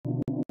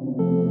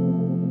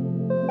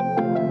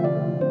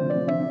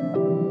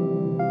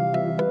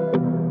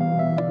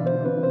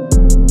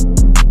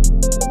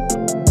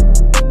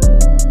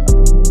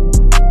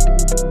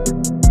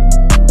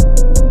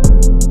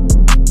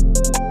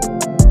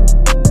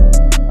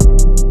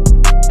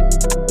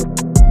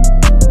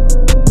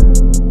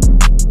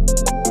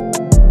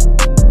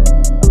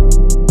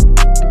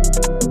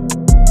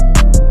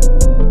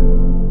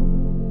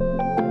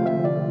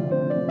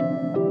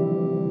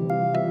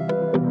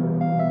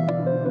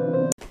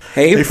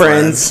Hey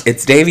friends,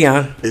 it's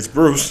Davion. It's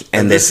Bruce.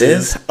 And this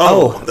is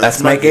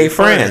That's My Gay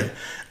Friend.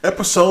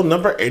 Episode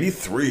number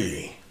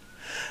 83.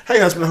 Hey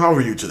husband, how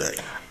are you today?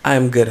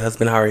 I'm good,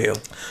 husband. How are you?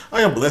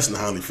 I am blessed and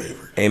highly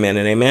favored. Amen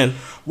and amen.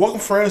 Welcome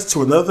friends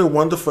to another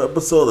wonderful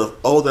episode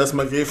of That's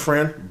My Gay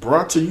Friend,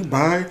 brought to you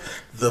by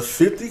the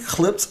 50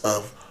 clips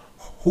of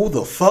Who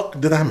the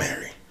Fuck Did I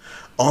Marry?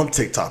 On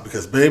TikTok,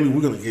 because baby,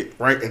 we're going to get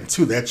right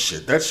into that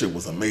shit. That shit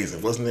was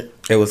amazing, wasn't it?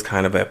 It was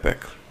kind of epic.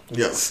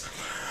 Yes.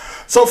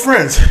 So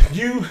friends,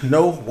 you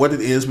know what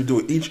it is. We do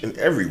it each and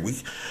every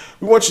week.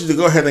 We want you to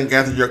go ahead and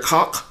gather your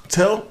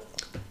cocktail.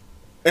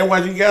 And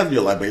while you gather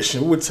your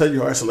libation, we will tell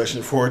you our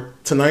selection for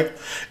tonight.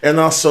 And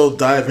also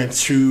dive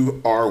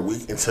into our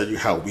week and tell you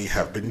how we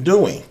have been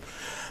doing.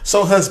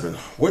 So husband,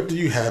 what do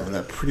you have in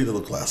that pretty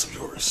little glass of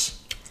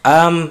yours?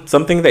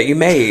 Something that you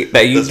made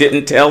that you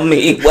didn't tell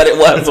me what it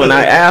was when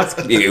I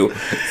asked you.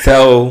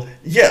 So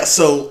yeah,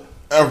 so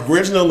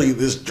originally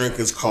this drink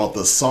is called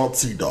the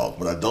Salty Dog,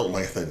 but I don't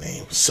like that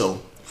name.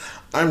 So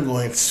I'm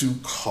going to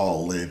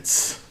call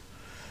it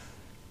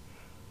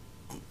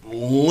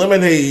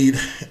Lemonade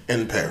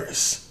in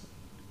Paris.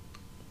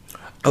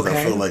 Okay.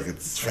 I feel like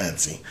it's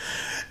fancy.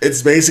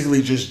 It's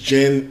basically just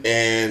gin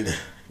and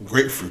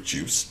grapefruit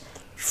juice,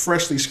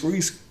 freshly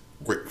squeezed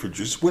grapefruit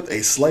juice with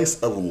a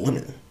slice of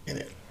lemon in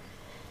it.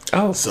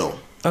 Oh, so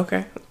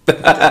okay.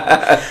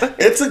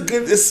 It's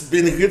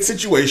been a good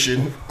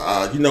situation.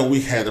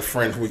 We had a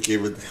friend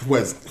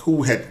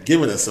who had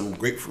given us some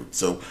grapefruit.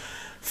 So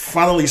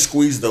finally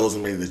squeezed those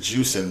and made the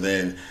juice, and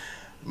then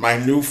my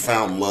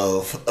newfound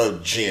love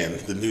of gin,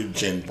 the new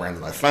gin brand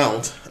that I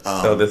found.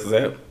 So this is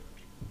it?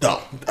 No,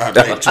 I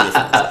made two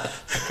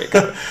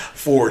different ones.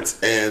 Fort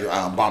and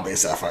Bombay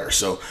Sapphire.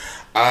 So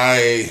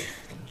I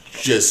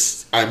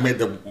made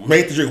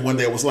the drink one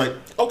day. I was like,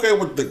 okay,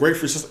 with the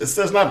grapefruit, it's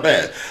not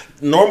bad.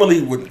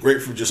 Normally with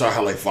grapefruit juice, I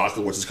have like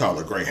vodka, which is called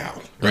a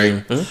Greyhound,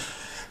 right? Mm-hmm.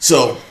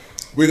 So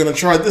we're gonna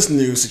try this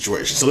new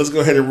situation. So let's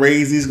go ahead and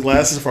raise these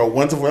glasses for a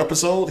wonderful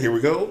episode. Here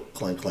we go.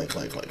 Clank, clank,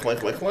 clank, clank, clank,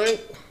 clank,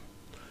 clank.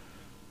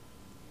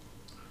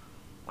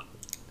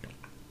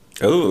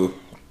 Ooh.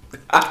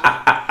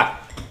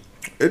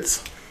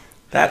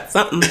 That's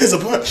something. It's a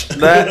punch.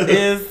 That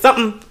is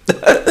something.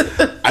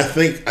 I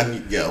think I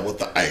need, with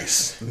the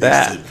ice.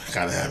 That to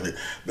kind of have it.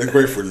 The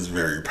grapefruit is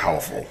very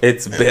powerful.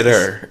 It's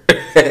bitter.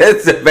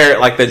 It's very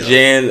like the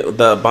gin,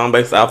 the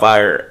Bombay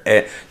Sapphire,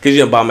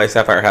 because Bombay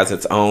Sapphire has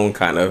its own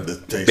kind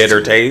of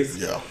bitter taste.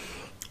 Yeah.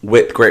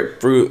 With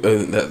grapefruit,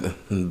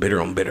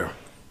 bitter on bitter.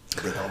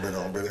 Bitter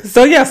on bitter.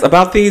 So yes,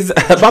 about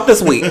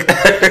this week.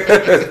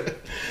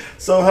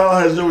 So how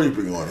has your week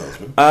been going,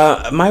 husband?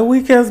 My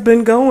week has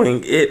been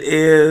going. It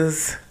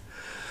is,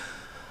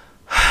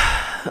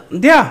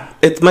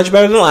 it's much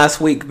better than last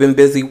week. Been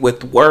busy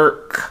with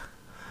work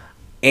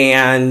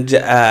and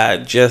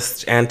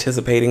just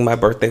anticipating my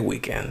birthday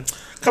weekend.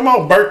 Come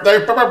on,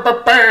 birthday.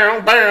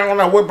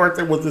 Now, what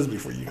birthday will this be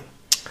for you?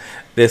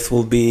 This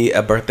will be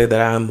a birthday that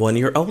I'm 1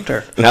 year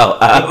older. No,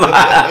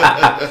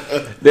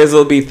 this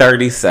will be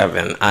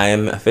 37. I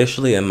am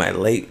officially in my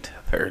late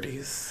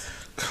 30s.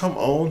 Come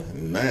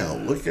on now.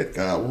 Look at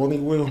God. Won't he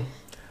will?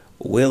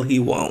 Will he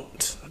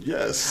won't.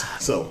 Yes.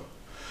 So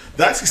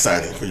that's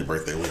exciting for your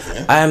birthday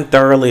weekend. I am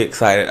thoroughly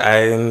excited. I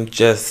am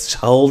just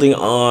holding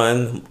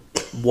on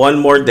one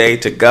more day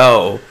to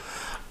go.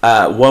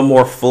 One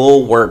more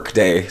full work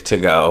day to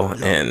go.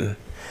 Yep. And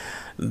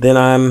then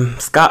I'm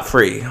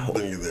scot-free.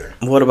 Then you're there.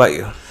 What about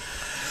you?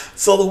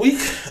 So the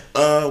week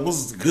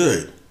was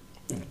good.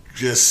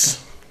 Just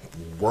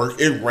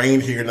work. It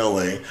rained here in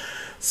LA.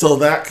 So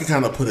that can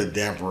kind of put a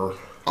damper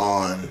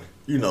on,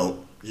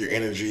 your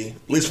energy.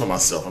 At least for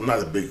myself. I'm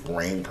not a big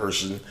rain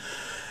person.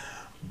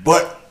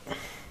 But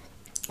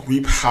we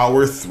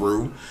powered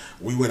through.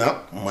 We went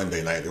out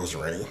Monday night. It was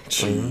raining.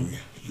 To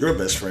your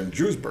best friend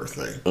Drew's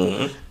birthday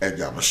at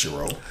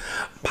Yamashiro.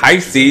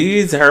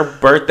 Pisces. Her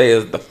birthday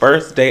is the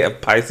first day of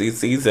Pisces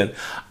season.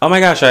 Oh my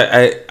gosh,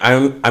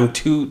 I'm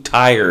too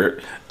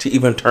tired to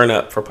even turn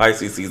up for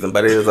Pisces season,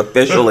 but it is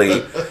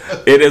officially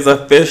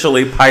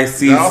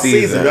Pisces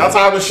season. Y'all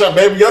time to shine,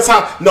 baby. Your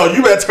time. No,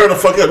 you better turn the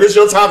fuck up. It's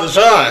your time to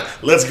shine.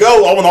 Let's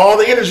go. I want all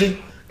the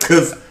energy,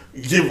 because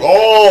give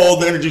all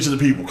the energy to the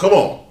people. Come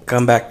on.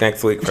 Come back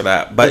next week for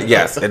that. But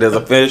yes, it is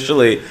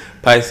officially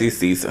Pisces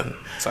season.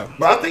 So,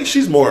 but I think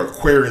she's more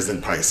Aquarius than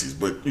Pisces,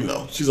 but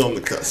she's on the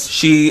cusp.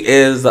 She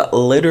is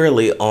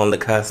literally on the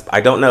cusp.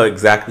 I don't know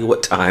exactly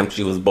what time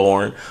she was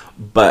born,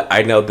 but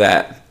I know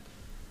that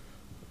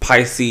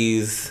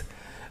Pisces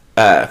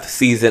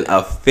season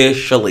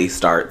officially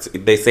starts.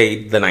 They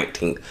say the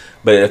 19th,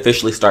 but it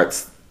officially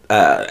starts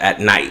at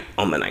night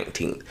on the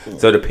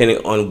 19th. So depending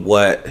on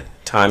what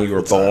time you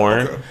were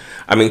born, okay.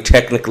 I mean,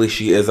 technically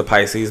she is a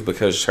Pisces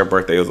because her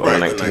birthday was on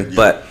the 19th,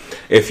 but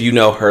if you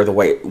know her the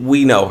way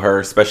we know her,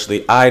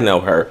 especially I know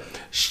her,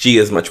 she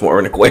is much more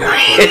an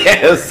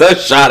Aquarius. So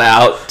shout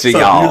out to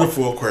y'all.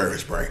 Beautiful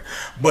Aquarius brain.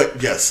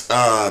 But yes,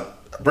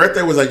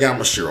 birthday was at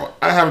Yamashiro.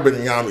 I haven't been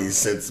in Yami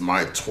since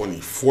my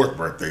 24th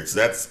birthday, so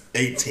that's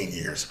 18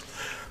 years.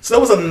 So that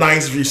was a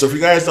nice view. So if you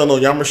guys don't know,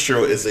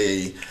 Yamashiro is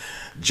a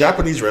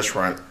Japanese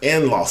restaurant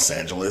in Los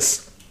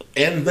Angeles,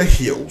 in the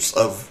hills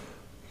of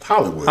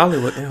Hollywood.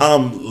 Yeah.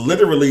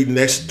 Literally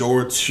next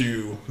door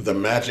to the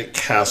Magic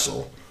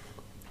Castle.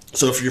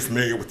 So if you're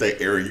familiar with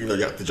that area, you know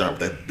you have to jump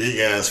that big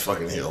ass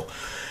fucking hill.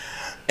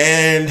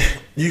 And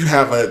you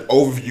have an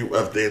overview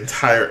of the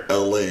entire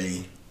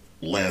LA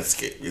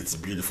landscape. It's a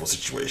beautiful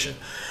situation.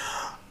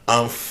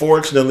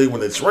 Unfortunately,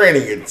 when it's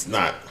raining, it's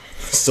not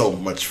so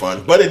much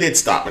fun. But it did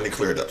stop and it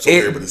cleared up. So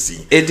we were able to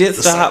see. It did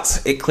stop.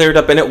 Sights. It cleared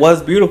up and it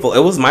was beautiful. It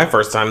was my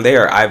first time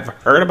there. I've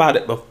heard about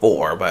it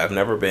before, but I've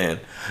never been.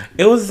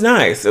 It was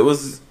nice.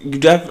 You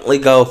definitely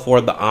go for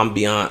the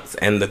ambiance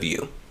and the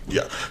view.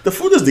 Yeah. The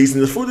food is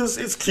decent. The food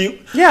is cute.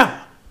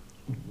 Yeah.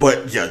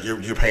 But yeah,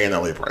 you're paying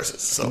LA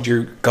prices. So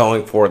you're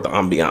going for the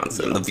ambiance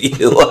and the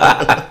view.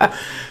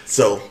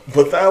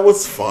 But that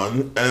was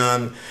fun.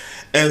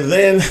 And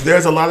then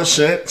there's a lot of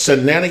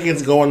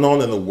shenanigans going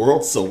on in the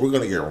world. So we're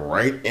going to get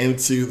right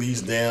into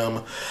these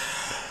damn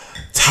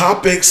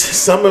topics.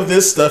 Some of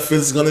this stuff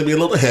is going to be a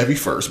little heavy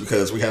first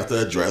because we have to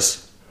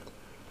address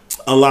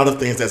a lot of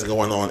things that's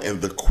going on in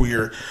the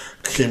queer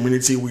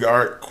community. We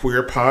are a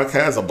queer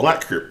podcast, a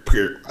black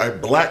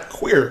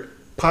queer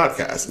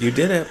podcast. You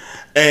did it.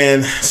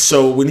 And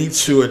so we need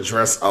to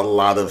address a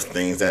lot of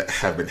things that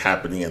have been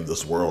happening in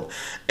this world.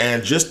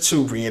 And just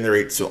to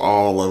reiterate to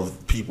all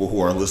of people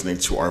who are listening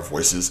to our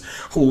voices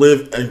who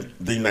live in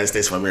the United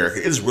States of America,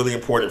 it is really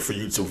important for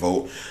you to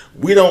vote.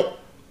 We don't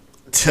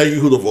tell you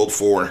who to vote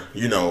for.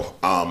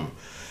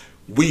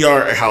 We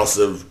are a house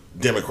of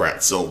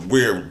Democrats, so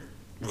we're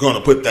going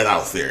to put that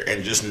out there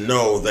and just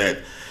know that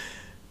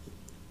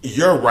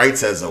your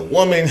rights as a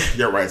woman,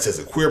 your rights as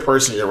a queer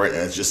person, your right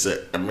as just an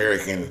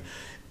American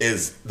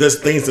there's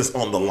things that's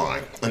on the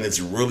line, and it's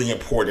really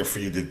important for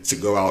you to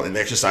go out and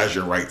exercise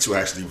your right to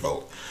actually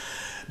vote,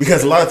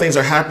 because a lot of things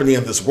are happening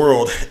in this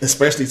world,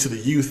 especially to the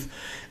youth.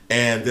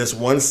 And there's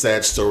one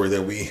sad story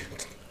that we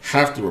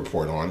have to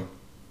report on,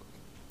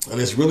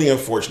 and it's really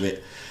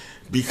unfortunate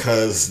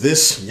because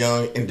this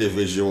young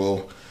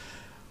individual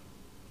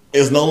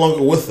is no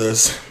longer with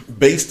us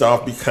based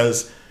off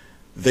because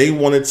they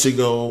wanted to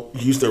go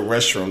use the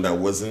restroom that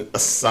wasn't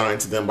assigned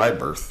to them by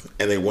birth,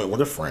 and they went with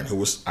a friend who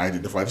was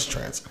identified as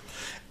trans.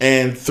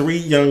 And 3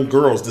 young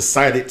girls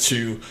decided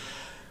to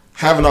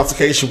have an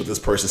altercation with this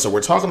person. So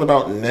we're talking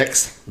about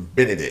Nex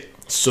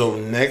Benedict. So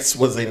Nex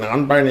was a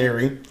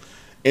non-binary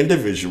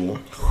individual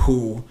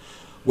who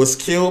was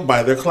killed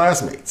by their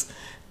classmates.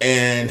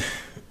 And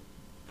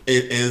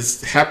it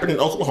is happened in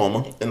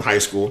Oklahoma in high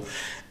school.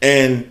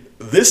 And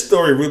this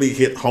story really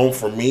hit home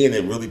for me, and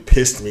it really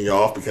pissed me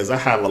off because I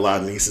have a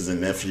lot of nieces and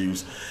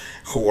nephews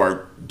who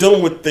are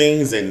dealing with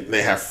things, and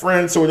they have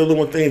friends who are dealing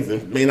with things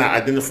and may not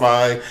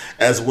identify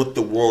as what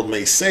the world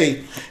may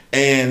say.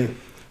 And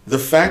the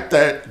fact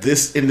that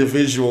this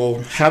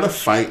individual had a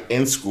fight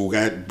in school,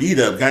 got beat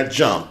up, got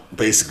jumped,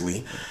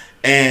 basically,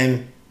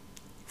 and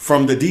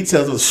from the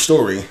details of the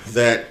story,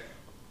 that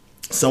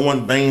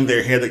someone banged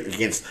their head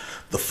against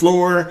the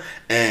floor,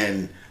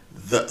 and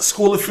the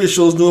school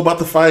officials knew about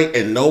the fight,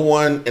 and no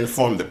one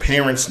informed the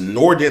parents,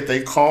 nor did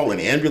they call an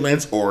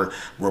ambulance or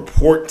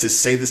report to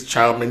say this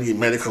child may need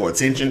medical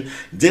attention.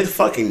 Did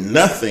fucking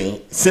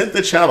nothing, sent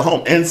the child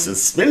home, and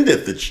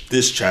suspended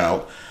this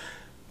child,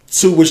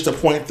 to which the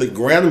point the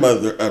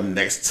grandmother of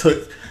Nex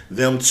took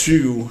them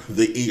to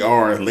the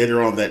ER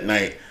later on that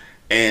night.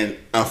 And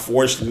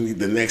unfortunately,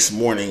 the next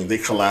morning, they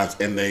collapsed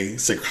and they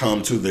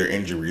succumbed to their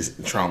injuries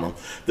and trauma.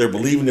 They're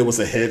believing it was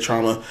a head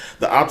trauma.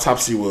 The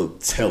autopsy will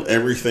tell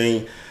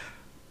everything.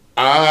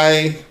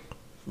 I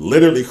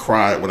literally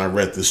cried when I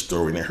read this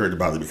story and I heard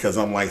about it, because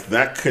I'm like,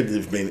 that could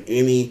have been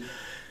any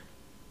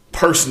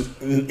person,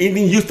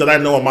 any youth that I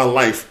know in my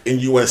life in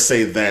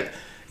USA that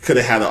could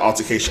have had an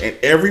altercation. And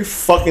every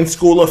fucking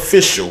school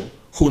official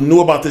who knew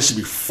about this should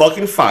be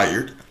fucking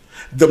fired.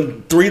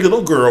 The 3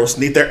 little girls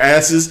need their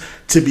asses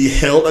to be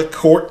held at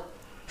court,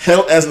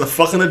 held as a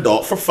fucking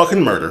adult for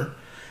fucking murder.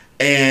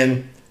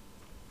 And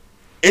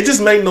it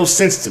just made no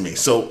sense to me.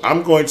 So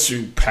I'm going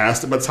to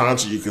pass the baton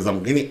to you because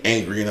I'm getting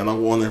angry and I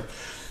don't want to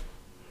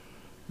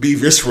be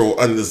visceral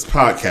on this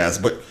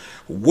podcast. But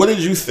what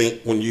did you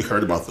think when you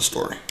heard about the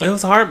story? It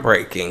was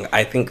heartbreaking.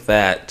 I think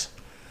that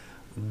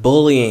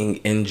bullying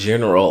in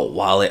general,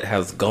 while it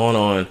has gone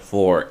on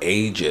for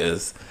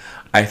ages,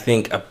 I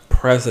think a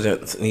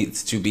precedent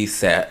needs to be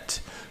set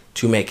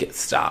to make it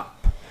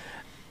stop.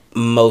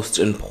 Most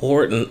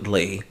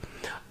importantly,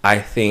 I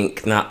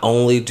think not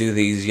only do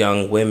these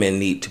young women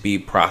need to be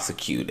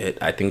prosecuted,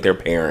 I think their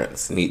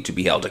parents need to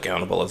be held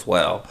accountable as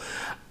well.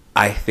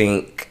 I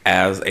think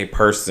as a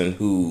person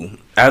who,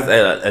 as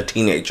a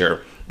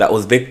teenager that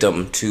was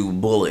victim to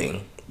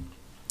bullying,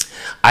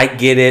 I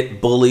get it.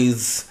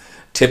 Bullies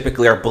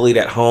typically are bullied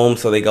at home,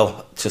 so they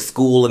go to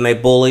school and they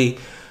bully,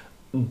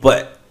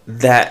 but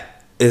that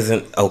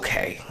isn't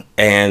okay.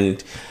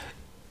 And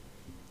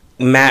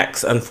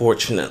Max,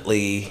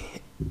 unfortunately,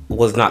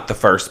 was not the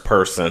first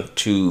person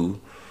to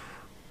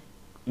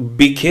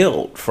be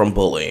killed from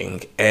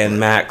bullying, and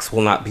Max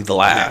will not be the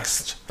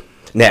last.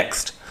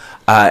 Next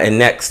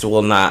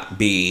will not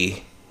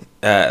be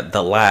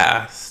the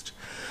last.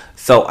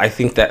 So I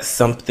think that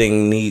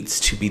something needs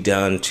to be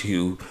done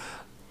to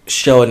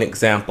show an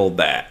example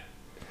that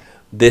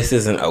this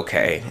isn't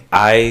okay.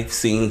 I've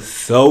seen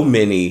so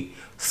many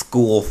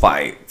school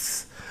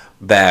fights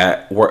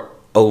that were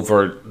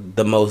over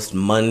the most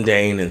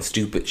mundane and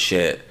stupid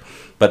shit.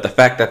 But the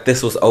fact that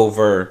this was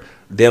over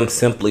them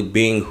simply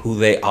being who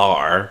they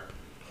are,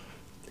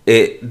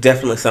 it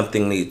definitely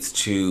something needs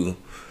to,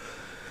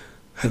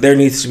 there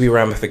needs to be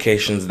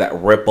ramifications that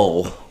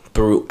ripple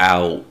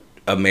throughout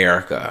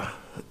America,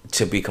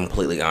 to be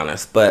completely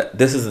honest. But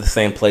this is the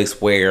same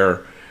place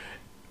where,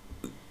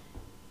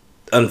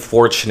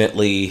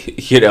 unfortunately,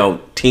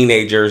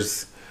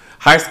 teenagers,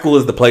 high school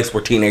is the place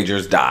where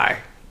teenagers die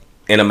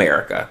in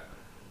America.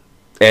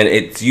 And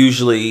it's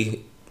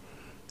usually,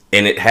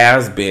 and it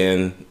has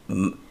been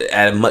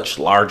at a much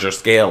larger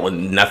scale,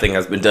 and nothing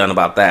has been done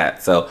about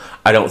that. So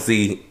I don't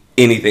see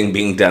anything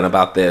being done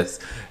about this,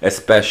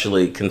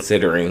 especially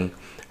considering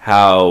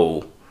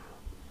how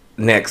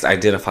Nex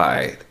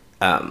identified.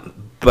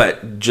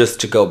 But just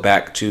to go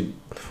back to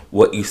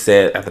what you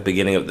said at the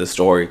beginning of the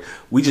story,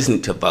 we just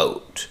need to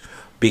vote.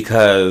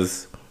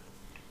 Because,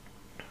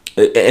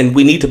 and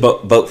we need to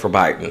vote for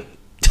Biden.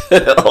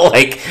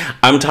 Like,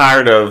 I'm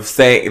tired of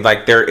saying,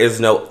 like, there is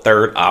no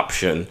third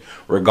option.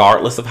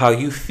 Regardless of how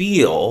you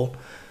feel,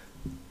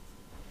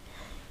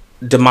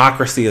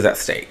 democracy is at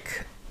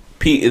stake.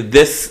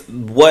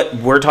 What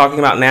we're talking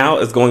about now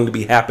is going to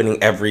be happening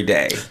every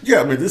day.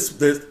 Yeah, I mean,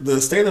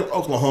 the state of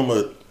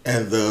Oklahoma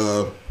and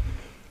the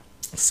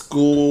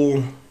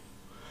school,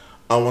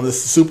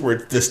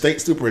 the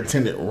state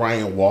superintendent,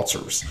 Ryan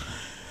Walters,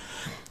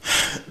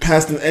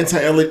 passed an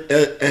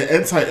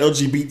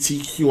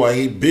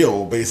anti-LGBTQIA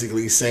bill,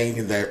 basically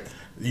saying that,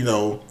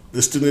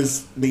 the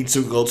students need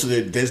to go to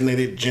their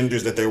designated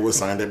genders that they were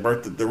assigned at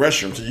birth, the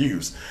restroom to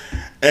use.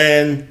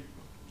 And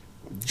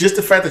just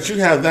the fact that you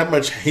have that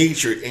much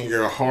hatred in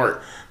your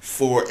heart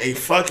for a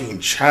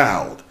fucking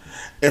child,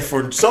 and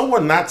for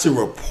someone not to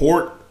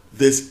report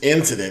this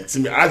incident, to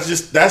me, that's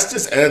just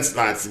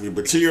asinine to me.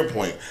 But to your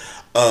point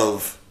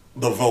of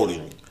the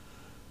voting,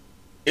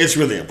 it's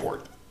really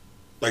important.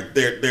 Like,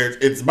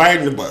 it's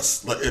Biden the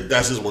bus. Like,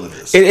 that's just what it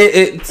is.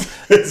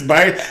 It's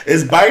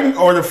Biden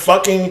or the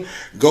fucking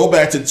go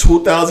back to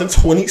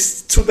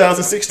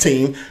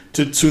 2016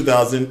 to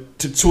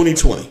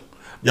 2020.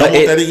 Y'all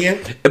want that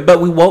again? But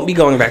we won't be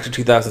going back to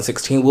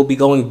 2016. We'll be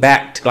going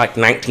back to like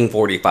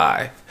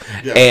 1945.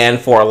 Yeah. And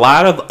for a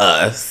lot of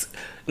us,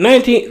 the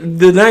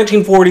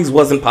 1940s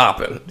wasn't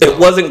popping. It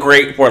wasn't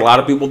great for a lot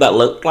of people that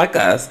looked like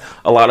us,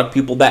 a lot of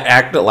people that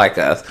acted like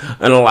us,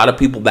 and a lot of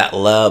people that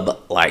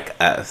love like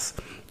us.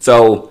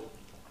 So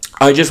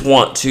I just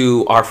want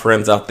to, our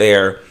friends out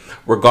there,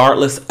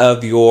 regardless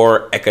of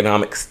your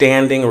economic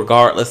standing,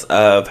 regardless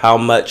of how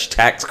much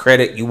tax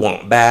credit you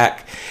want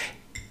back,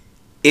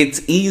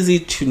 it's easy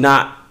to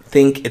not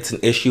think it's an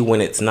issue when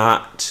it's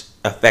not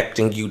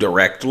affecting you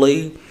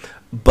directly,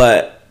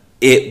 but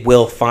hatred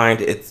will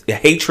find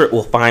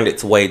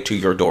its way to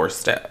your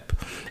doorstep.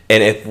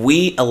 And if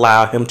we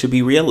allow him to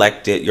be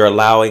reelected, you're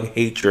allowing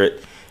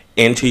hatred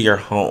into your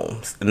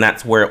homes, and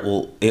that's where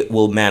it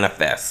will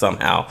manifest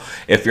somehow.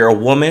 If you're a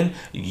woman,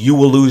 you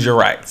will lose your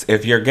rights.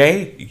 If you're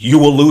gay, you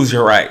will lose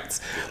your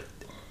rights.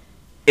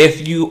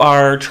 If you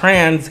are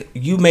trans,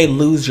 you may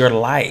lose your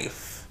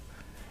life.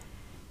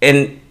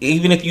 And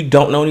even if you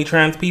don't know any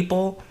trans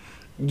people,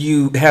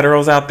 you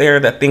heteros out there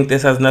that think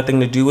this has nothing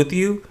to do with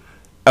you,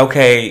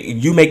 okay,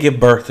 you may give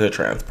birth to a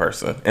trans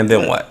person, and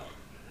then what?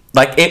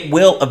 Like, it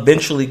will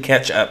eventually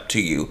catch up to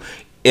you.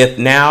 If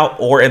now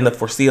or in the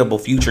foreseeable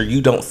future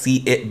you don't see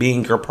it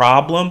being your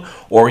problem,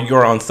 or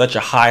you're on such a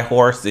high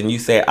horse and you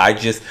say,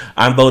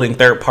 I'm voting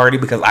third party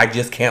because I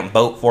just can't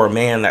vote for a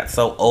man that's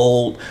so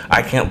old,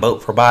 I can't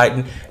vote for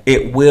Biden,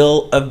 it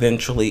will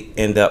eventually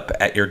end up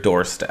at your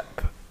doorstep.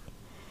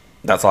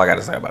 That's all I got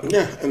to say about it.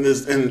 Yeah, and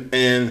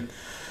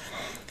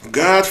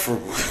God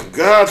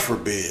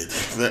forbid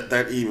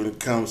that even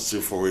comes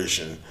to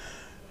fruition.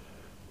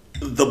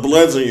 The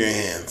blood's on your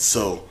hands,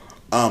 so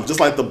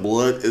just like the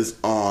blood is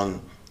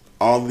on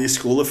all these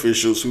school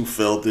officials who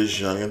failed this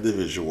young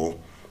individual,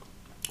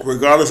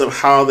 regardless of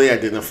how they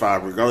identify,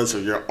 regardless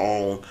of your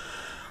own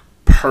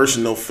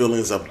personal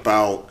feelings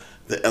about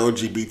the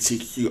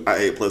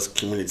LGBTQIA plus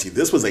community,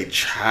 this was a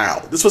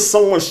child. This was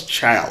someone's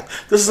child.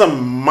 This is a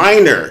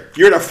minor.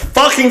 You're in a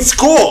fucking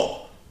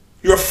school.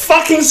 You're a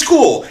fucking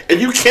school,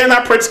 and you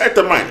cannot protect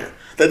a minor.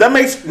 That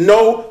makes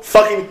no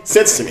fucking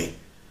sense to me.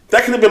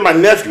 That could have been my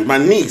nephew, my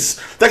niece.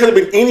 That could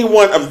have been any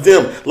one of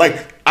them.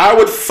 Like, I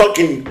would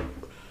fucking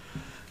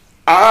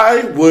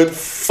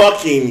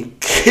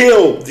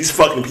kill these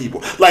fucking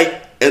people.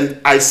 Like, and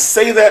I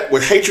say that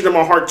with hatred in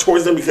my heart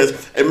towards them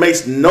because it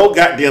makes no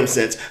goddamn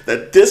sense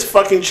that this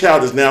fucking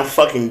child is now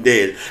fucking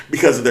dead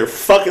because of their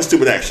fucking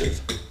stupid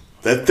actions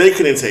that they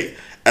couldn't take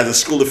as a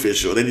school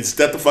official. They need to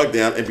step the fuck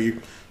down and be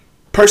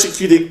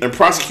persecuted and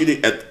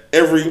prosecuted at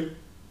every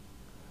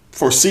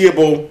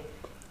foreseeable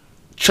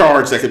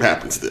charge that could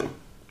happen to them.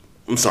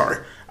 I'm sorry.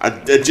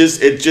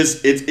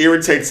 It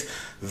irritates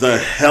the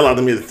hell out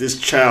of me that this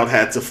child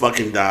had to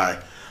fucking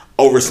die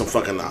over some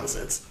fucking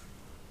nonsense.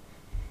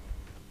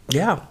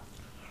 Yeah.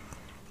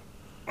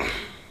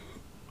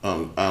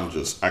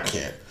 I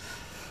can't.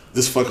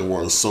 This fucking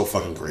world is so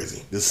fucking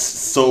crazy. This is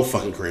so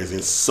fucking crazy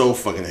and so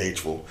fucking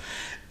hateful.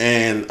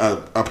 And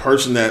a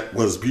person that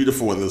was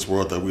beautiful in this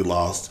world that we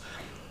lost,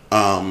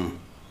 her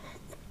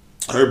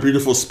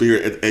beautiful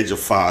spirit at the age of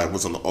 5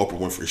 was on the Oprah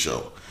Winfrey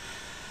Show.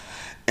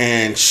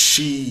 And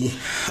she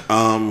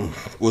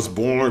was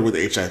born with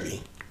HIV.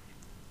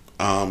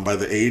 By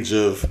the age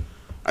of,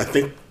 I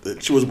think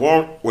that she was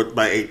born with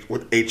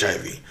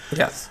HIV.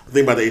 Yes. I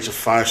think by the age of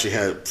 5 she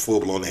had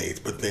full-blown AIDS.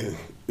 But then,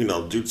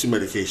 due to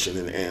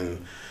medication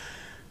and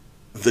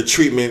the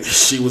treatment,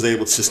 she was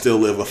able to still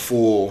live a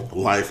full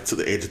life to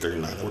the age of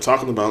 39. And we're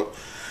talking about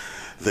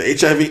the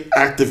HIV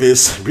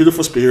activist,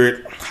 beautiful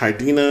spirit,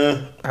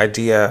 Hydeia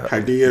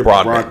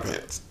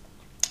Broadbent.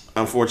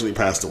 Unfortunately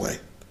passed away.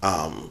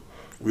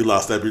 We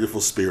lost that beautiful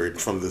spirit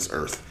from this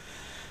earth.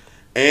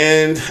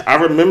 And I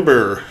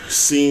remember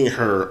seeing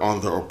her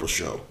on the Oprah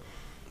Show.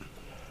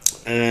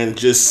 And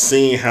just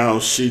seeing how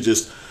she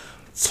just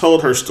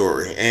told her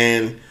story.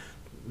 And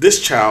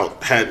this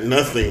child had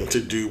nothing to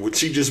do with,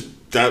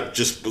 that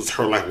just was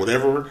her, like,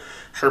 whatever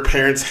her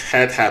parents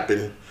had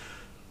happened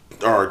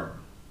or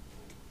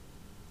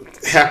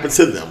happened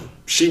to them.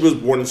 She was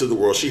born into the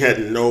world. She had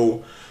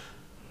no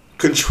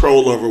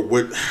control over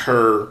what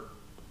her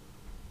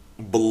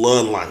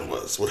bloodline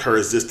was, what her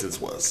existence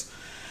was.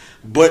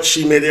 But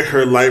she made it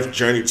her life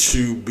journey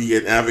to be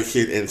an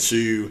advocate and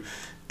to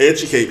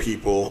educate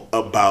people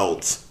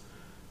about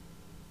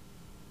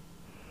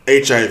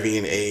HIV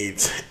and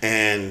AIDS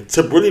and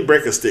to really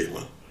break a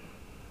stigma.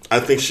 I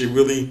think she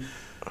really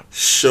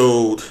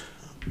showed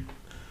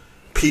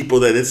people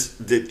that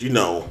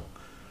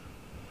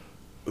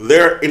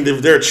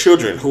there are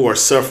children who are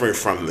suffering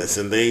from this,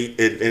 and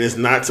it's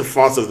not to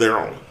fault of their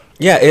own.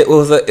 Yeah, it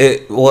was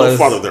no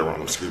fault of their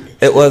own. Excuse me.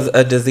 It was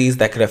a disease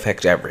that could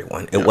affect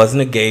everyone. It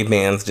wasn't a gay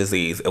man's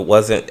disease. It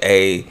wasn't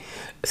a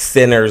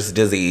sinner's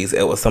disease.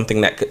 It was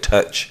something that could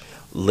touch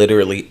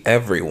literally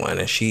everyone,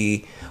 and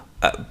she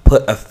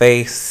put a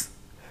face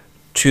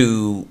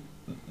to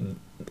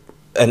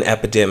an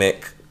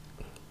epidemic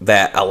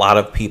that a lot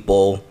of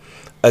people,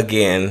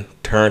 again,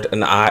 turned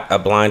a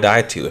blind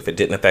eye to. If it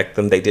didn't affect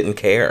them, they didn't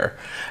care.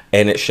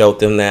 And it showed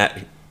them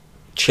that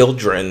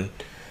children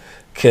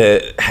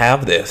could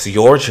have this.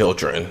 Your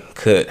children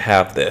could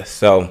have this.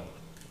 So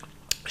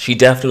she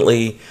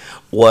definitely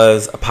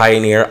was a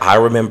pioneer. I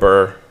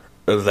remember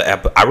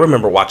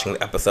watching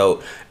the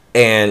episode,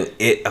 and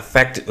it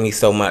affected me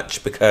so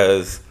much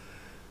because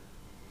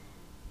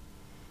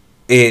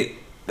it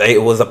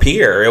was a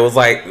peer. It was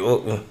like,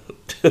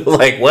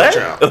 like what?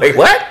 Like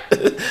what?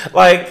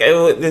 Like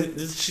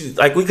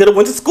we could have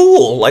went to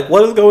school. Like,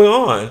 what is going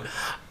on?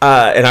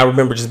 And I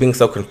remember just being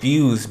so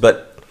confused,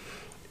 but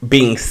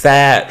being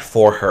sad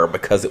for her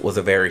because it was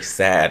a very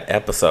sad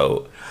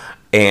episode.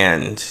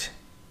 And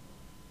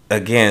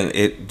again,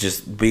 it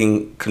just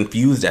being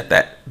confused at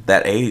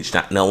that age,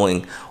 not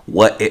knowing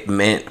what it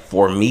meant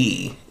for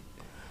me,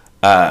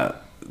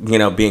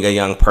 being a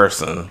young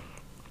person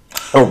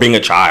or being a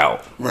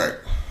child. Right.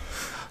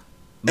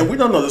 And we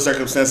don't know the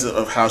circumstances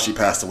of how she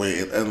passed away.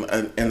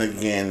 And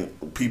again,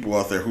 people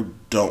out there who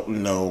don't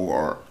know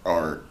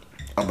or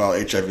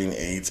about HIV and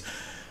AIDS,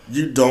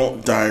 you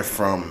don't die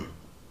from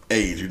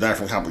AIDS. You die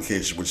from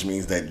complications, which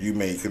means that you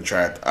may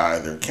contract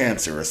either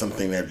cancer or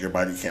something that your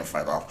body can't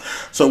fight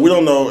off. So we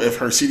don't know if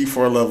her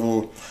CD4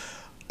 level,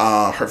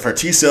 her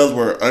T cells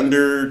were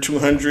under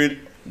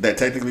 200. That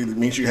technically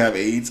means you have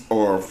AIDS,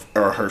 or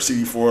her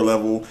CD4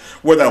 level,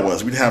 what that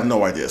was. We have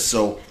no idea.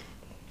 So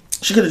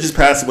she could have just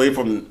passed away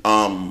from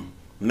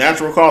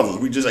natural causes.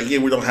 We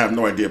don't have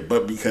no idea,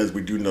 but because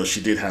we do know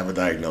she did have a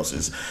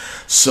diagnosis.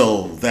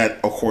 So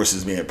that, of course,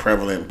 is being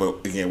prevalent,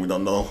 but again, we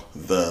don't know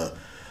the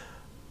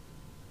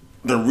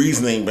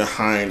reasoning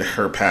behind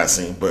her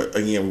passing. But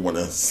again, we want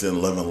to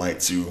send love and light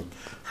to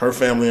her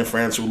family and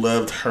friends who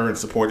loved her and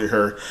supported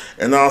her,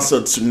 and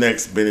also to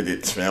Nex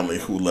Benedict's family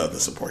who loved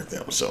and supported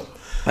them. So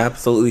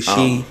absolutely.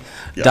 She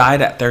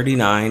died at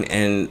 39,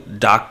 and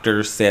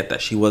doctors said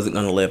that she wasn't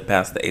going to live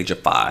past the age of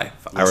 5.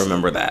 I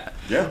remember that.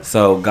 Yeah.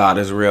 So God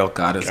is real.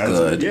 God is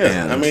good.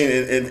 Yeah. And I mean,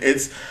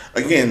 it's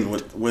again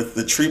with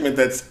the treatment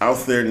that's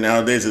out there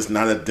nowadays. It's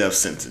not a death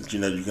sentence. You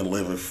can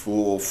live a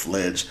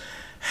full-fledged,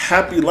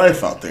 happy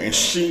life out there, and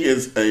she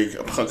is a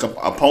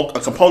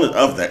component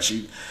of that.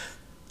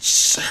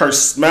 Her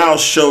smile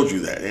showed you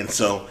that, and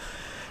so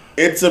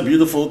it's a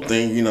beautiful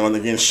thing, and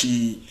again,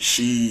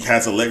 she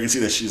has a legacy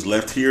that she's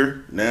left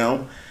here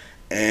now,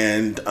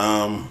 and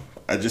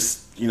I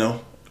just,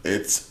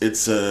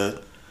 it's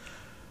a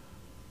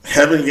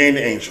heaven gained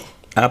an angel.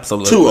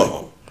 Absolutely, 2 of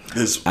them.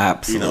 This,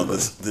 absolutely,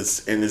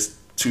 this and this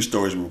 2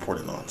 stories we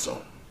reported on. So,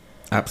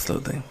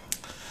 absolutely.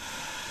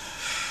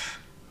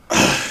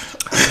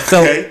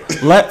 So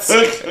let's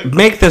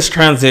make this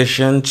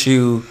transition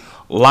to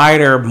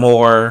lighter,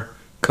 more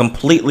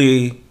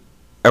completely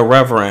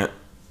irreverent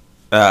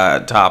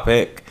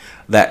topic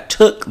that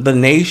took the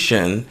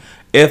nation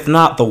if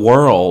not the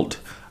world,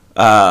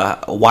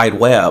 wide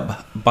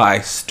web by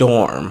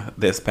storm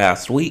this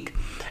past week.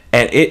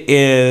 And it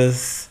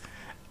is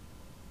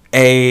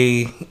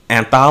a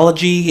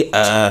anthology,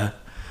 a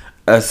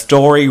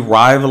story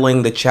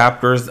rivaling the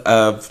chapters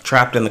of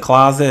Trapped in the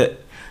Closet.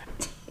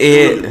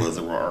 It really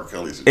wasn't R.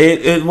 Kelly's.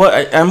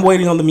 I'm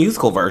waiting on the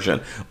musical version,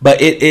 but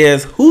it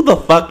is Who the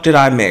Fuck Did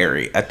I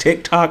Marry? A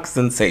TikTok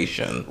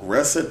sensation.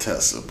 Ressa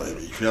Tessa,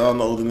 baby. If y'all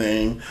know the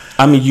name,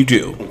 I mean, you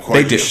do.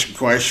 They do.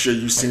 Quite sure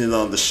you've seen it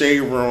on the Shade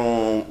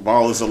Room,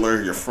 Ballers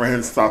Alert. Your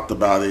friends talked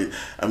about it.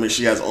 I mean,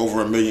 she has over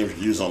 1 million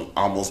views on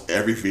almost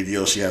every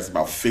video. She has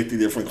about 50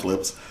 different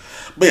clips.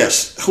 But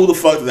yes, Who the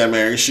Fuck Did I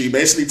Marry? She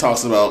basically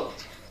talks about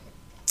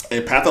a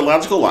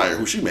pathological liar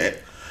who she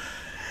met.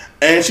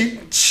 And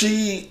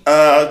she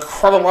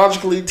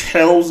chronologically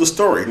tells the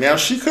story. Now,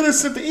 she could have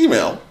sent the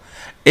email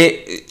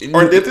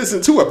or did this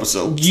in 2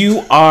 episodes.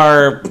 You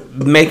are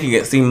making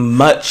it seem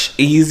much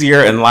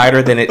easier and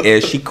lighter than it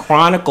is. She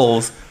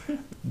chronicles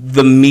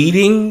the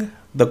meeting,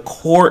 the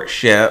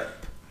courtship,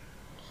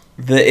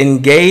 the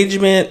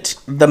engagement,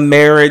 the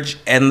marriage,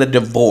 and the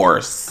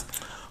divorce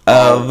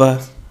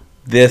of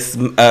this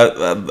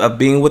of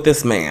being with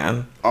this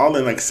man. All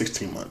in like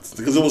 16 months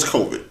because it was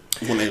COVID.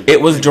 It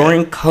was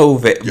during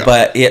COVID, yeah.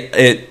 But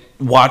it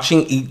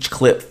watching each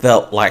clip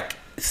felt like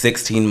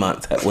 16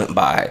 months had went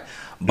by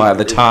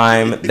the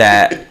time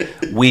that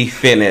we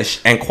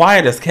finished. And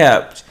quiet as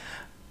kept,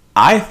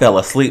 I fell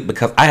asleep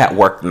because I had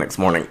work the next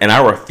morning, and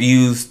I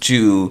refused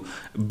to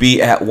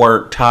be at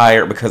work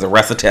tired because of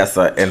Ressa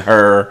Tessa and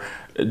her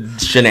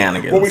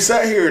shenanigans. Well, we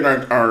sat here in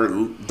our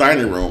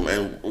dining room,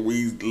 and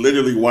we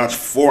literally watched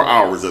 4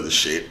 hours of the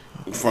shit.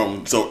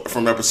 From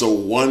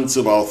episode 1 to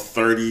about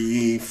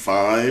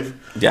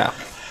 35, yeah,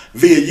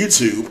 via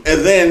YouTube,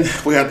 and then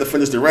we had to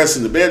finish the rest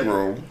in the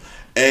bedroom.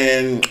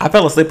 And I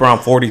fell asleep around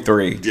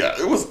 43. Yeah,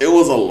 it was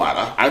a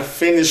lot. I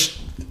finished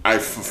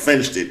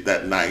it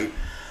that night.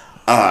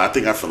 I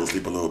think I fell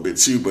asleep a little bit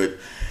too, but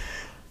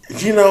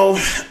you know,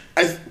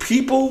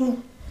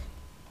 people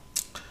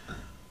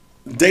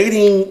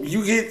dating,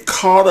 you get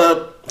caught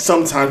up.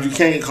 Sometimes you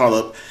can't get caught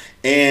up.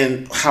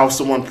 And how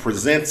someone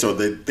presents, or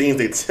the things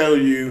they tell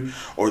you,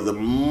 or the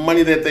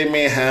money that they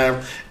may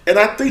have, and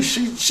I think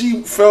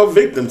she fell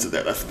victim to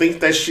that. I think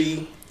that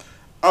he's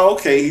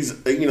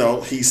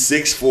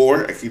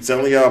 6'4". I keep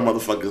telling y'all,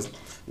 motherfuckers,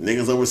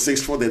 niggas over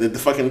 6'4", they did the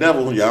fucking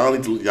devil. Y'all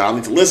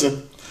need to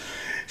listen.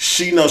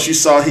 She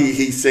saw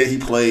he said he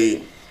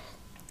played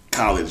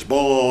college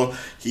ball.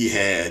 He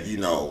had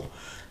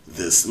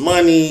this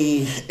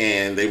money,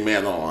 and they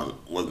met on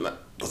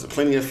was it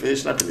Plenty of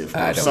Fish? Not Plenty of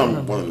Fish. One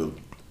of the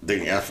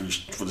dating athletes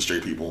for the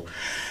straight people,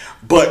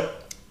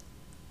 but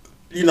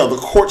the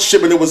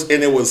courtship, and it was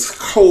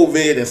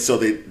COVID, and so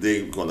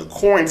they were going to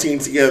quarantine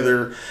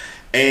together,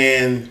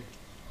 and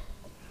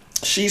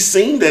she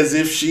seemed as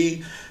if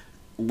she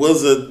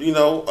was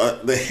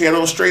the head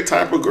on straight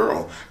type of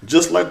girl,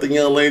 just like the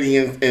young lady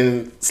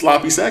in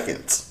Sloppy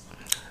Seconds,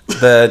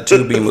 the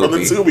Tubi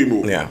movie. From the Tubi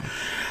movie, yeah.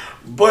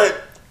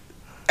 But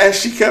as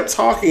she kept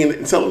talking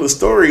and telling the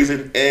stories,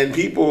 and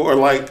people are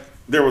like,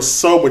 there were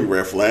so many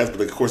red flags,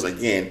 but of course,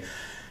 again,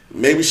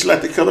 maybe she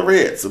liked the color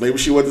red, so maybe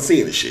she wasn't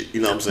seeing the shit.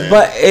 You know what I'm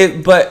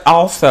saying? But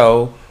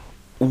also,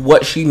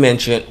 what she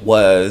mentioned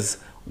was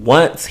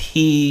once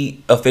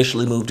he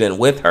officially moved in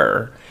with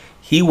her,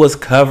 he was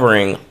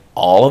covering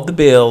all of the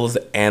bills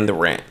and the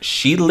rent.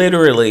 She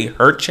literally,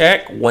 her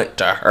check went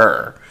to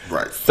her.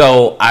 Right.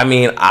 So, I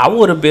mean, I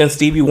would have been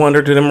Stevie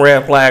Wonder to them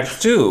red flags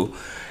too.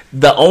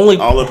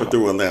 All up and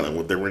through Atlanta,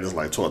 with their rent is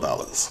like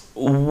 $12.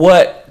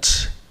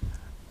 What?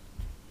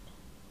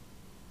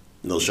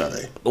 No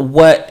Sade.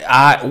 What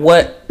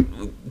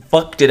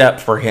fucked it up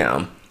for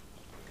him?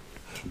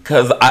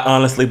 Because I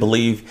honestly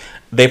believe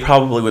they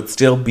probably would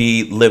still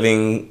be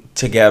living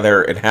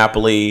together and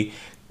happily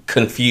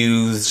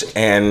confused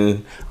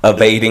and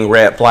evading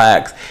red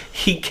flags.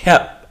 He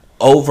kept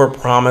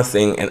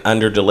over-promising and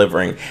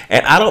under-delivering.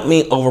 And I don't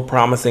mean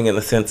over-promising in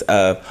the sense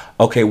of,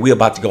 okay, we're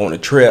about to go on a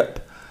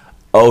trip.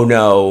 Oh,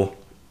 no,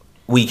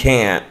 we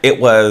can't.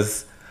 It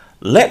was,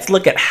 let's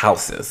look at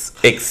houses.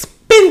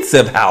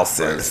 Expensive houses.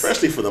 Right,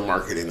 especially for the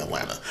market in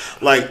Atlanta.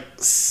 Like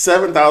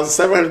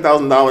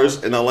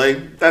 $700,000 in LA,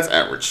 that's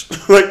average.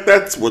 Like,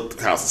 that's what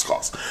the houses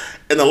cost.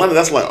 In Atlanta,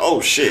 that's like, oh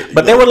shit.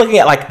 But they were looking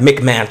at like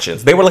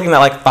McMansions. They were looking at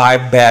like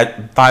five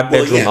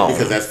bedroom homes.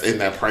 Because that's in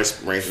that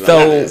price range.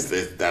 So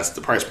that's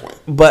the price point.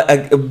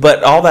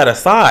 But all that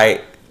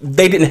aside,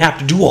 they didn't have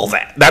to do all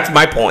that. That's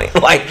my point.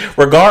 Like,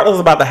 regardless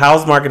about the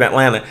house market in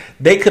Atlanta,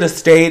 they could have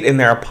stayed in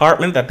their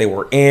apartment that they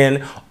were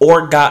in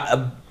or got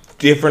a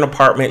different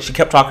apartment. She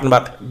kept talking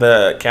about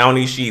the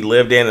county she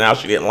lived in and how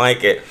she didn't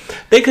like it.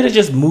 They could have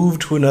just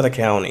moved to another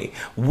county.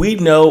 We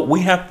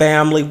have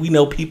family. We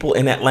know people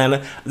in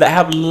Atlanta that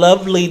have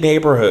lovely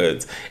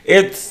neighborhoods.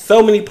 It's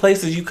so many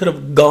places you could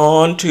have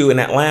gone to in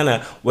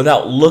Atlanta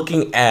without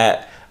looking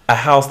at a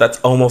house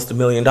that's almost $1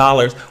 million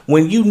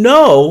when you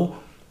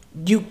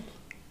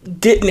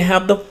didn't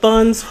have the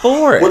funds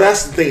for it. Well,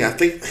 that's the thing. I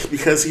think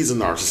because he's a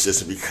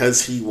narcissist and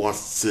because he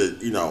wants to,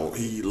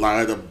 he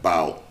lied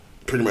about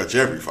pretty much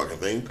every fucking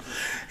thing.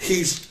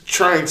 He's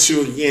trying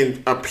to,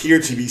 again, appear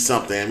to be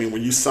something. I mean,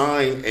 when you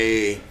sign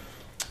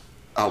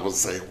I would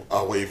say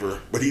a waiver,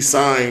 but he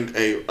signed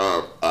a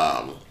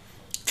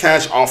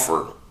cash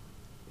offer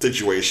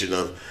situation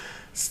of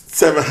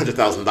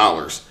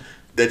 $700,000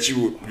 that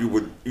you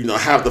would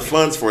have the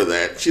funds for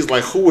that. She's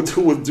like, who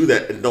would do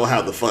that and don't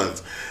have the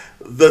funds?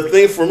 The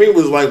thing for me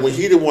was like when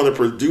he didn't want to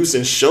produce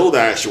and show the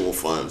actual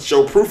funds,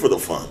 show proof of the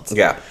funds.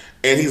 Yeah.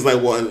 And he's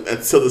like, well,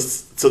 until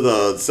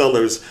the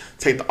sellers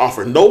take the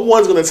offer. No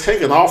one's going to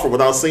take an offer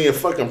without seeing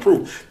fucking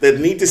proof. They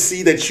need to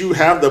see that you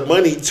have the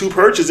money to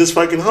purchase this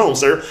fucking home,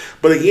 sir.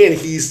 But again,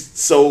 he's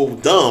so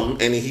dumb,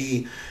 and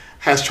he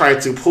has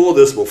tried to pull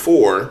this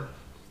before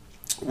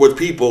with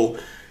people.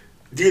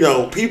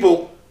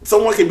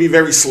 Someone can be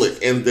very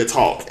slick in the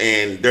talk,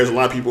 and there's a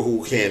lot of people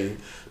who can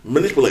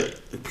manipulate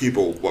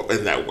people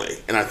in that way.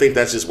 And I think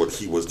that's just what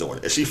he was doing.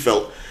 And she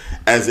felt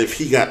as if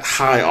he got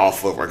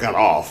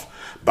off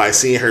by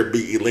seeing her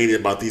be elated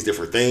about these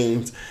different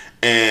things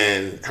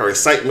and her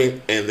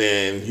excitement, and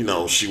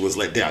then she was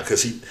let down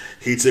because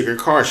he took her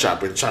car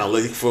shopping, trying to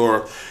look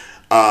for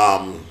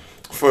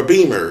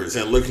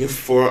Beamers and looking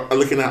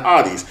at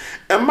Audis.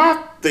 And my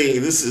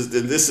thing, this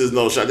is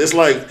no shot. It's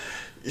like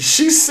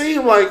she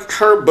seemed like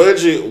her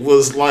budget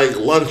was like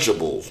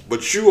Lunchables,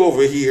 but you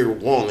over here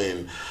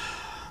wanting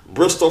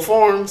Bristol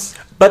Farms.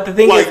 But the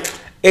thing is,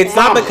 it's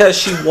not because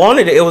she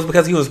wanted it. It was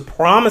because he was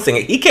promising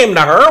it. He came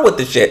to her with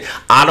the shit.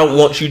 I don't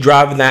want you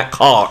driving that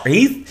car.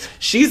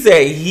 She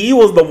said he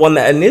was the one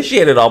that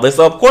initiated all this.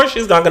 So, of course,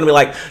 she's not going to be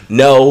like,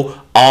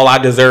 no, all I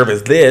deserve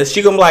is this.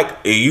 She's going to be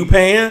like, are you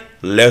paying?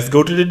 Let's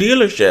go to the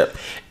dealership.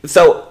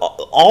 So,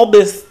 all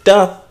this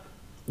stuff,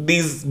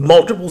 these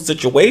multiple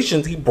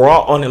situations he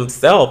brought on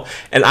himself.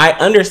 And I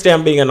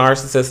understand being a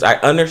narcissist. I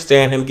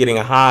understand him getting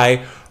a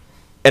high.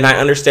 And I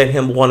understand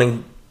him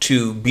wanting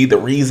to be the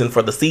reason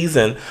for the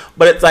season,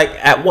 but it's like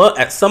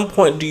at some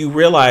point do you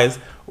realize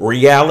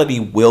reality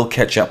will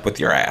catch up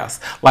with your ass?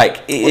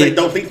 They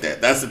don't think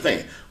that. That's the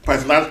thing.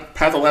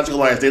 Pathological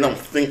liars, they don't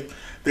think.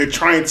 They're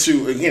trying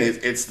to, again,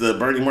 it's the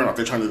Bernie Murdoch.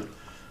 They're trying to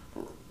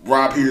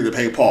rob Peter to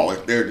pay Paul.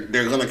 They're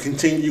going to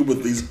continue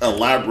with these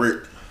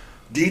elaborate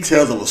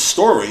details of a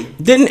story.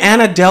 Didn't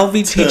Anna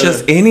Delvey teach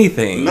us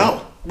anything?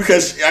 No,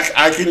 because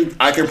I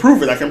can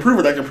prove it. I can prove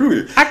it.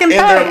 I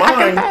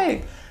can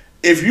pay.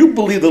 If you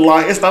believe the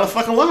lie, it's not a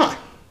fucking lie.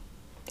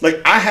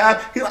 Like I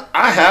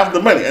have the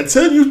money.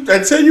 Until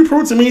you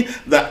prove to me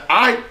that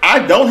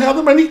I don't have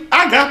the money,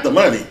 I got the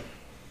money.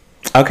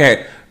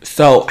 Okay,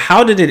 so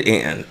how did it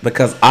end?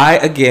 Because I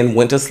again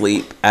went to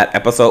sleep at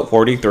episode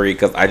 43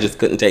 because I just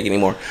couldn't take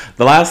anymore.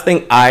 The last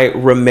thing I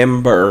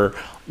remember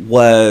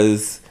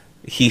was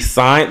he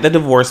signed the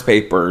divorce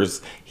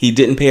papers. He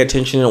didn't pay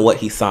attention to what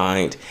he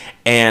signed,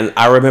 and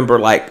I remember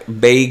like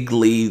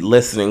vaguely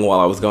listening while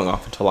I was going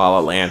off into La La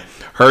Land.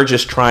 Her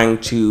just trying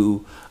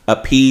to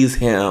appease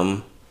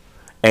him,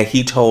 and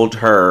he told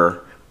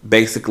her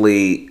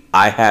basically,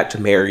 I had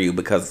to marry you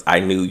because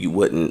I knew you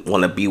wouldn't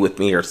want to be with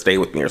me or stay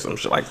with me or some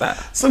shit like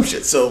that. Some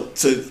shit. So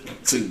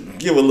to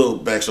give a little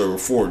backstory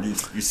before you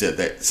said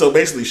that. So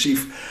basically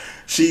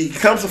she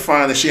comes to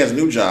find that she has a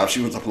new job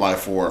she wants to apply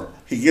for.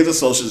 He gives a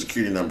social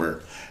security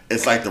number.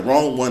 It's like the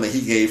wrong one that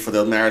he gave for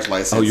the marriage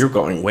license. Oh, you're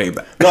going way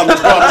back. No,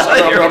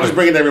 I'm just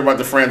bringing everybody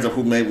to friends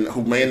who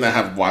may not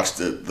have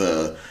watched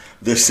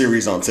this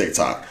series on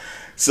TikTok.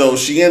 So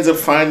she ends up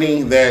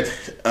finding that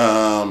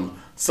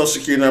social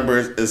security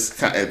number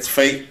it's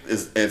fake,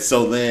 and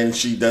so then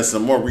she does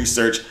some more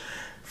research,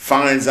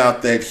 finds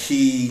out that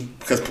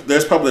because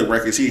there's public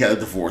records, he had a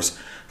divorce.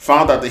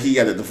 Found out that he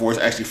had a divorce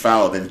actually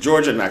filed in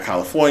Georgia, not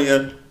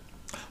California.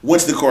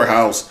 Went to the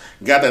courthouse,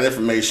 got that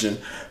information,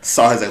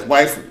 saw his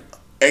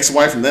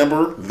ex-wife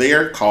number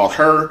there, called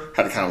her,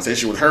 had a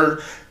conversation with her.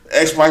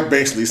 Ex-wife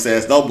basically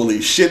says, don't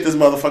believe shit this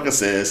motherfucker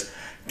says,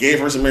 gave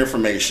her some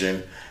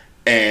information,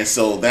 and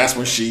so that's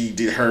when she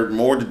did her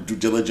more due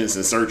diligence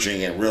and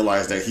searching and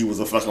realized that he was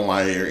a fucking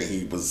liar and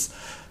he was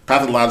a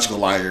pathological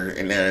liar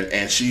in there,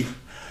 and she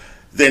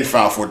then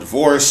filed for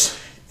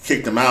divorce,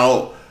 kicked him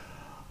out.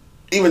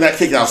 Even that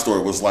kick out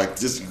story was like,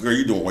 just girl,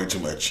 you're doing way too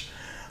much.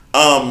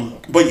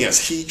 But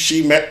yes,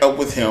 she met up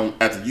with him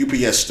at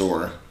the UPS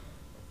store,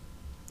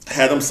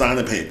 had him sign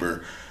the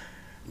paper,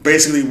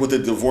 basically with the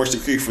divorce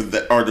decree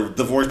the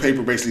divorce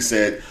paper basically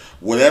said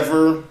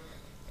whatever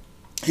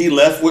he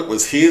left with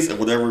was his, and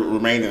whatever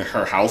remained in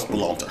her house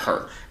belonged to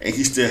her. And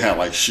he still had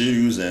like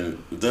shoes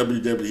and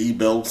WWE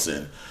belts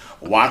and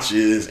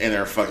watches in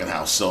her fucking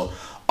house, so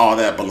all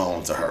that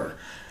belonged to her.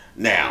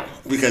 Now,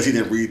 because he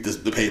didn't read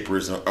the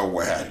papers or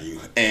what have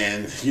you,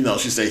 and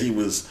she said he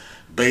was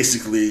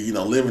basically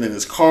living in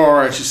his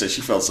car, and she said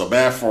she felt so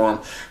bad for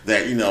him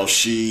that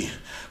she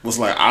was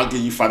like, I'll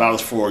give you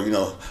 $5 for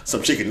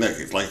some chicken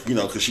nuggets,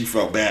 because she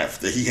felt bad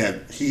that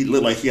he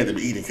looked like he had to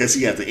be eating because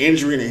he had the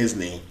injury in his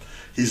knee.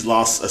 He's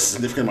lost a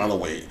significant amount of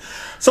weight.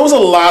 So it's a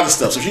lot of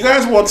stuff. So if you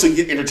guys want to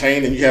get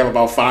entertained and you have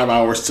about 5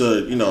 hours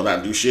to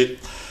not do shit,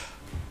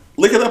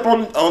 look it up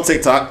on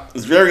TikTok.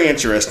 It's very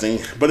interesting.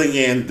 But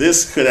again,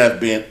 this could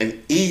have been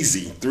an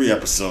easy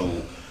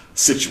 3-episode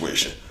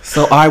situation.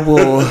 So I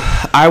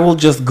will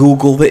just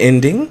Google the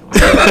ending.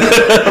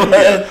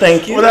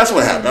 Thank you. Well, that's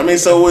what happened. I mean,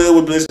 so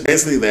it was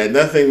basically that.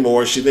 Nothing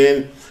more.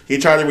 He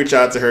tried to reach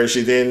out to her.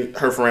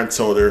 Her friend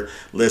told her,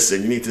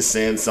 listen, you need to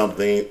send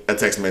something, a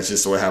text message,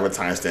 so I have a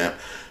timestamp.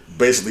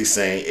 Basically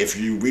saying, if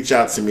you reach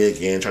out to me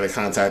again, try to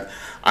contact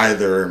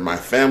either my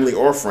family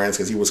or friends,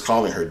 because he was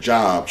calling her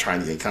job, trying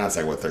to get in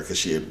contact with her because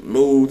she had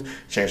moved,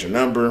 changed her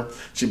number.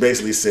 She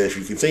basically said, if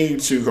you continue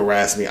to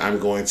harass me, I'm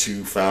going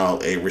to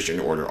file a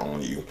restraining order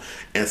on you.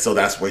 And so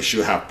that's why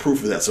she'll have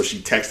proof of that. So she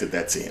texted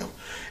that to him.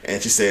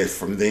 And she said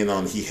from then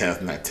on, he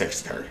has not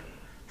texted her.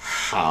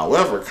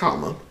 However,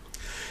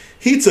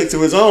 he took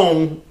to his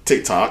own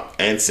TikTok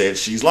and said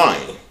she's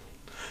lying.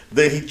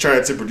 Then he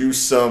tried to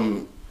produce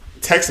some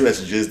text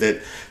messages that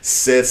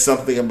said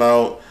something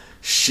about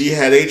she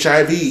had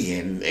HIV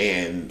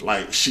and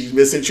like she's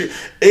missing treatment.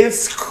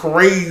 It's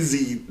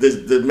crazy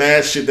the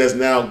mad shit that's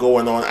now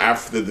going on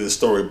after this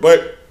story.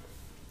 But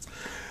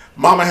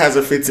Mama has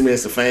her 15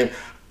 minutes of fame.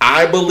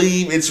 I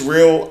believe it's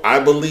real. I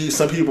believe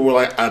some people were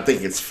like, I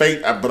think it's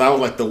fake. But I was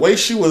like, the way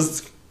she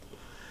was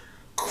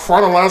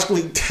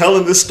chronologically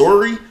telling this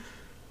story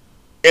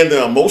and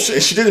the emotion,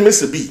 and she didn't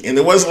miss a beat. And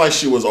it wasn't like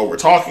she was over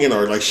talking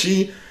or like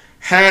she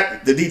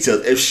had the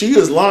details. If she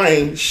is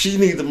lying, she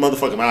needs the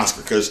motherfucking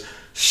Oscar because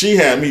she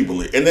had me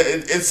believe, and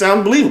it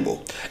sounded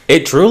believable.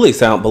 It truly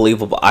sounded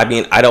believable. I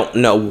mean, I don't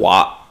know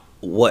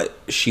what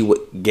she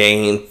would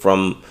gain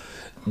from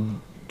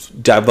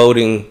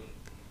devoting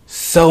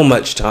so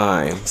much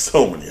time,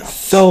 so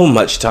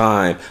much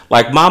time.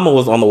 Like Mama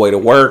was on the way to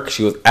work.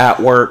 She was at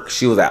work.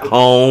 She was at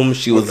home.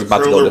 She was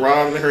about to go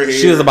to.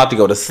 She was about to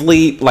go to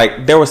sleep.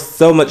 Like there was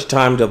so much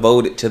time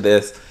devoted to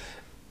this.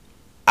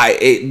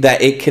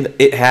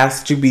 It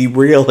has to be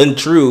real and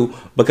true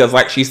because,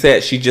 like she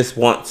said, she just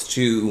wants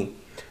to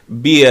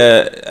be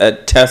a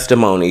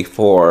testimony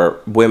for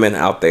women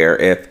out there.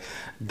 If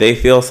they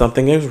feel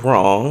something is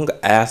wrong,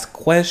 ask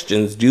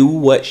questions, do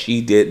what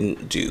she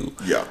didn't do.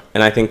 Yeah,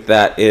 and I think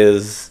that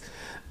is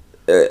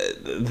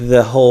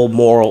the whole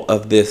moral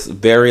of this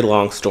very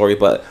long story.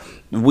 But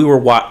we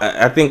were,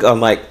 I think,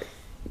 on like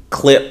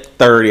clip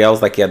 30, I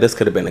was like, yeah, this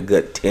could have been a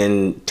good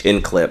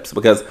 10 clips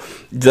because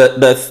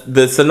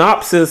the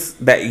synopsis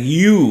that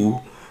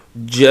you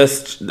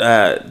just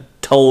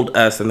told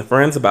us and the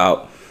friends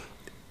about,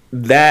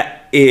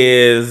 that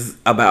is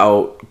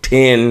about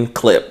 10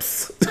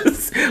 clips.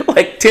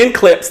 Like 10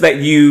 clips that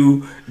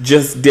you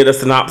just did a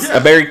synopsis, a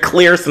very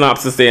clear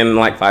synopsis in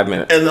like 5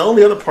 minutes. And the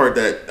only other part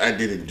that I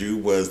didn't do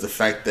was the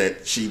fact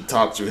that she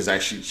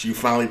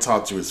finally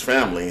talked to his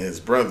family and his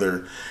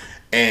brother,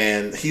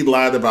 and he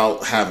lied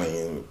about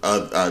having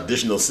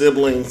additional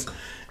siblings,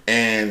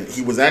 and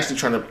he was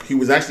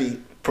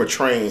actually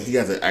portraying he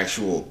has an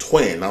actual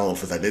twin. I don't know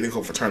if it's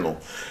identical, fraternal,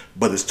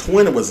 but his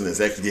twin was an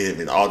executive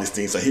and all these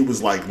things. So he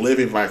was like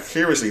living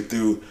vicariously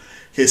through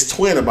his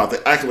twin about the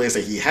accolades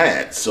that he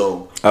had.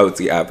 So I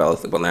fell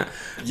asleep on that.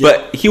 Yeah.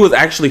 But he was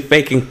actually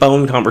faking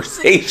phone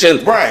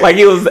conversations. Right. Like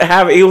he was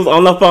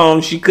on the phone.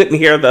 She couldn't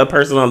hear the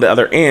person on the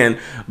other end,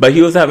 but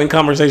he was having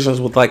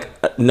conversations with like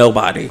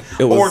nobody.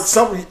 Or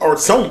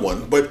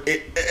someone. But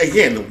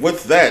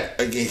with that,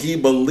 he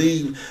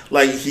believed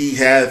like he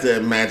had the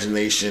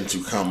imagination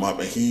to come up,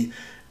 and he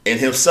and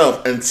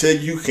himself, until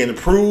you can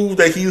prove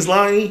that he's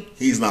lying,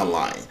 he's not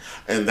lying.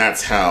 And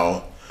that's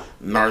how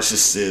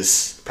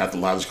narcissists,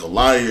 pathological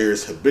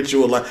liars,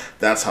 habitual liars,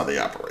 that's how they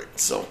operate.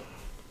 So,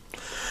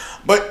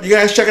 but you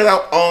guys check it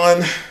out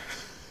on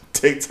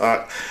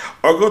TikTok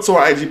or go to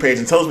our IG page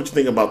and tell us what you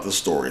think about this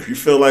story. If you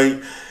feel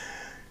like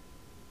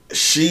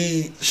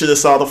she should have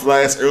saw the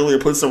flags earlier,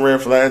 put some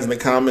red flags in the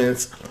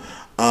comments.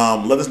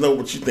 Let us know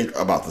what you think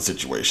about the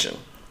situation.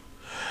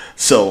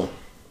 So,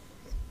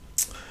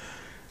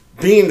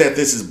 being that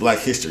this is Black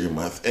History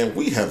Month and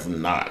we have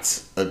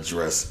not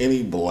addressed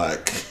any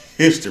Black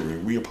history,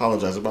 we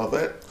apologize about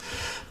that.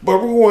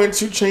 But we're going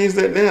to change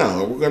that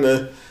now. We're going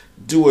to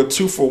do a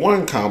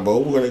 2-for-1 combo.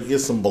 We're going to get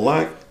some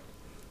Black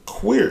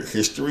queer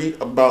history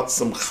about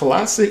some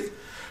classic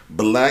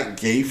Black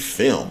gay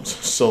films.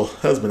 So,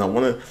 husband, I'm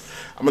going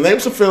to name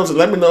some films and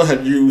let me know,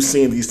 have you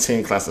seen these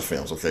 10 classic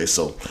films? Okay,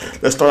 so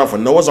let's start off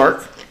with Noah's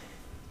Ark.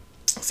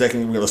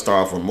 Second, we're going to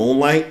start off with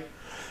Moonlight.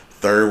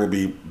 Third will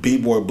be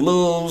B-Boy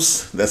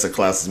Blues. That's a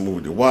classic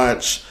movie to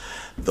watch.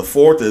 The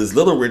fourth is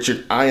Little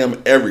Richard, I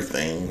Am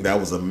Everything. That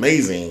was an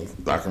amazing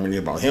documentary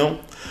about him.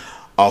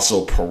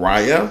 Also,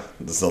 Pariah.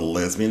 This is a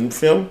lesbian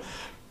film.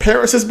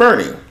 Paris is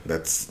Burning.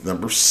 That's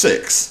number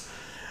 6.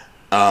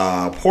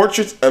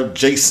 Portrait of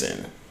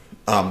Jason.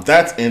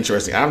 That's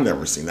interesting. I've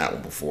never seen that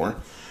one before.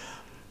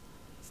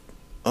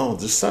 Oh,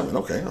 there's 7.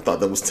 Okay, I thought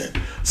that was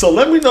 10. So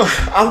let me know,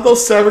 out of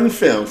those 7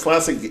 films,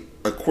 classic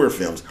queer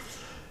films,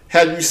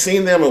 have you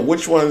seen them, and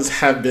which ones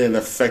have been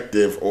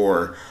effective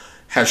or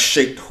have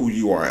shaped who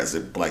you are as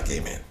a Black gay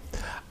man?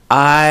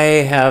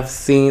 I have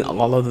seen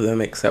all of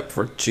them except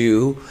for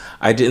 2.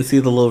 I didn't see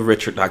the Little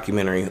Richard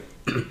documentary,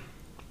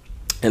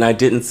 and I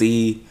didn't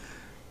see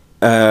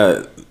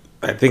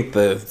I think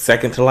the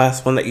second to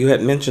last one that you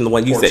had mentioned, the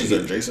one you Portraits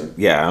said. of Jason?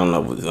 Yeah, I don't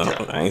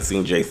know. I ain't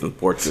seen Jason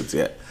Portraits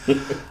yet.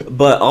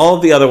 But all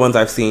the other ones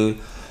I've seen,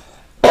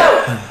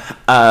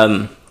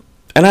 and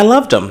I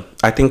loved them.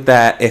 I think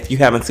that if you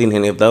haven't seen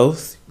any of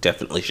those, you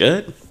definitely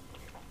should.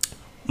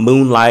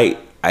 Moonlight,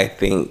 I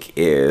think,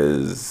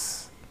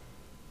 is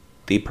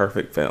the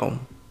perfect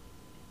film.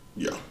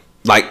 Yeah.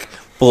 Like,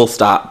 full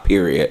stop,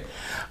 period.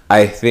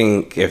 I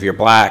think if you're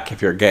black,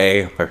 if you're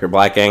gay, if you're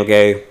black and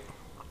gay,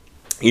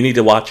 you need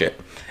to watch it.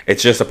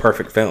 It's just a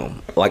perfect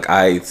film. Like,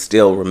 I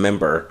still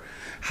remember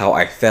how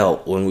I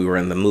felt when we were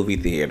in the movie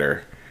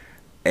theater,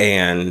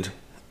 and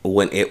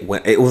when it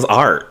was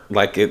art.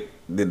 Like,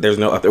 there's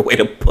no other way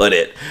to put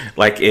it.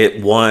 Like,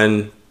 it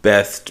won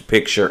Best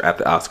Picture at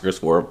the Oscars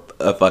for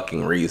a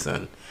fucking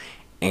reason.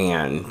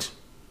 And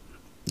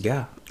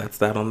yeah, that's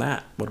that on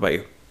that. What about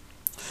you?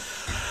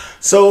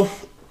 So,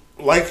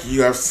 like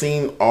you, I've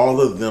seen all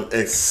of them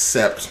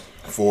except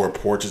for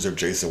Portraits of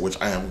Jason, which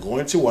I am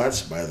going to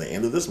watch by the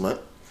end of this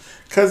month.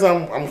 Because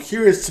I'm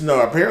curious to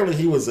know. Apparently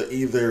he was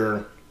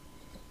either,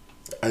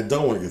 I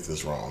don't want to get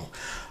this wrong,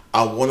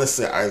 I want to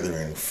say either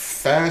in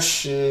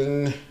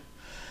fashion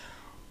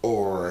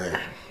or,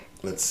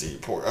 let's see,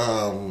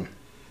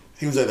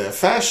 he was either in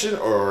fashion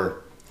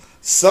or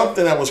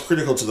something that was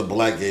critical to the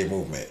black gay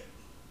movement.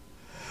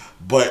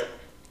 But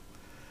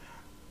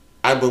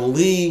I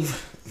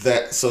believe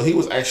that, so he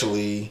was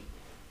actually,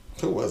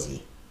 who was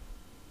he?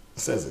 It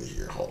says it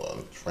here. Hold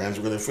on, friends.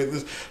 We're gonna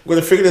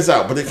figure this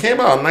out. But it came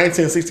out in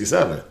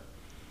 1967.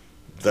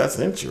 That's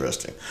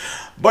interesting.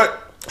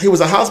 But he was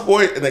a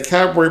houseboy and a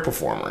cabaret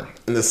performer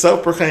and the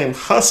self-proclaimed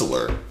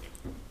hustler.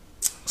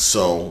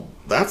 So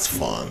that's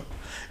fun.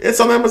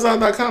 It's on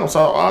Amazon.com, so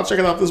I'll check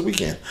it out this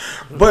weekend.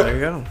 But there you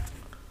go.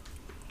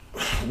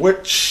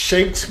 What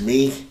shaped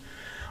me,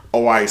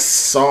 I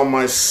saw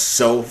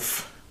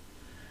myself,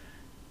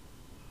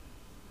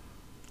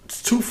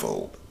 it's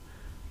twofold.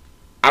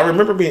 I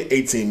remember being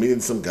 18, meeting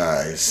some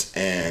guys,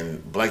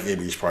 and Black Gay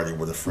Beach Party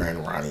with a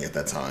friend, Ronnie, at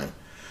that time,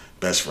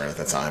 best friend at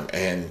that time,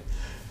 and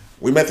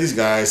we met these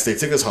guys. They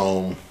took us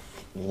home,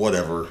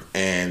 whatever,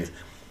 and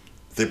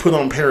they put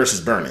on Paris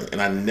is Burning, and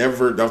that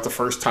was the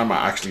first time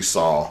I actually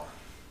saw,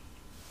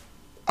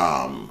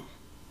 I'll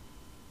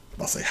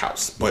say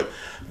house, but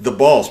the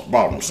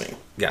ballroom scene.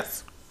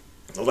 Yes.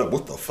 I was like,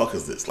 what the fuck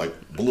is this? Like,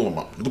 blew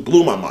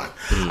my mind.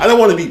 I didn't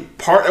want to be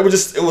part. It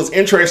was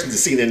interesting to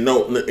see and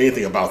know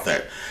anything about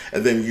that.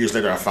 And then years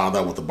later, I found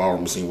out what the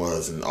ballroom scene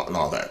was and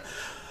all that.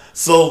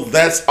 So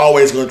that's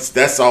always a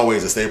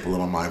staple in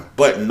my mind.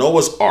 But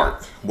Noah's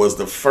Ark was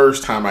the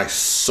first time I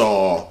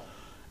saw,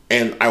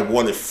 and I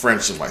wanted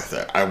friendship like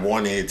that. I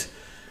wanted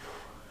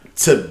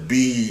to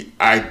be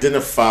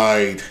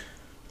identified,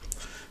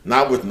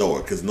 not with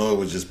Noah, because Noah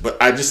was just,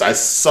 but I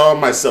saw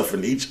myself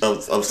in each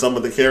of some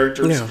of the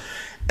characters. Yeah.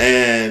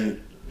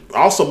 And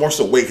also more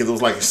so weight, because it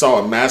was like you saw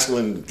a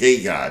masculine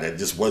gay guy that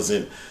just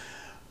wasn't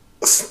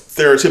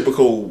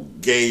stereotypical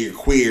gay,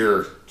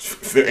 queer,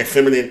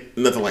 feminine,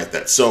 nothing like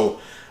that. So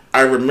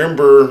I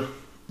remember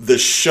the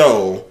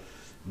show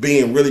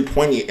being really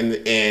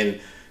poignant and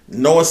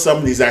knowing some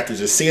of these actors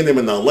and seeing them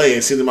in LA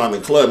and seeing them out in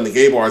the club and the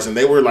gay bars, and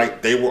they were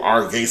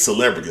our gay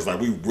celebrities. Like,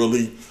 we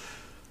really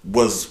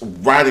was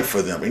riding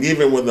for them. And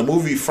even when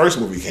the first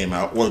movie came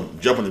out, when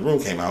Jump in the Room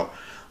came out,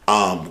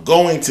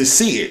 going to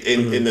see it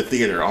in the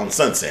theater on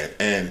Sunset,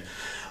 and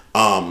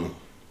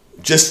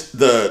just in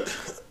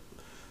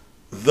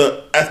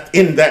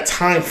that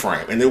time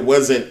frame, and it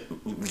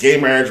wasn't, gay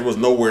marriage was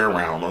nowhere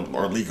around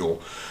or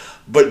legal,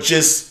 but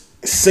just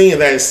seeing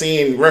that and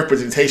seeing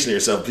representation of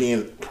yourself,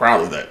 being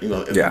proud of that,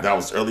 that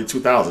was early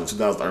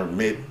 2000 or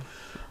mid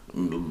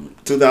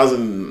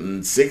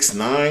 2006,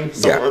 9,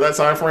 somewhere that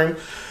time frame.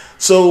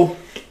 So,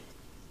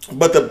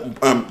 but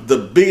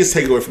the biggest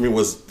takeaway for me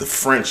was the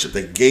friendship,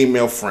 the gay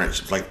male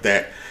friendship like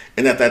that.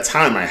 And at that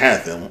time I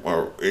had them,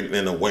 or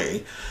in a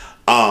way.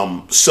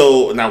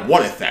 And I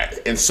wanted that.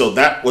 And so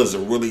that was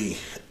really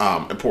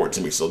important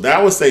to me. So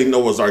that would say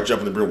Noah's Ark, Jump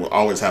in the Broom will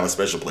always have a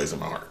special place in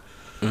my heart.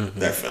 Mm-hmm.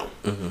 That film.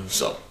 Mm-hmm.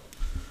 So,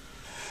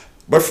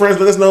 but friends,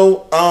 let us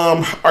know,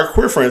 our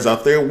queer friends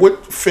out there,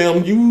 what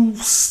film you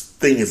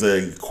think is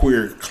a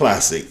queer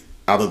classic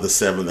out of the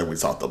 7 that we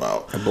talked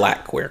about. The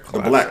black queer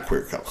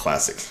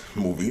classic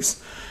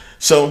movies.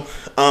 So,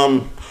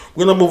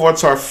 we're going to move on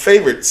to our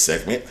favorite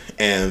segment,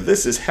 and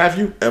this is Have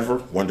You Ever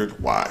Wondered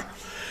Why?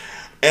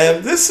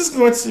 And this is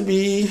going to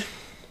be,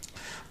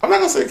 I'm not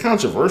going to say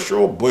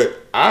controversial, but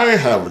I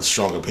have a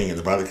strong opinion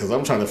about it because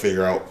I'm trying to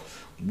figure out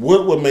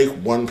what would make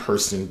one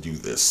person do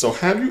this. So,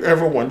 have you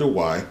ever wondered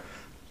why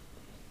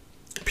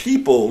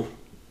people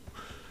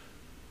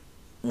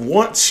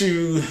want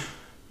to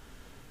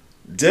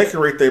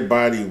decorate their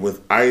body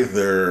with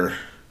either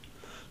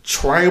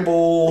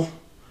tribal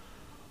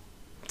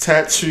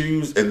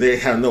tattoos and they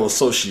have no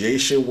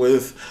association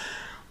with,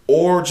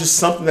 or just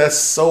something that's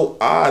so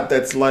odd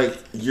that's like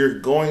you're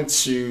going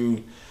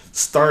to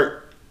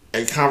start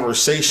a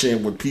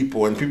conversation with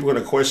people and people are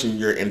going to question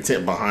your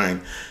intent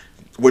behind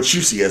what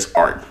you see as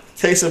art.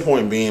 Case in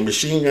point being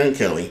Machine Gun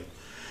Kelly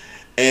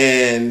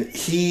and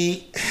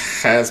he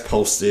has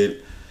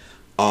posted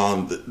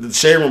the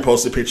Shade Room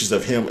posted pictures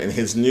of him and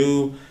his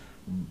new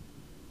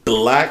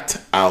blacked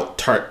out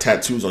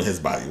tattoos on his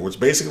body, which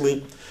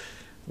basically,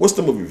 what's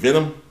the movie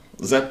Venom?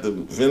 Is that the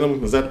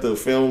Venom? Is that the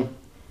film?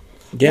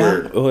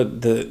 Yeah,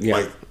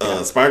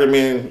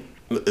 Spider-Man.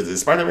 Is it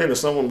Spider-Man or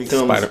someone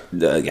becomes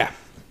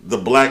the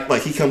black?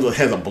 Like he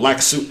has a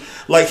black suit.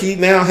 Like he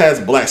now has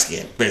black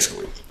skin,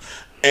 basically.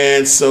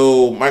 And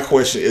so my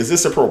question is: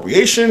 this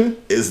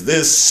appropriation? Is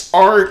this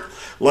art?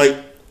 Like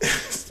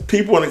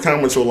people in the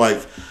comments were like,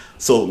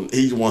 so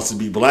he wants to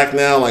be black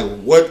now. Like,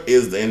 what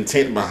is the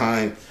intent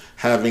behind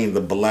having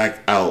the black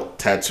out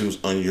tattoos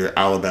on your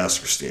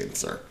alabaster skin,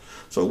 sir?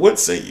 So what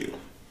say you?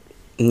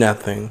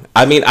 Nothing.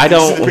 I mean, I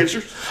don't. See the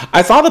pictures?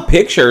 I saw the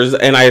pictures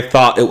and I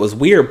thought it was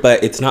weird,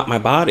 but it's not my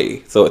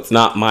body, so it's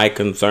not my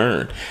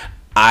concern.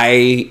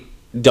 I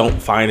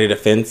don't find it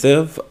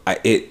offensive.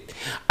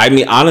 I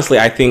mean, honestly,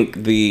 I think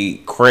the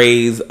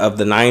craze of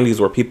the 90s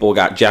where people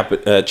got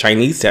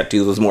Chinese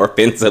tattoos was more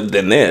offensive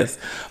than this,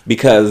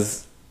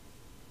 because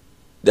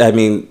I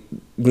mean,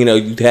 you know,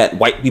 you had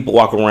white people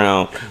walking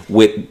around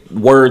with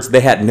words they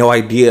had no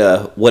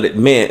idea what it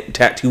meant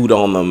tattooed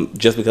on them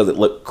just because it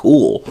looked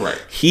cool.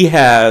 Right. He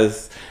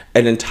has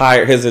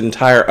his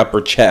entire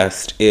upper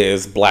chest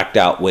is blacked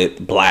out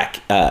with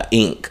black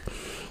ink.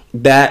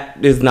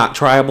 That is not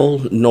tribal,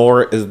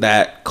 nor is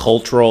that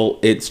cultural.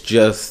 It's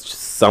just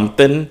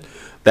something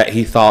that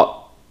he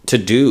thought to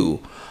do.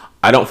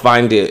 I don't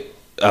find it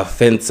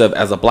offensive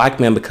as a black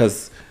man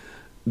because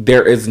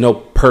there is no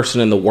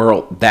person in the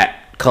world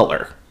that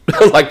color.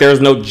 Like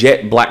there's no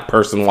jet black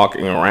person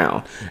walking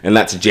around, and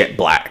that's jet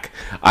black.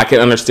 I can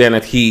understand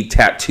if he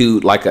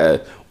tattooed like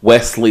a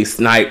Wesley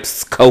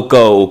Snipes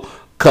Coco,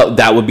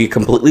 that would be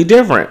completely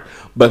different.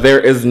 But there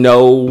is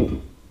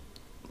no,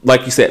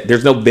 like you said,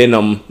 there's no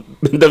Venom.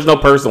 There's no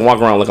person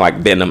walking around looking like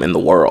Venom in the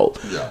world.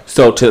 Yeah.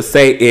 So to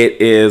say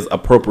it is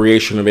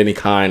appropriation of any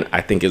kind,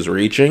 I think is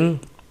reaching.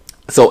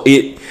 So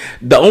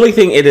the only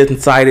thing it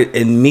incited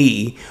in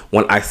me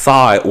when I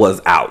saw it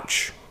was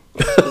ouch.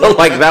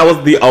 Like that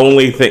was the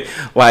only thing.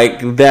 Like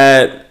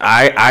that,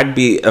 I'd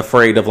be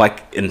afraid of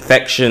like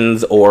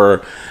infections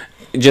or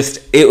just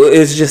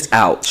it's just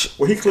ouch.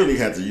 Well, he clearly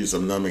had to use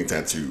some numbing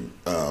tattoo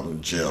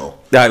gel.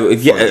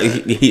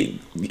 He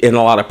in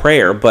a lot of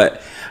prayer,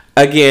 but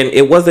again,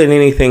 it wasn't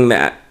anything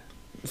that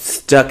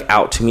stuck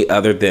out to me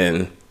other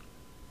than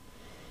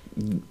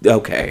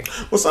okay.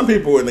 Well, some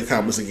people in the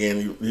comments,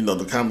 again, you know,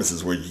 the comments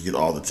is where you get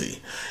all the tea,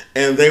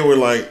 and they were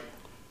like,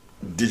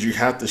 did you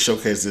have to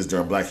showcase this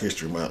during Black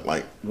History Month?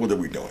 Like, what are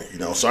we doing? You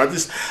know, so I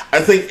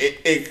think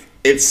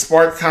it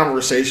sparked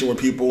conversation with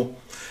people.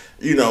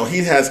 You know, he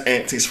has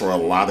antics for a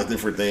lot of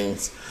different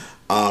things.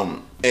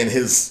 And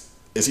is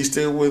he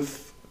still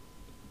with?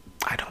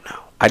 I don't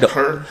know. I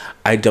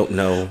don't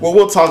know. Well,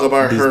 we'll talk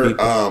about her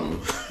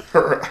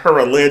her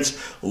alleged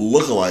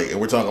lookalike, and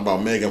we're talking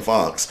about Megan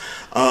Fox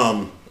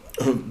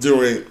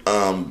during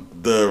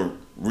the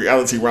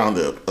reality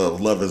roundup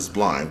of Love Is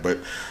Blind. But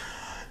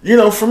you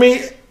know, for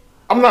me,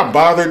 I'm not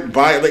bothered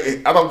by it.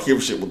 Like, I don't give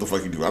a shit what the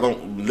fuck he do. I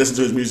don't listen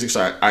to his music,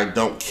 so I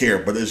don't care.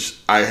 But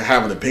I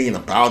have an opinion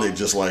about it.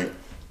 Just like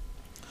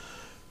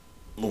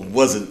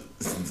wasn't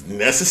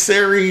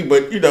necessary.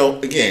 But you know,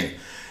 again,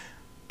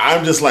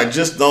 I'm just like,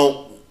 just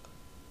don't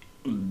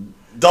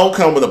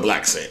come with a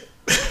black scent.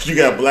 You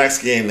got black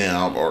skin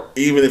now, or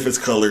even if it's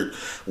colored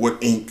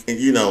with ink, and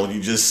you know,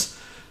 you just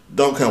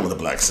don't come with a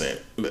black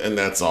scent, and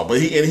that's all. But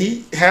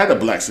he had a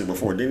black scent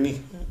before, didn't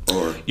he?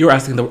 Or you're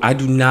asking I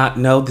do not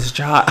know this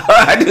child.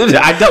 I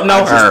don't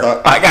know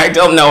her. I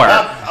don't know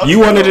her. You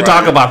wanted to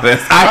talk about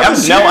this. I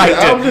have no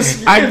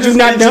idea. I do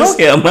not know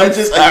him.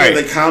 Again,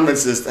 the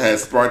comments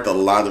has sparked a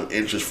lot of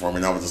interest for me,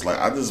 and I was just like,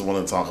 I just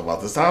want to talk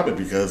about this topic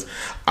because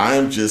I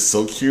am just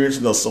so curious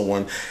to know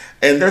someone.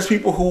 And there's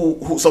people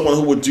someone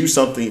who would do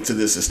something to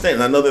this extent.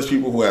 And I know there's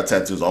people who have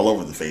tattoos all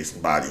over the face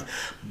and body,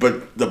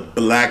 but the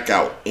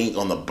blackout ink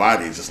on the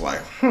body is just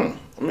like,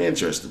 I'm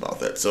interested about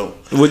that. So,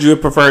 would you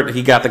have preferred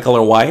he got the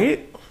color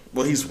white?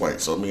 Well, he's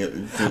white, so I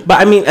mean. But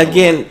I mean,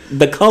 again,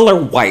 the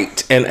color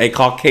white and a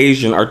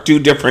Caucasian are two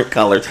different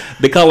colors.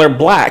 The color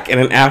black and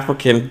an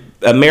African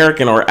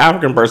American or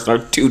African person are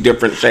two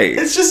different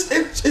shades. It's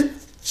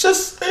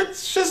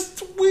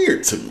just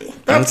weird to me.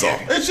 That's all.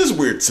 It's just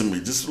weird to me.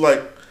 Just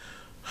like,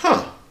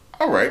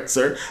 all right,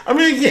 sir. I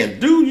mean, again,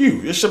 do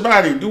you? It's your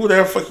body. Do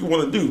whatever the fuck you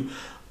want to do.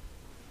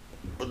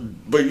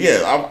 But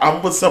yeah,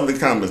 I'm with some of the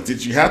comments.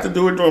 Did you have to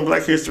do it during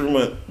Black History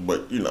Month?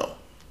 But you know,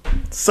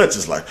 such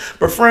is life.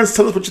 But friends,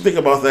 tell us what you think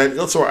about that.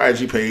 Go to our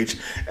IG page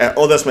at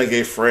Oh That's My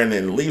Gay Friend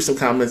and leave some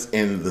comments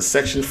in the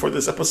section for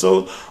this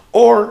episode.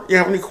 Or you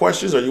have any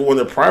questions or you want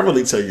to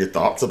privately tell your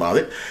thoughts about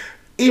it,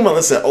 email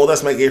us at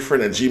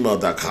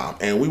ohthat'smygayfriend@gmail.com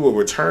and we will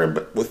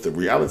return with the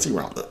reality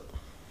roundup.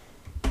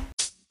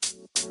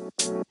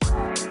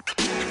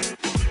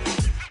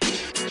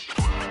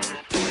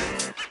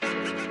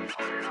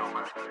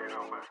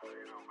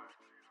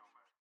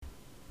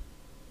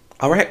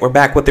 All right, we're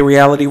back with the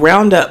reality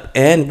roundup,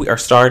 and we are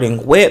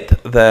starting with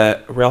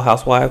the Real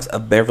Housewives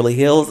of Beverly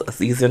Hills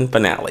season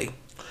finale.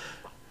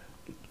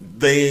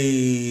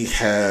 They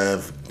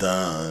have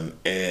done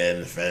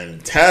a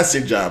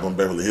fantastic job on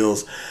Beverly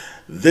Hills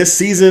this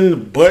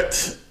season,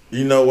 but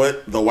you know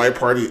what? The white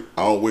party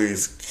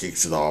always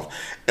kicks it off.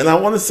 And I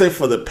want to say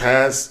for the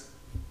past,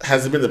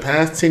 has it been the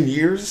past 10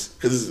 years?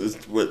 Because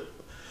it's what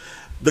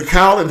the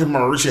Kyle and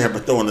Mauricio have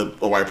been throwing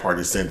the white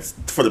party since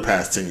for the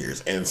past 10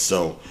 years. And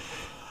so,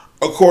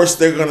 of course,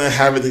 they're going to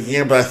have it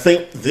again. But I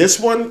think this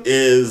one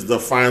is the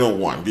final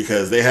one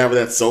because they have it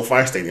at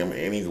SoFi Stadium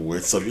in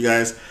Inglewood. So if you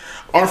guys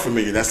aren't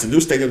familiar, that's the new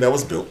stadium that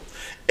was built.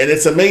 And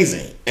it's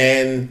amazing.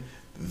 And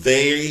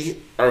they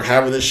are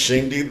having a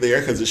shindig there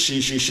because it's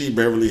she,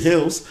 Beverly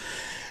Hills.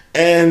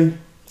 And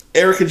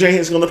Erica Jane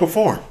is going to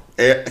perform.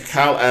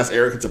 Kyle asked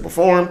Erica to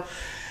perform.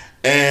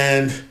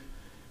 And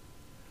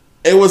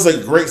it was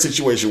a great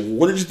situation.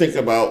 What did you think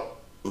about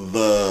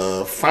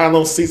the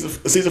final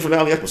season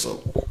finale episode?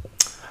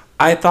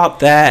 I thought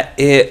that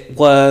it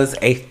was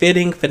a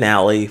fitting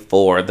finale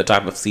for the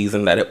type of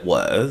season that it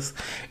was.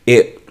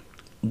 It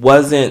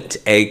wasn't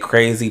a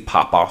crazy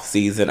pop-off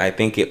season. I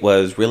think it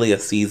was really a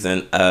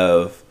season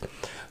of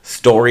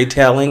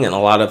storytelling, and a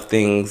lot of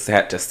things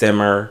had to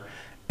simmer,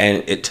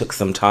 and it took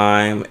some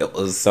time. It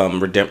was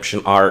some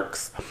redemption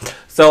arcs.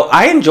 So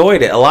I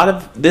enjoyed it.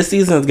 This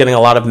season is getting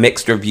a lot of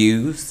mixed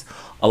reviews.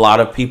 A lot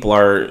of people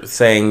are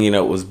saying,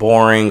 it was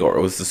boring or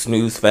it was a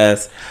snooze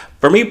fest.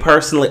 For me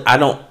personally, I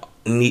don't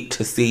need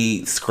to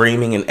see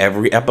screaming in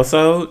every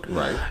episode.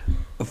 Right.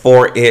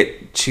 For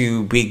it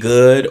to be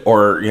good,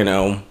 or,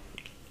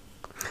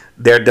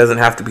 there doesn't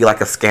have to be like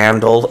a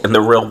scandal in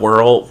the real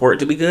world for it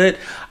to be good.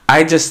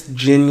 I just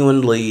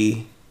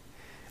genuinely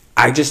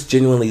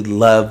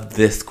love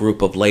this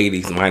group of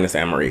ladies, minus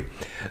Emery.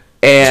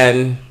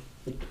 And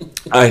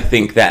I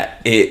think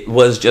that it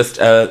was just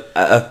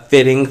a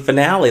fitting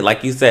finale.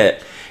 Like you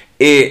said,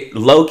 it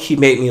low-key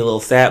made me a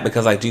little sad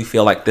because I do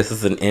feel like this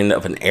is an end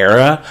of an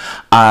era.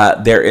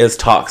 There is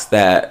talks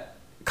that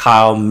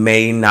Kyle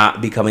may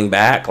not be coming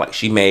back. Like,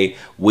 she may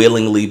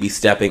willingly be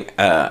stepping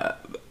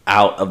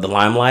out of the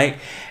limelight.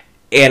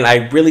 And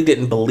I really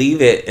didn't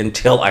believe it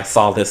until I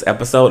saw this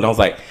episode. And I was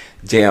like,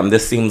 damn,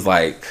 this seems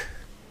like,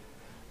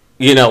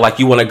 like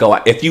you want to go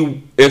out.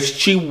 If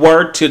she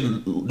were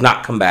to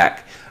not come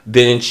back,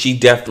 then she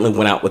definitely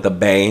went out with a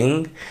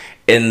bang.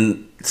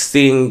 And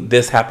seeing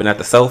this happen at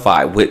the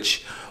SoFi,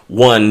 which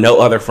no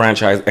other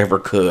franchise ever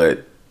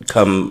could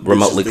come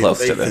remotely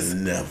close to this.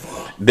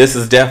 This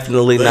is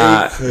definitely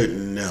not.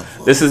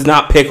 This is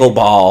not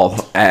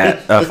pickleball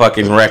at a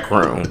fucking rec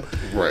room.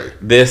 Right.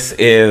 This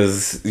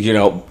is,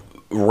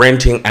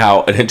 renting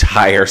out an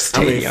entire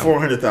stadium.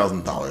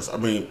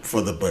 $400,000.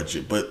 For the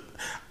budget, but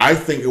I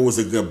think it was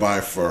a good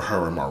buy for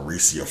her and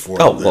Mauricio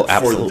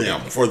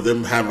for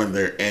them having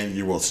their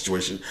annual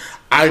situation.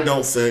 I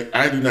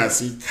do not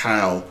see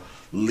Kyle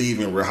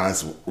leaving Real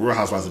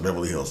Housewives of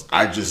Beverly Hills.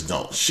 I just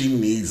don't. She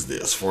needs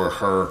this for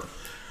her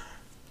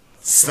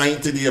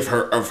sanctity of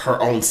her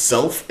own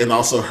self and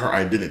also her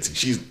identity.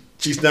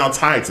 She's now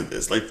tied to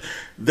this. Like,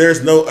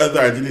 there's no other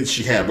identity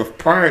she had. But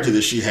prior to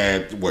this, she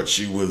had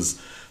she was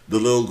the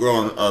little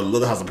girl on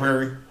Little House on the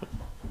Prairie.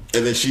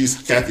 And then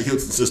she's Kathy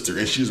Hilton's sister,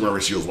 and she's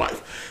Mauricio's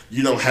wife.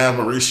 You don't have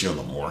Mauricio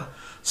no more.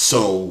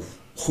 So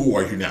who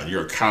are you now?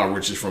 You're Kyle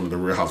Richards from the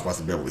Real Housewives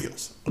of Beverly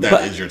Hills.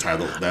 That is your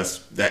title.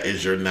 That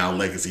is your now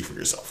legacy for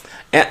yourself.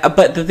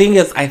 But the thing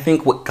is, I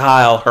think with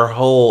Kyle, her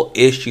whole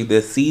issue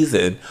this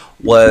season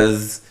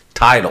was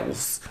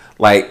titles.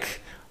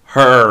 Like,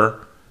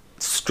 her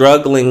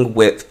struggling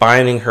with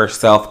finding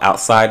herself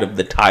outside of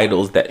the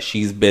titles that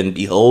she's been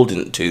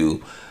beholden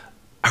to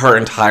her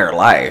entire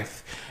life.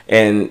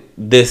 And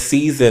this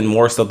season,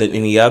 more so than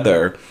any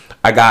other,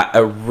 I got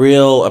a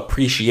real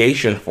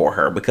appreciation for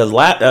her because,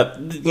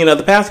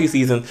 the past few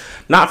seasons,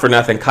 not for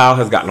nothing, Kyle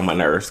has gotten on my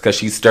nerves because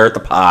she stirred the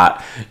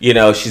pot.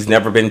 She's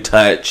never been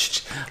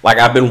touched. Like,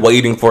 I've been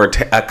waiting for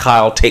a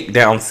Kyle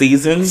takedown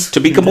season, to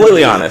be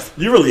completely honest.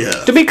 You really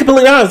have. To be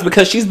completely honest,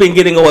 because she's been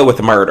getting away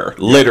with murder,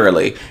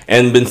 literally,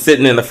 and been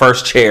sitting in the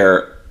first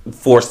chair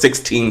for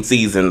 16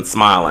 seasons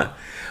smiling.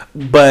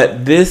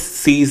 But this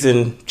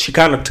season, she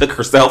kind of took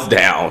herself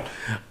down,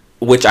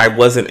 which I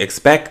wasn't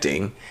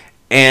expecting.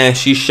 And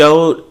she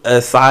showed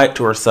a side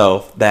to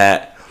herself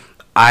that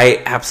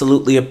I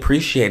absolutely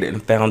appreciated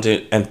and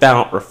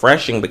found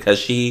refreshing because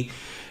she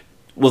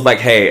was like,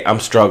 hey, I'm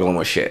struggling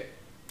with shit.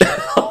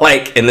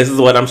 And this is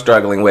what I'm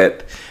struggling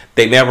with.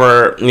 They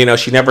never,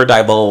 she never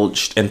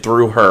divulged and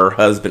threw her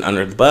husband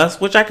under the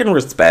bus, which I can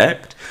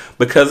respect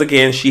because,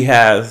 again, they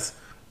have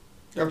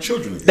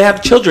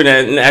children.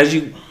 And as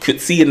you could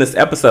see in this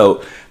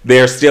episode,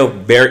 they're still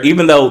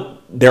even though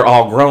they're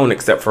all grown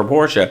except for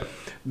Portia,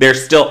 they're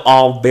still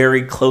all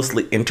very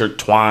closely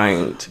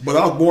intertwined.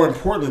 But more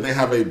importantly, they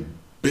have a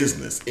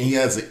business, and he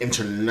has an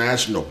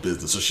international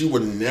business, so she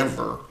would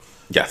never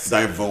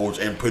divulge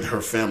and put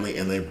her family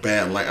in a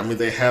bad light.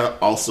 They had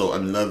also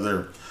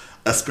another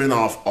a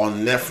spinoff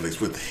on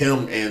Netflix with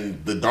him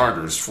and the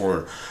daughters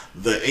for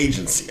the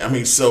agency. I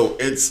mean, so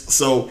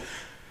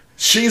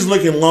she's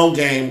looking long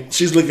game.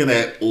 She's looking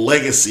at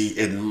legacy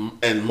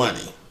and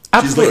money.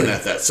 Absolutely. She's looking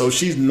at that. So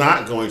she's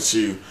not going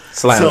to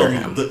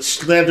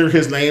slander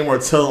his name or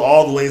tell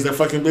all the ladies their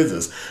fucking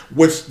business,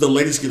 which the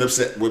ladies get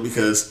upset with,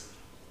 because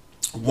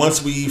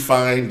once we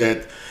find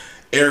that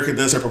Erica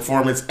does her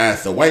performance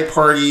at the white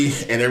party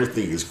and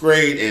everything is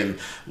great, and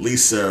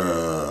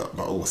Lisa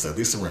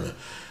Rinna,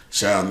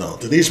 child, no,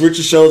 Denise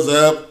Richards shows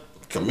up,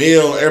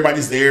 Camille,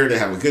 everybody's there, they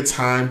have a good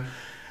time,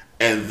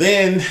 and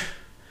then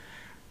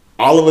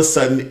all of a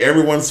sudden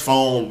everyone's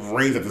phone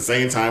rings at the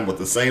same time with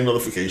the same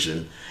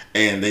notification,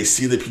 and they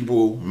see the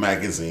People's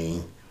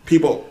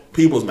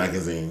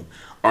Magazine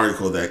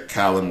article that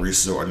Kyle and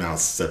Mauricio are now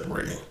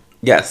separating.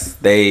 Yes,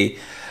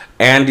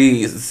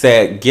 Andy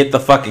said, get the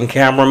fucking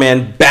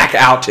cameraman back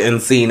out to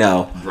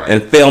Encino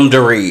and film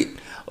Dorit.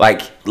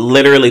 Like,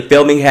 literally,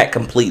 filming had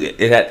completed.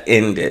 It had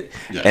ended.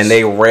 Yes. And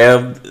they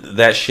revved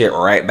that shit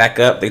right back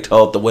up. They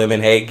told the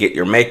women, hey, get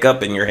your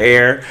makeup and your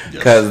hair,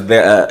 because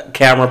the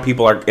camera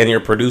people and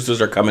your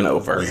producers are coming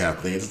over. We have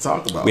things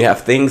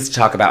to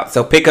talk about.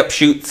 So pickup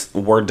shoots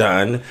were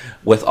done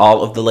with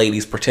all of the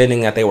ladies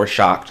pretending that they were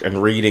shocked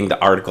and reading the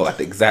article at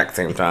the exact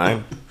same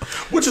time.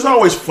 Which is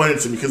always funny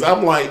to me, because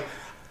I'm like,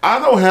 I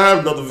don't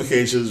have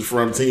notifications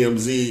from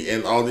TMZ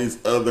and all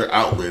these other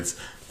outlets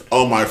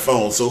on my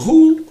phone. So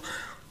who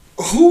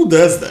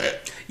does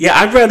that? Yeah,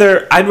 I'd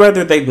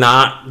rather they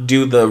not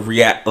do the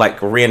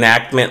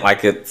reenactment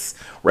like it's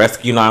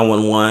Rescue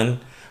 911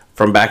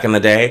 from back in the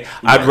day.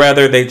 Right. I'd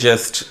rather they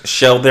just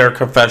show their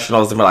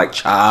confessionals and be like,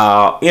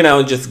 child,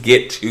 just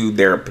get to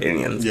their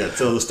opinions. Yeah,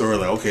 tell the story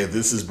like, okay,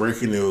 this is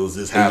breaking news.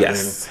 This happened.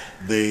 Yes.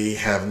 They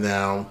have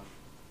now.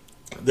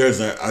 There's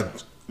a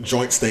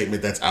joint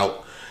statement that's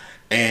out.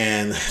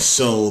 And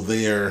so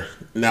they're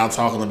now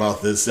talking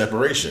about this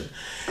separation.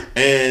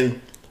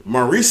 And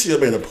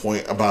Mauricio made a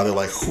point about it,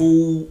 like,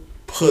 who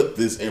put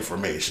this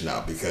information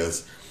out?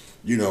 Because,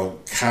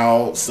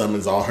 Kyle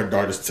summons all her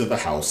daughters to the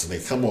house, and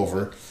they come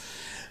over,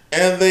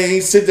 and they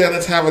sit down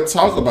and have a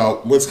talk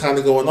about what's kind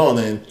of going on.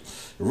 And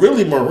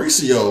really,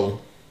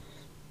 Mauricio,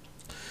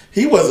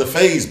 he wasn't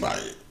fazed by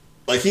it.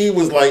 Like, he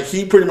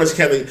pretty much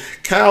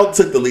Kyle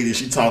took the lead, and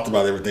she talked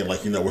about everything.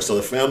 Like, we're still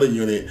a family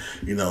unit.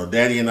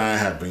 Daddy and I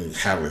have been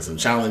having some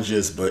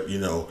challenges, but,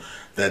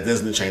 that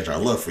doesn't change our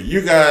love for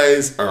you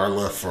guys or our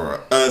love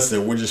for us.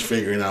 And we're just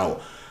figuring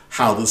out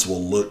how this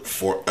will look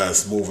for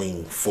us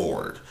moving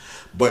forward.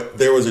 But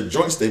there was a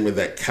joint statement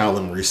that Kyle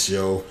and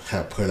Mauricio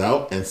have put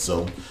out. And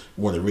so I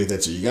want to read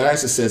that to you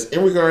guys. It says,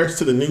 in regards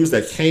to the news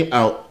that came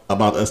out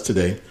about us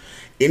today,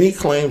 any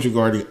claims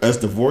regarding us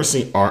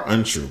divorcing are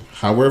untrue.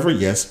 However,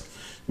 yes,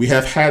 we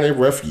have had a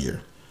rough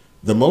year,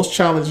 the most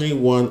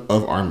challenging one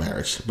of our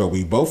marriage, but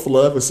we both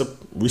love and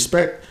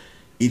respect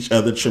each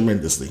other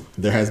tremendously.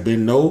 There has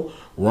been no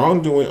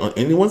wrongdoing on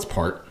anyone's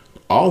part.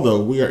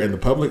 Although we are in the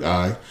public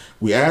eye,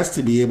 we ask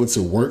to be able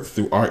to work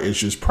through our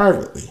issues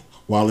privately.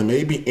 While it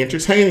may be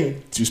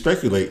entertaining to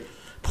speculate,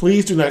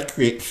 please do not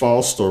create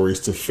false stories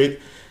to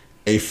fit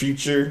a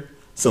future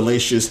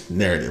salacious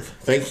narrative.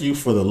 Thank you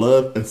for the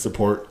love and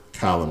support,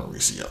 Kyle and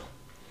Mauricio.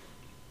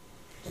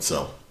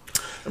 So,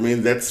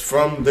 that's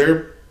from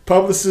their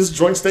publicist's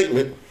joint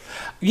statement.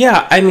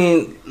 Yeah,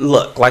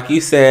 look, like you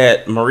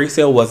said,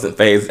 Mauricio wasn't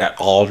fazed at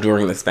all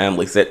during this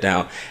family sit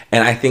down.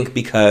 And I think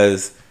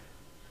because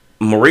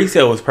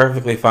Mauricio was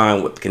perfectly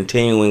fine with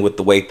continuing with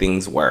the way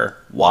things were.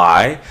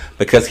 Why?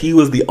 Because he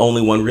was the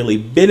only one really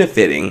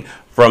benefiting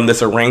from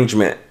this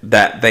arrangement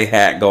that they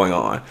had going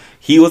on.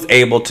 He was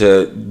able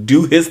to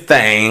do his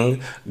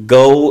thing,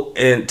 go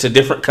into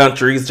different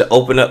countries to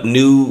open up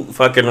new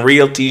fucking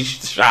realty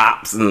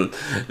shops and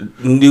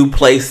new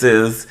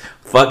places,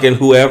 fucking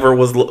whoever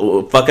was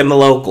fucking the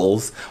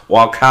locals,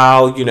 while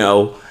Kyle,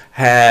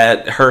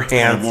 had her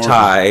hands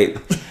tied.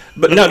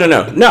 But no.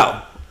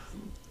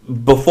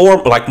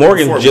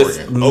 Morgan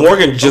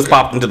just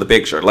popped into the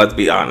picture. Let's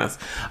be honest.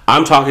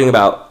 I'm talking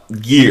about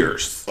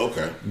years.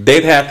 Okay.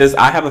 They've had this.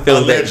 I have a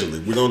feeling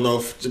allegedly. We don't know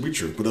if it to be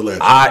true, but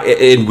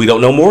allegedly. And we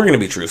don't know Morgan to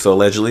be true, so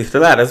allegedly to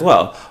that as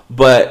well.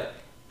 But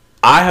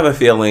I have a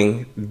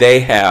feeling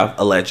they have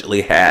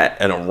allegedly had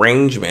an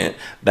arrangement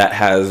that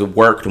has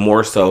worked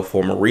more so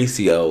for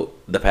Mauricio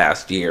the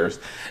past years,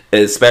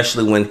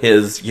 especially when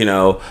his,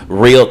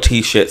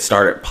 realty shit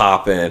started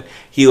popping.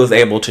 He was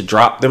able to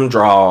drop them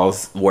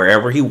draws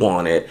wherever he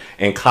wanted,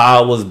 and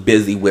Kyle was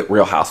busy with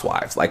Real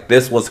Housewives. Like,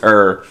 this was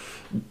her,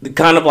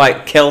 kind of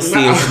like Kelsey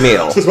and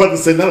Camille. I was about to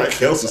say, not like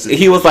Kelsey.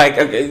 He was like,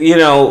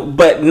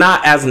 but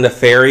not as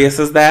nefarious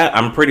as that.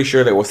 I'm pretty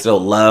sure there was still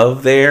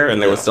love there,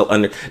 and there was still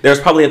there's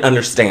probably an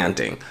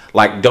understanding.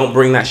 Like, don't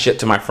bring that shit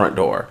to my front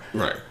door.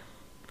 Right.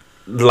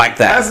 Like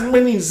that. As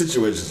many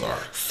situations are.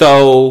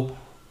 So,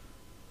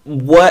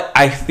 what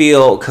I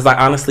feel, because I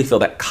honestly feel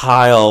that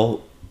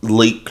Kyle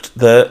leaked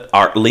the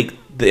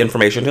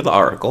information to the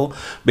article,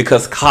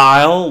 because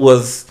Kyle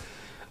was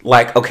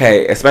like,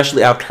 okay,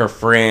 especially after her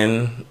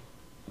friend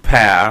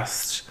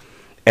passed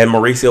and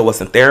Mauricio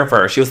wasn't there for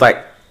her, she was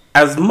like,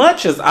 as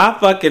much as I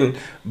fucking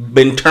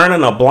been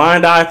turning a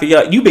blind eye for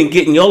you, you've been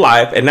getting your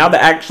life, and now they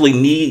actually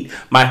need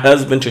my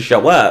husband to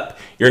show up,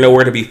 you're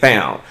nowhere to be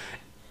found.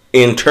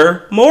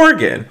 Enter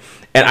Morgan.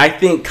 And I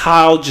think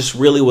Kyle just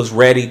really was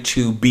ready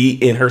to be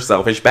in her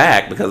selfish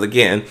bag because,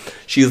 again,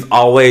 she's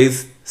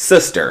always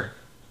sister,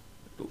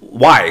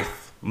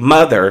 wife,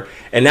 mother,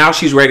 and now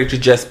she's ready to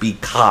just be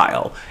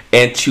Kyle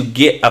and to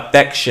get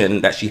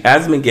affection that she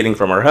hasn't been getting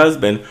from her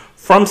husband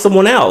from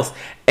someone else.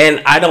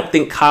 And I don't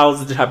think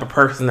Kyle's the type of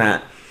person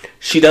that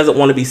she doesn't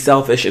want to be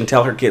selfish and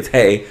tell her kids,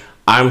 hey,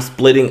 I'm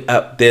splitting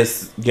up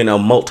this,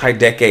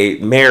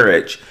 multi-decade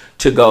marriage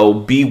to go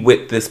be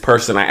with this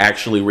person I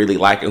actually really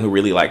like and who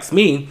really likes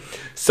me.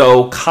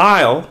 So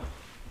Kyle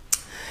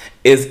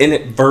is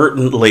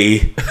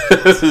inadvertently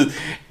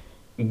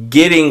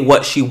getting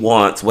what she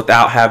wants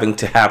without having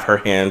to have her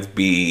hands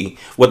be,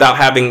 without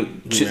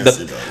having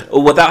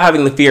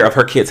the fear of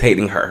her kids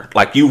hating her.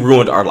 Like, you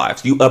ruined our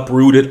lives. You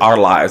uprooted our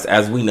lives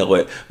as we know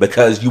it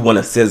because you want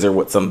to scissor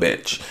with some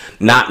bitch.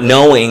 Not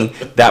knowing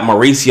that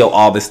Mauricio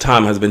all this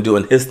time has been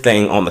doing his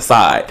thing on the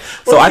side.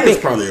 Well, so I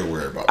think probably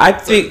aware about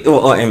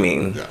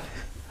that.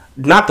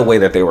 Not the way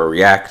that they were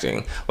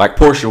reacting. Like,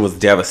 Portia was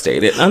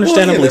devastated,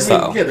 understandably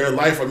so. Yeah, their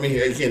life. I mean,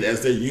 again,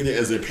 as their unit,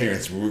 as their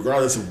parents,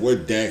 regardless of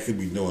what dad could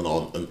be doing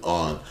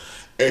on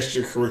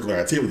extracurricular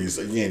activities.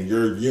 Again,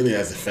 your unit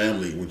as a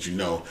family, which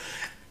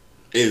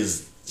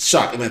is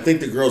shocked. And I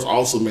think the girls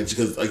also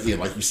mentioned, because again,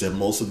 like you said,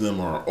 most of them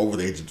are over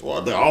the age of,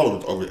 well, they're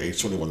all over the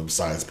age 21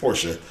 besides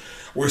Portia.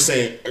 We're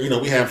saying,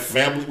 we have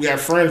family, we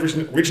have friends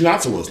reaching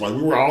out to us. Like,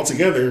 we were all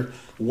together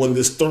when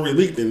this story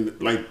leaked,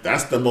 and like,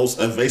 that's the most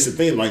invasive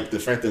thing. Like, the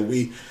fact that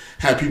we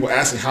have people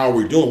asking how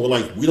we're doing. We're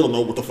like, we don't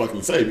know what to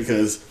fucking say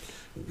because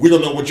we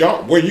don't know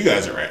where you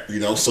guys are at.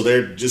 So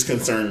they're just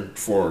concerned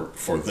for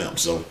them.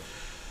 So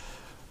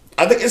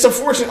I think it's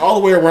unfortunate all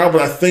the way around,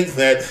 but I think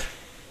that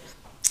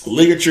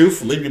live your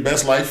truth, live your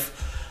best life,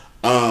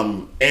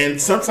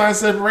 and sometimes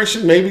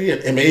separation may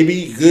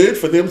be good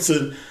for them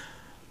to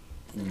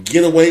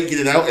get away, get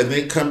it out, and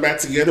then come back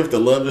together if the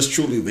love is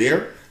truly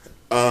there.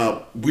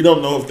 We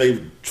don't know if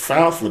they've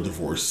filed for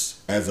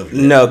divorce as of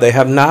yet. No, they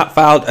have not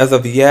filed as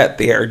of yet.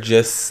 They are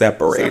just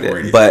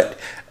separated. But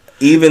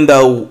even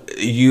though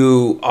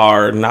you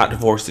are not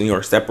divorced and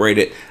you're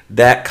separated,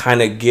 that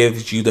kind of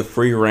gives you the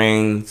free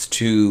reins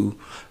to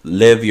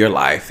live your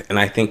life. And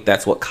I think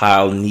that's what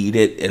Kyle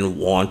needed and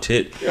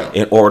wanted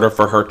in order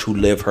for her to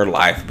live her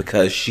life,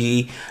 because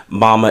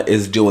mama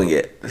is doing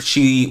it.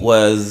 She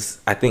was,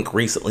 I think,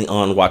 recently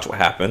on Watch What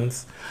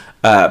Happens.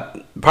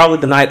 Probably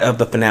the night of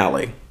the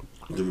finale.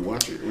 Did we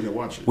watch it? We didn't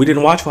watch it. We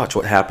didn't watch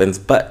What Happens,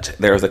 but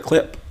there's a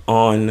clip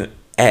on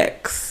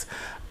X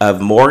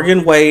of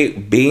Morgan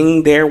Wade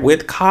being there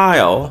with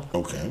Kyle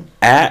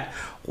at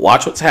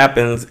Watch What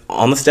Happens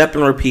on the step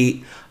and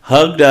repeat,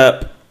 hugged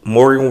up.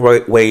 Morgan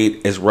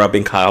Wade is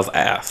rubbing Kyle's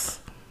ass.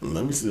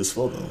 Let me see this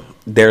photo.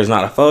 There's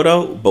not a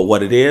photo, but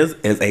what it is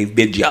a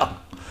video.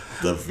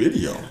 The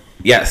video?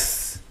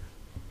 Yes.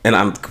 And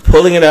I'm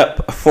pulling it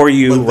up for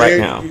you right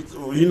now.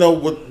 You know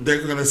what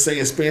they're going to say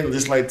in Spanish,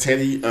 just like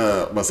Teddy, I'm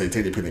going to say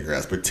Teddy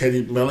Pendergrass, but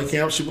Teddy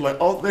Mellencamp, she'll be like,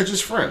 oh, they're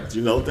just friends.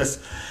 That's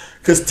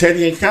because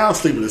Teddy and Kyle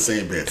sleep in the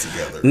same bed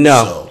together.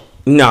 No.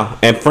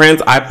 And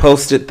friends, I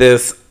posted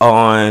this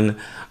on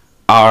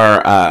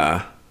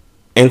our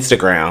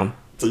Instagram.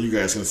 So you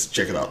guys can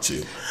check it out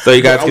too.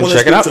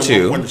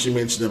 One that you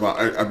mentioned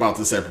about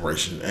the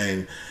separation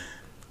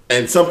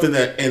and something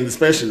that, and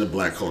especially in the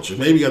black culture,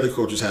 maybe other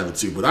cultures have it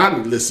too. But I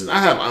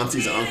have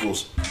aunties and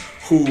uncles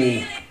who've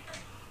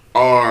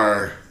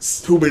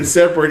been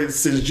separated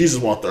since Jesus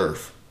walked the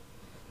earth.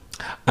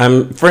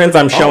 I'm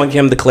showing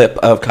him the clip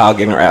of Kyle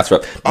getting her ass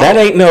rubbed. That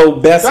ain't no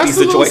bestie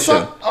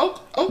situation.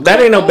 That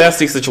ain't no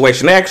bestie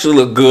situation. They actually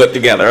look good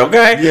together,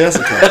 okay? Yeah, that's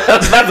a couple.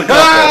 That's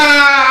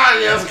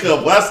a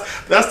couple.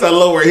 That's the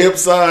lower hip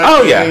side.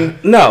 Oh yeah,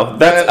 no,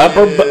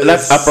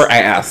 that's upper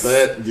ass.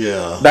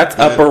 That's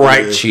upper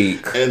right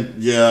cheek. And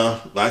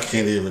I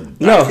can't even.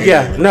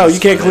 You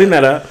can't clean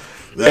that up.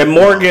 And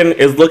Morgan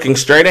is looking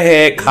straight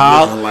ahead.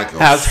 Kyle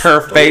has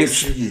her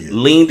face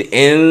leaned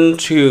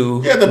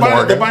into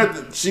Morgan.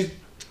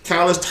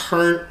 Kyle is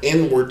turned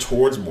inward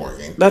towards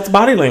Morgan. That's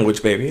body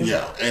language, baby.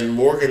 Yeah, and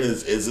Morgan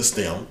is a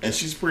stem, and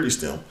she's pretty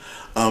stem.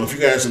 If you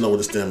guys don't know what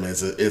a stem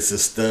is, it's a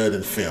stud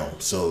and film.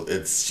 So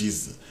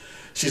she's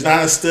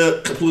not a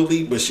stud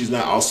completely, but she's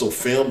not also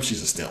film.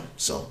 She's a stem.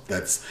 So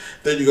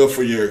there you go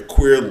for your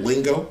queer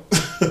lingo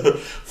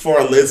for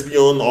our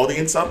lesbian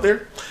audience out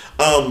there.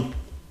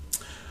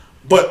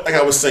 But like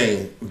I was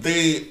saying,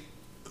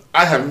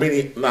 I have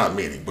not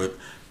many, but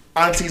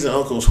aunties and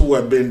uncles who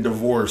have been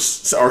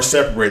divorced or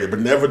separated but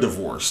never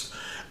divorced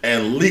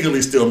and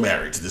legally still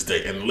married to this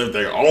day and live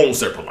their own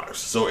separate lives.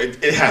 So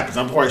it happens.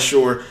 I'm quite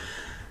sure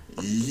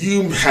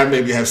you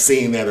have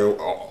seen that,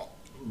 or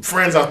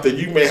friends out there,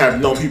 you may have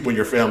known people in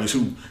your families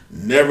who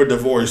never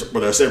divorced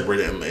but are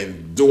separated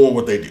and doing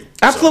what they do.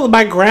 Absolutely.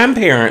 My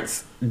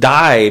grandparents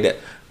died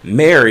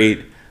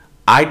married.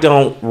 I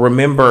don't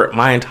remember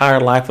my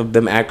entire life of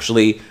them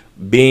actually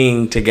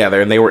being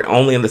together, and they were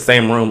only in the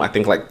same room, I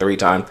think, like 3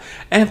 times.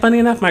 And funny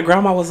enough, my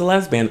grandma was a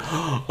lesbian.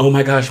 Oh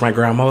my gosh, my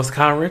grandma was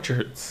Kyle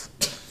Richards.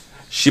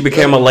 She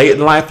became a late in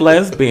life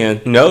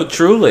lesbian. No,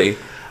 truly.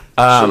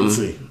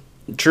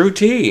 True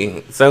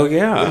tea. So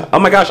yeah. Oh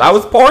my gosh, I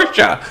was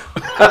Portia.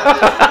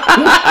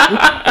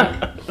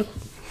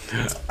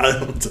 I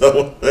don't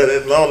know.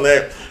 And on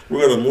that,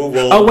 we're gonna move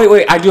on. Oh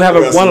wait, I do have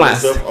one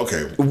last.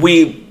 Okay.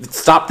 We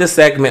stopped this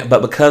segment,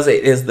 but because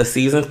it is the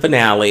season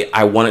finale,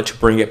 I wanted to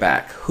bring it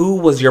back. Who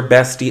was your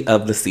bestie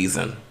of the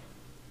season?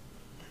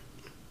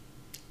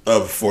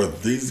 For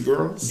these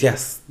girls?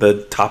 Yes,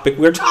 the topic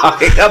we're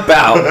talking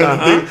about.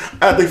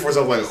 I think for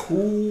myself, like,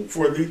 who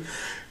for these?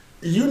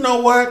 You know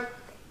what?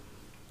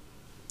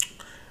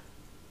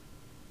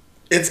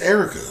 It's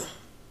Erica.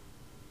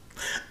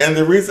 And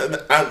the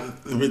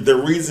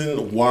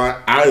reason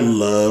why I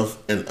love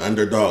an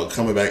underdog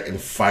coming back and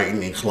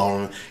fighting and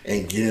clawing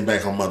and getting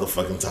back on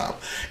motherfucking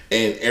top.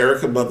 And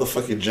Erica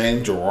motherfucking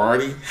Jane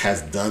Girardi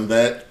has done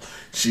that.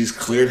 She's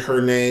cleared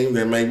her name.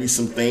 There may be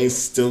some things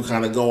still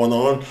kind of going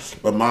on,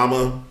 but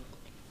Mama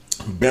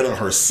bet on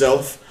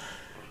herself.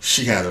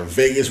 She had a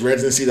Vegas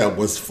residency that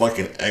was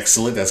fucking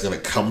excellent. That's going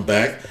to come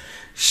back.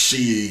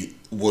 She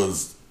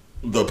was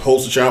the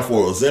poster child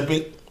for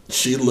Ozempic.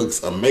 She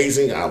looks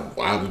amazing.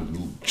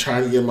 I'm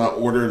trying to get my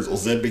orders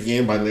Ozempic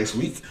in by next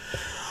week.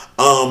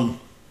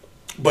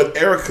 But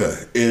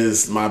Erica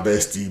is my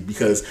bestie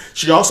because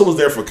she also was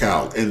there for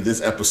Kyle in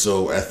this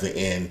episode at the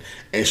end.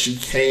 And she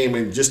came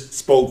and just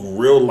spoke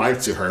real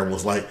life to her and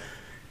was like,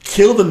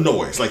 kill the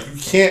noise. Like,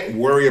 you can't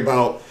worry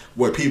about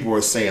what people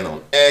are saying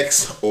on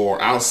X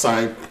or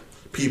outside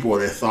people or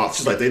their thoughts.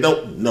 She's like, they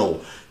don't know.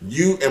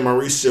 You and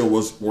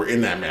Mauricio were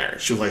in that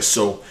marriage. She was like,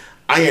 so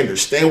I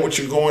understand what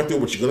you're going through,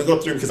 what you're going to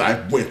go through, because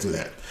I went through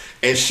that.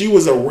 And she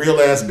was a real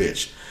ass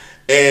bitch.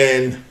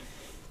 And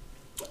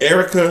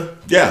Erica,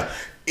 yeah,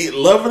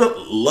 love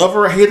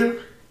her or hate her,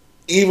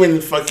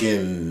 even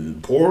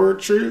fucking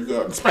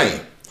Portugal,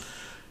 Spain.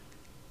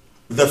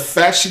 The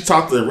fact she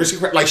talked to the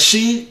aristocrat, like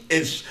she's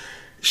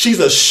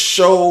a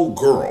show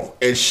girl,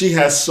 and she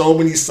has so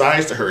many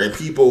sides to her, and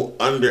people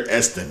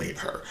underestimate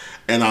her.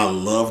 And I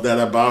love that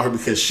about her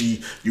because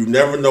you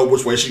never know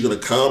which way she's gonna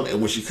come, and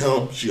when she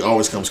comes, she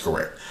always comes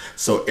correct.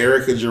 So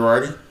Erica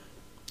Girardi,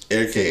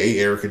 aka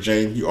Erica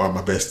Jane, you are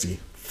my bestie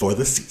for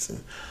the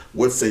season.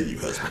 What say you,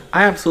 husband?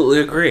 I absolutely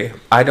agree.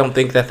 I don't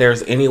think that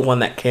there's anyone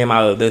that came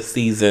out of this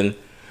season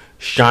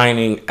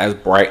shining as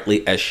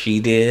brightly as she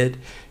did.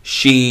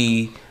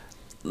 She's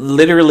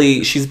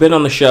been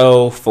on the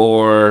show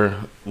for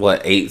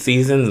 8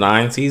 seasons,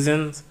 9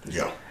 seasons?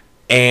 Yeah.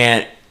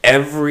 And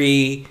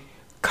every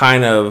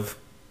kind of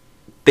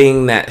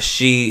thing that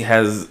she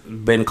has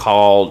been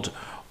called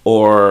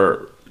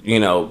or,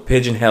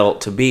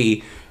 pigeonholed to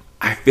be,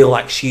 I feel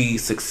like she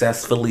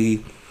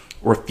successfully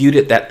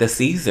refuted that this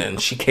season.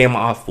 She came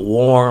off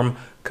warm,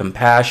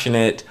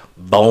 compassionate,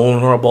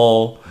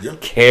 vulnerable,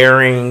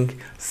 caring,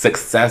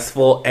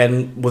 successful,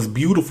 and was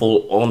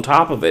beautiful on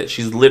top of it.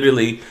 She's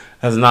literally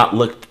has not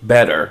looked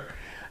better.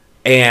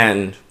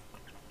 And,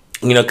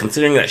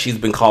 considering that she's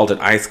been called an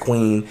ice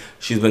queen,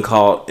 she's been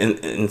called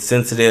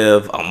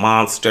insensitive, a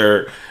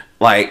monster,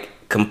 like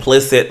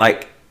complicit,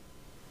 like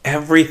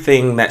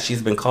everything that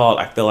she's been called,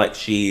 I feel like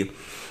she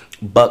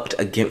bucked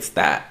against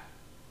that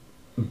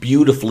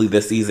beautifully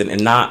this season,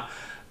 and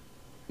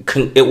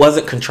it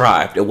wasn't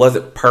contrived, it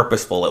wasn't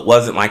purposeful, it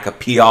wasn't like a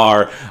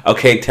PR,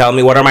 okay, tell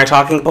me what are my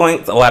talking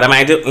points, what am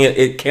I doing.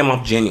 It came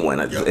off genuine,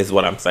 is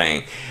what I'm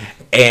saying.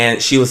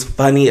 And she was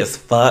funny as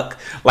fuck.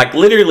 Like,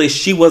 literally,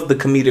 she was the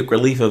comedic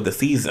relief of the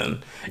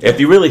season. If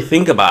you really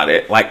think about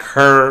it, like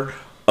her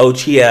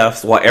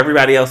OTFs, while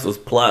everybody else was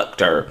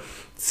plucked or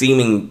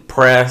seeming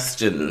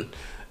pressed and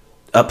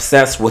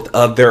obsessed with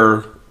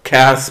other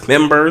cast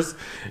members,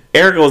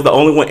 Erica was the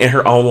only one in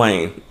her own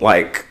lane.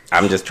 Like,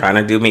 I'm just trying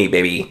to do me,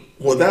 baby.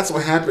 Well, that's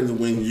what happens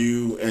when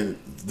and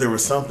there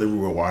was something we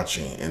were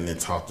watching and they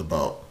talked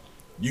about,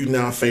 you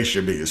now face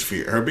your biggest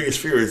fear. Her biggest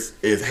fear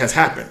has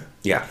happened.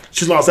 Yeah.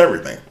 She's lost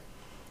everything.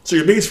 So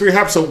your biggest fear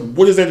happened. So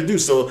what is there to do?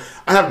 So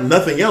I have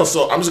nothing else.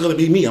 So I'm just going to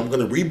be me. I'm going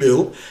to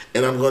rebuild,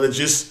 and I'm going to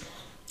just...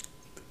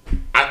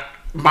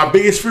 my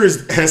biggest fear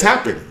has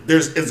happened.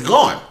 It's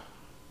gone.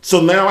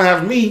 So now I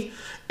have me,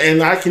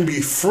 and I can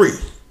be free.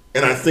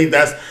 And I think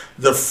that's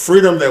the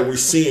freedom that we're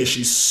seeing.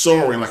 She's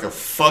soaring like a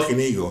fucking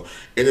eagle,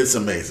 and it's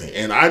amazing.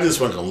 And I just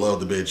fucking love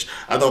the bitch.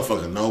 I don't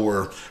fucking know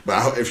her,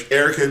 but if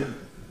Erica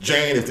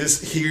Jane, if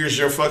this hears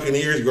your fucking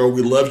ears, girl,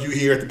 we love you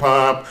here at the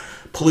pop.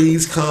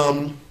 Please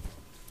come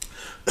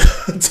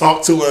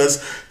talk to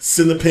us.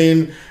 Send a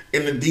pin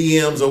in the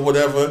DMs or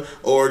whatever.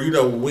 Or,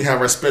 we have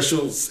our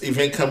special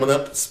event coming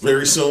up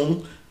very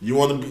soon. You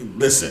want to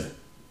listen.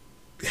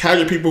 Have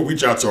your people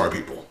reach out to our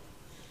people.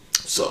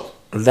 So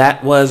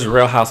that was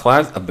Real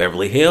Housewives of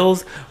Beverly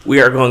Hills.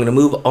 We are going to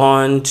move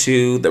on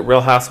to the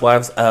Real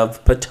Housewives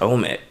of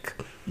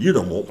Potomac. You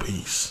don't want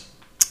peace.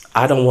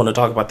 I don't want to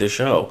talk about this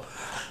show.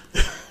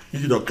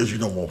 Because you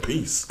don't want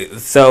peace.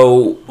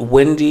 So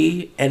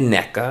Wendy and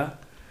Nneka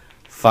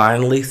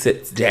finally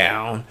sits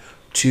down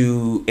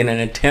in an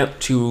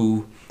attempt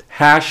to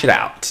hash it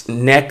out.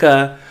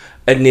 NECA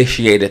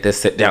initiated this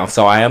sit down,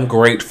 so I am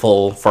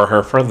grateful for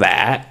her for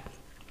that.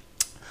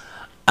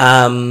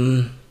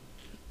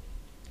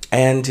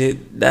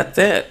 That's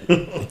it.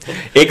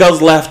 It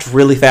goes left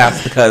really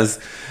fast because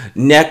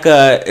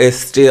NECA is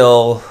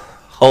still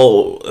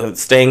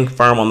staying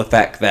firm on the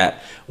fact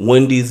that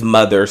Wendy's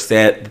mother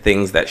said the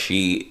things that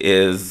she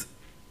is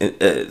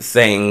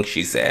saying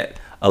she said,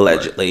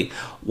 allegedly. Right.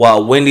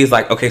 While Wendy's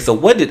like, okay, so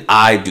what did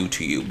I do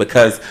to you?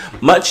 Because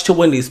much to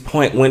Wendy's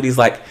point, Wendy's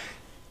like,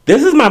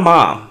 this is my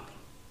mom.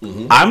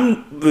 Mm-hmm.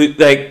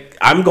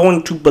 I'm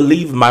going to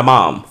believe my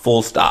mom,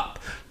 full stop.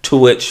 To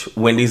which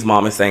Wendy's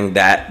mom is saying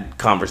that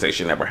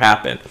conversation never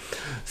happened.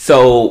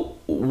 So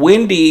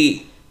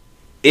Wendy,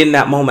 in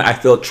that moment, I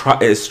feel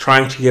is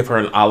trying to give her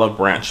an olive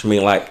branch. I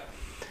mean, like,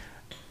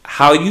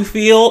 how you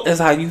feel is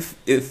how you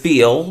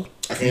feel.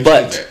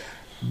 But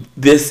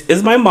this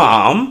is my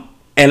mom,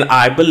 and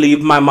I believe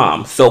my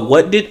mom. So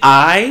what did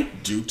I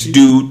do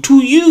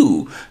to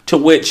you? To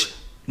which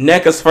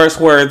NECA's first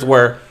words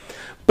were,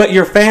 but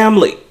your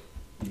family.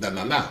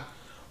 No.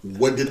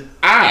 What did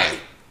I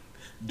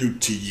do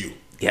to you?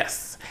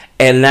 Yes.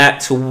 And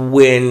that's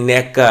when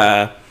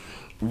NECA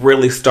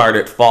really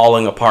started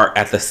falling apart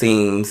at the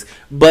seams.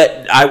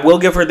 But I will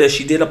give her this.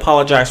 She did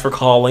apologize for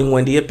calling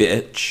Wendy a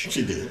bitch.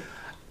 She did.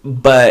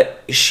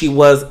 But she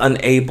was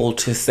unable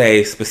to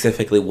say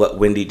specifically what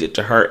Wendy did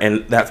to her.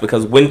 And that's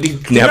because Wendy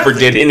never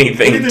did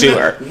anything to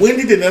her.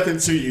 Wendy did nothing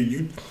to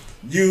you.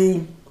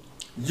 You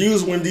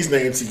use Wendy's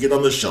name to get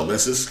on the show.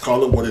 Let's just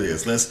call it what it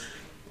is.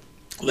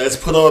 Let's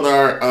put on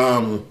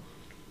our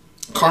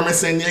Carmen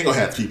Sandiego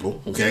hats,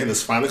 people. Okay,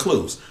 let's find the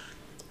clues.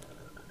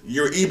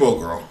 You're an Igbo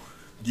girl.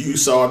 You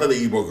saw another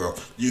Igbo girl.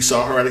 You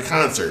saw her at a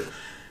concert.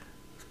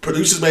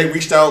 Producers may have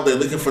reached out. They're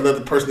looking for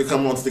another person to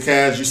come onto the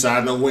cast. You said,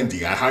 I know Wendy.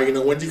 How you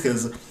know Wendy?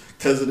 Because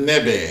of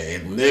Nebe.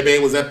 And Nebe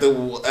was at the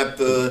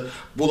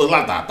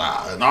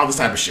Bulalata and all this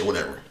type of shit,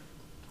 whatever.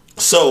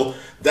 So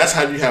that's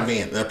how you have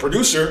in a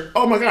producer.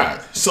 Oh my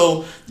God!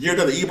 So you're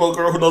the Igbo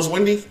girl who knows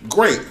Wendy.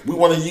 Great. We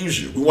want to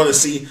use you. We want to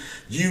see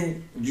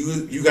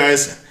you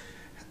guys.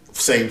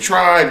 Same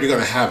tribe, you're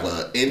going to have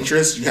an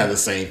interest, you have the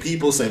same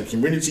people, same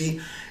community,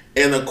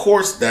 and of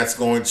course that's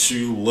going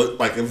to look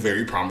like a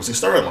very promising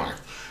storyline.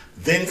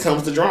 Then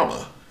comes the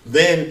drama.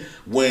 Then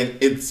when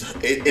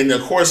and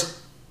of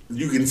course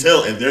you can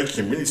tell in their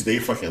community they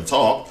fucking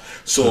talk.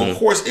 So of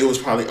course it was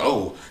probably,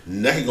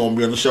 Neck gonna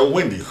be on the show.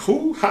 Wendy,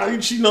 who? How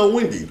did she know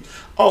Wendy?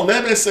 Oh,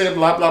 Neck said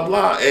blah blah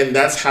blah, and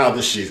that's how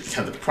the shit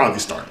kind of probably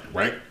started,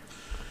 right?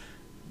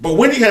 But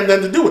Wendy had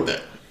nothing to do with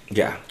that.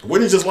 Yeah,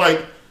 Wendy's just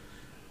like.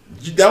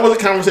 That was a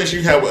conversation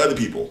you had with other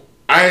people.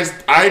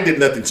 I did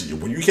nothing to you.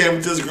 When you came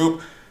into this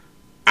group,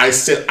 I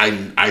said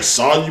I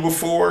saw you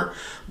before,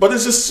 but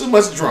it's just too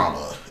much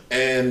drama.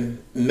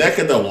 And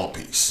NECA don't want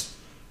peace.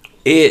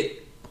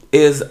 It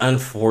is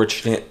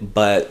unfortunate,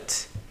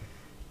 but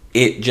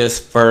it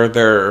just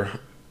further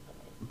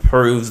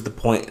proves the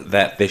point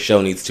that this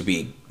show needs to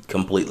be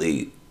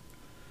completely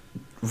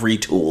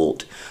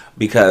retooled.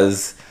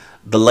 Because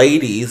the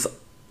ladies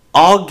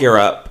all gear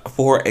up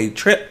for a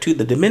trip to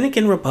the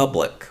Dominican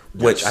Republic,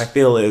 which I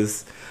feel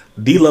is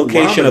the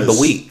location of the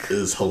week.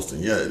 Is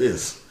hosting, yeah, it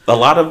is. A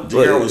lot of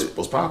DR was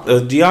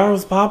popping. DR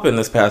was popping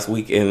this past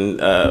week in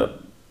the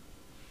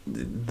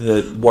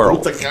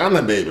world. Punta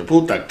Cana, baby,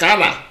 Punta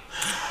Cana.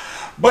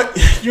 But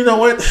you know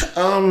what?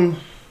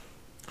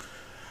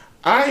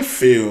 I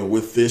feel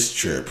with this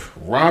trip,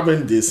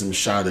 Robin did some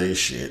Sade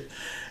shit,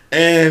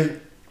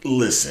 and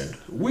listen,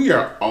 we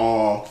are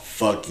all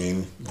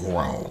fucking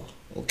grown,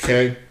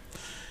 okay?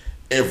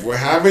 If we're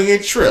having a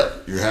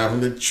trip, you have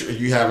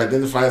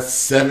identified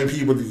 7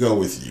 people to go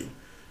with you.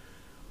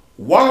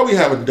 Why are we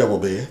having double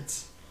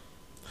beds?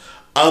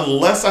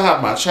 Unless I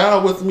have my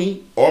child with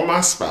me or my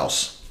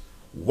spouse,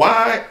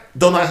 why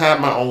don't I have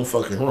my own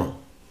fucking room?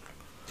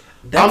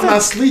 I'm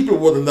not sleeping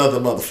with another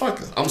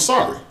motherfucker. I'm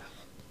sorry.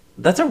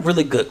 That's a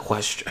really good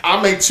question.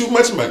 I make too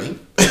much money.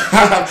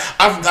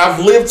 I've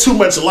lived too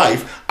much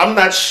life. I'm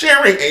not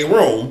sharing a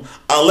room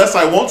unless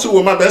I want to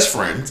with my best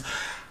friends.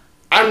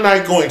 I'm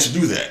not going to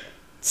do that.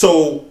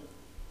 So,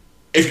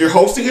 if you're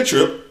hosting a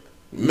trip,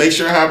 make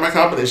sure I have my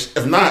combination.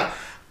 If not,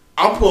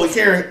 I'll pull a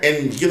Karen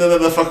and get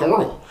another fucking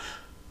room.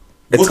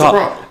 What's the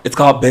problem? It's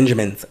called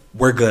Benjamin's.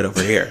 We're good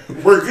over here.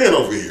 We're good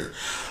over here.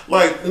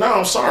 Like, no,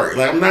 I'm sorry.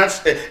 Like, I'm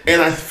not.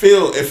 And I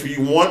feel if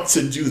you want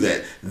to do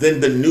that, then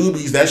the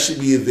newbies, that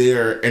should be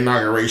their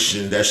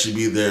inauguration. That should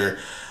be their,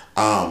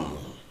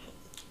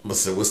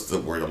 what's the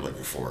word I'm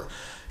looking for?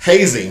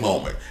 Hazing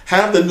moment.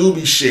 Have the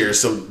newbies share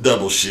some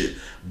double shit.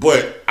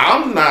 But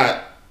I'm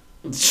not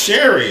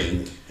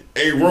sharing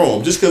a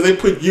room just because they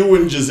put you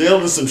and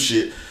Giselle in some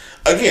shit.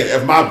 Again,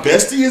 if my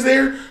bestie is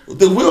there,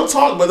 then we'll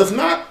talk. But if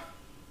not,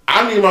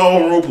 I need my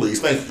own room,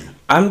 please. Thank you.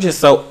 I'm just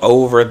so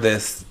over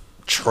this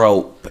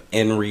trope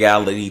in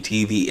reality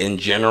TV in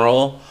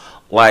general.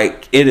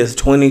 Like, it is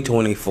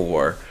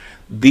 2024.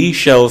 These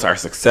shows are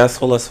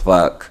successful as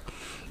fuck.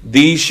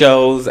 These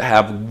shows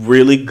have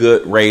really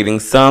good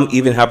ratings. Some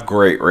even have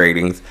great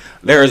ratings.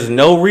 There is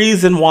no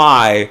reason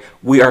why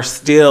we are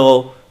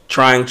still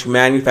trying to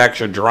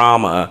manufacture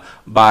drama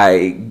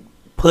by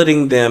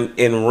putting them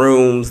in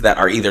rooms that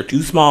are either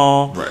too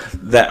small, right,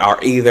 that are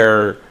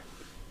either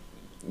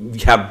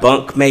have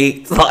bunk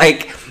mates.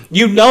 Like,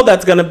 you know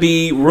that's going to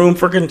be room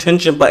for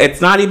contention, but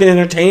it's not even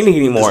entertaining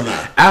anymore.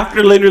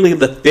 After literally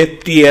the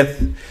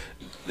 50th,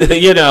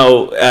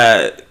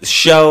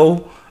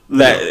 show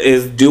that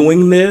is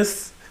doing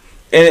this,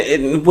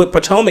 and with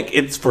Potomac,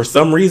 it's for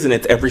some reason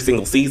it's every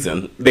single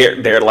season.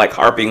 They're like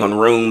harping on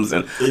rooms,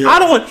 and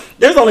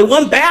there's only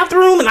one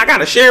bathroom, and I got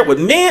to share it with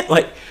men.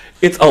 Like,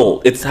 it's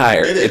old, it's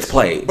tired, it's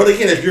played. But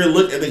again, if you're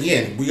looking,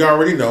 again, we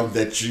already know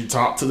that you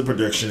talk to the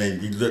production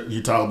and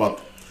you talk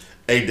about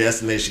a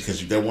destination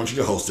because they want you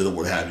to host it or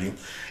what have you,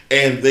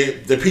 and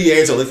the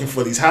PAs are looking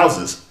for these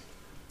houses.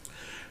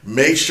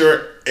 Make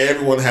sure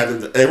everyone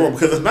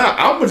because if not,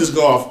 I'm gonna just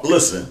go off.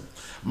 Listen,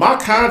 my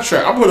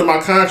contract, I'm putting in my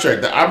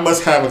contract that I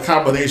must have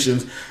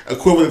accommodations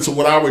equivalent to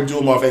what I would do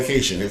on my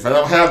vacation. If I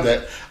don't have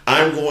that,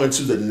 I'm going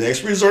to the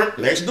next resort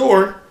next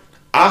door.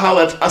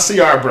 I'll see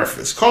you at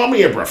breakfast. Call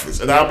me at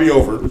breakfast, and I'll be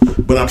over.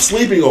 But I'm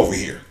sleeping over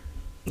here.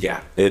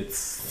 Yeah,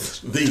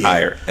 it's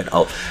tired and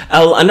old.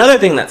 Another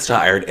thing that's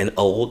tired and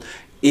old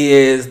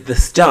is the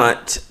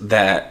stunt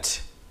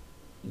that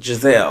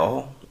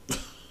Giselle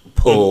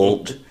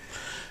pulled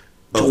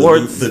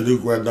towards the new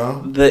Grand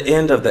Dame, the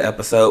end of the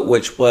episode,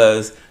 which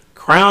was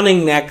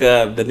crowning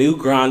NECA the new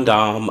Grand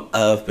Dame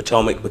of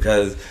Potomac,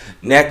 because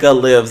NECA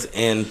lives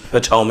in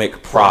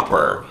Potomac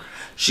proper.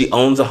 She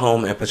owns a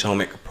home in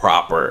Potomac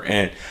proper.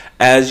 And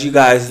as you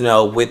guys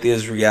know, with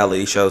this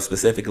reality show,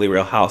 specifically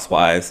Real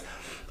Housewives,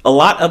 a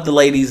lot of the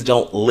ladies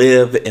don't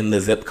live in the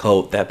zip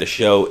code that the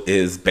show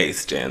is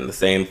based in. The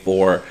same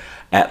for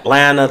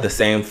Atlanta, the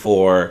same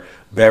for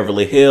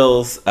Beverly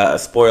Hills.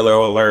 Spoiler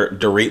alert,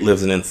 Dorit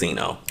lives in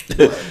Encino.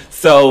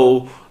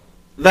 So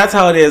that's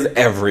how it is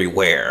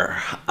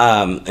everywhere,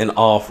 in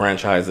all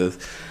franchises.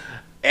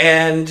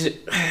 And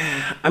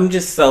I'm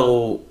just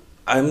so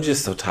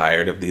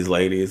tired of these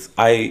ladies.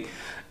 I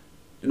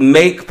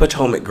make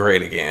Potomac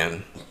great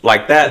again.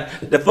 Like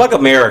that, the fuck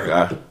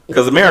America,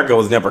 because America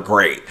was never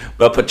great,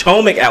 but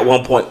Potomac at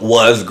one point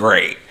was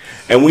great,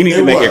 and we need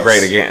to make it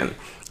great again.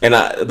 And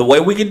the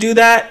way we could do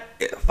that,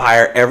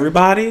 fire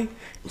everybody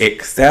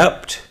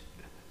except,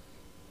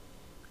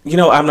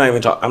 I'm not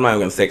even going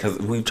to say, because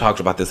we've talked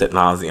about this ad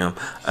nauseum,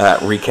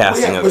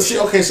 recasting of. But see,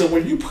 okay, so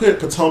when you put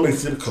Potomac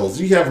zip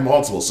codes, you have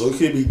multiple, so it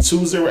could be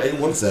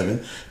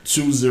 20817,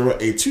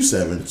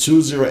 20827,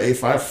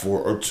 20854,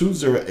 or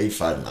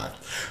 20859.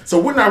 So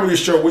we're not really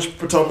sure which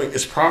Potomac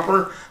is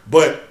proper,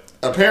 but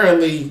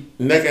apparently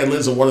NECA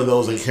lives in one of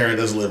those and Karen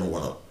doesn't live in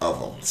one of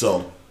them.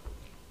 So,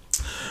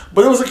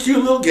 but it was a cute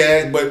little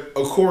gag, but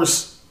of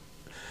course,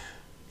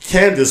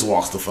 Candace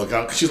walks the fuck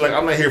out. She's like,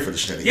 I'm not here for the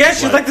shenanigans. Yeah,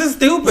 she's like, this is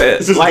stupid.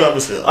 This is dumb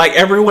as hell. Like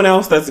everyone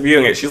else that's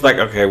viewing it, she's like,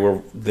 okay,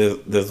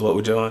 this is what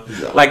we're doing.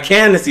 Yeah. Like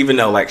Candace even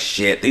know, like,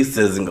 shit, this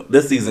season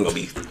gonna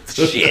be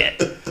shit.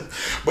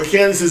 But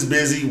Candace is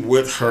busy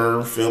with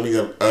her filming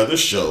of other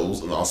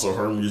shows and also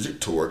her music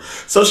tour.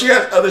 So she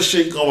has other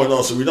shit going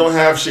on. So we don't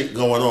have shit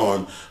going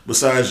on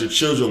besides your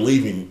children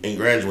leaving and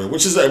graduating,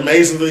 which is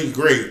amazingly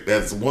great.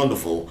 That's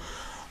wonderful.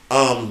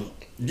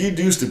 You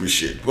do stupid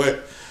shit,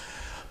 but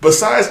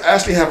besides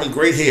Ashley having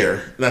great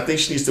hair, and I think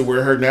she needs to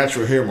wear her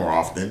natural hair more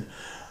often,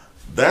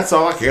 that's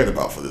all I cared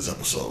about for this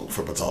episode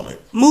for Potomac.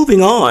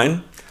 Moving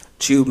on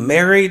to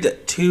Married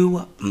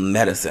to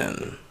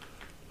Medicine.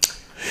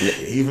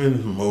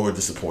 Even more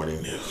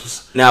disappointing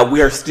news. Now,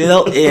 we are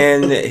still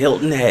in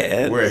Hilton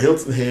Head. We're at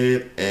Hilton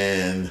Head,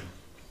 and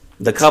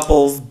the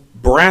couples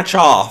branch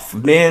off.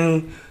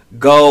 Men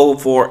go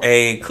for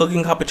a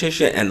cooking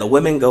competition, and the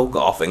women go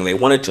golfing. They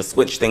wanted to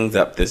switch things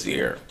up this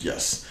year.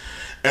 Yes.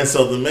 And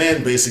so the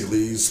man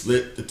basically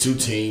split the two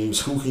teams,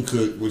 who can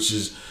cook, which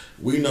is,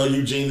 we know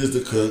Eugene is the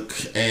cook,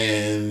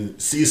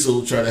 and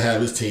Cecil tried to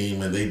have his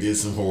team, and they did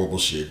some horrible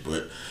shit.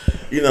 But,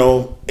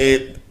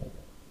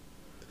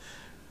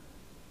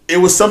 it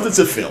was something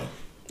to film.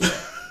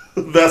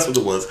 That's what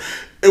it was.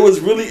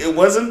 It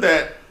wasn't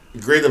that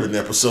great of an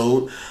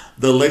episode.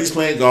 The ladies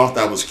playing golf,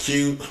 that was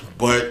cute.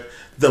 But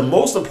the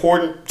most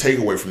important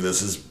takeaway from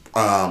this is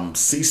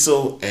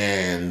Cecil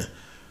and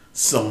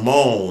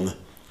Simone,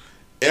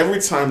 every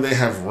time they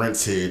have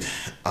rented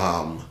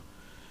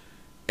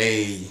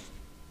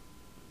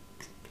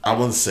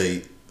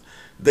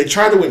they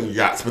try to win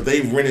yachts, but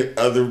they've rented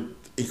other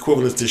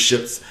equivalents to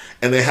ships,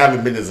 and they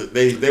haven't been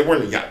they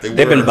weren't a yacht. They've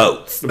been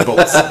boats.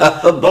 Boats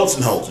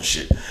and holes and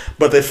shit.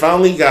 But they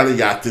finally got a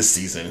yacht this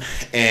season,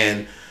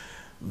 and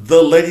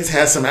the ladies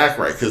had some act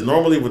right, because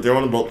normally when they're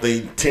on the boat,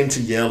 they tend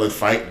to yell and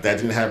fight. That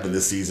didn't happen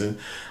this season.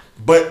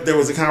 But there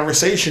was a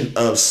conversation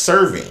of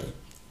serving,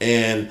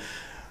 and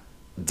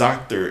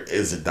Dr.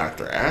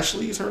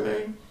 Ashley is her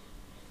name?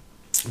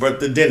 But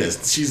the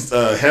dentist, she's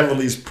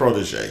Heavenly's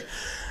protege.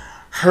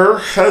 her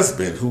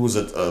husband, who was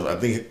I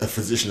think a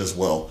physician as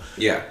well.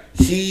 Yeah.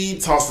 He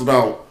talks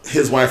about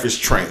his wife is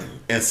trained.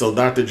 And so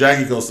Dr.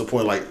 Jackie goes to the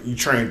point like, you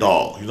train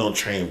dogs, you don't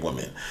train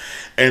women.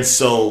 And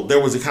so there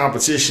was a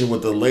competition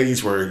with the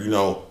ladies where,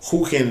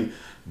 who can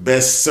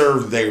best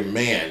serve their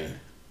man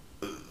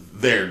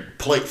their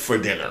plate for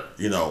dinner,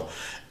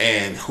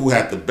 and who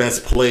had the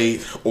best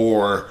plate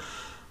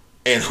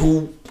and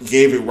who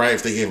gave it right,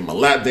 if they gave him a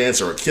lap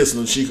dance or a kiss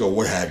on the cheek or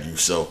what have you.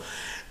 So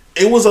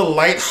it was a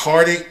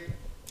lighthearted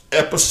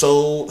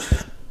episode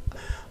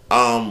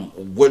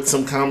with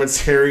some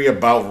commentary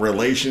about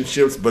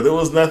relationships, but it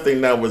was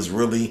nothing that was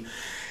really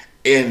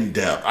in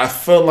depth. I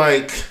feel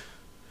like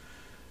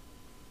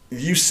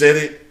you said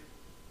it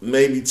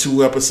maybe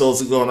 2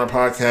 episodes ago on our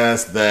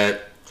podcast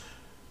that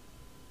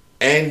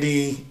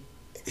Andy,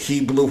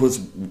 he blew his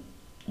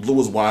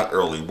wad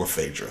early with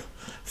Phaedra.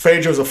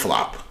 Phaedra's a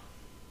flop.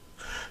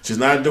 She's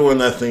not doing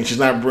nothing. She's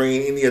not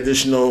bringing any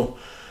additional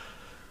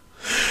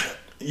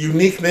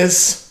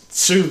uniqueness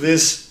to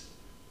this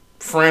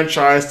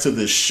franchise, to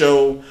this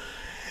show.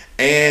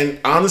 And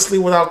honestly,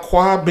 without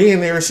Quad being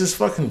there, it's just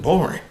fucking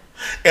boring.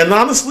 And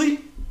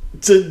honestly,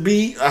 to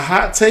be a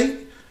hot take,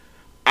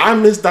 I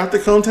miss Dr.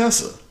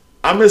 Contessa.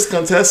 I miss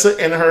Contessa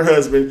and her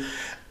husband.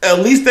 At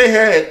least they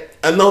had,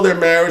 I know their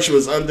marriage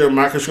was under a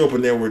microscope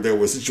and there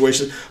were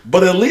situations,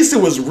 but at least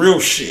it was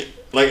real shit.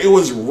 Like, it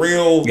was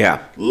real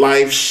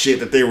life shit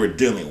that they were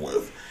dealing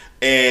with.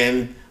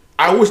 And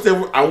I wish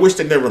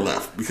they never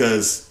left,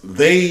 because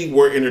they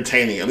were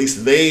entertaining. At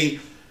least they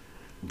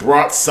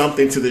brought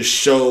something to this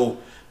show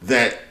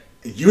that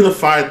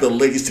unified the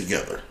ladies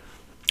together.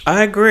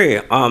 I agree.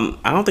 I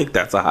don't think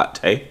that's a hot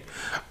take.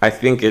 I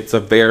think it's a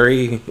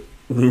very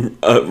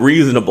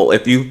reasonable.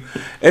 If you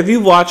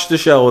watched the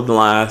show in the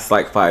last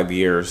 5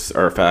 years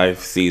or 5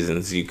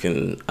 seasons, you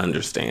can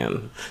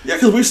understand. Yeah,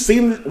 because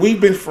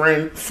we've been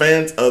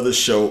fans of the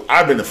show.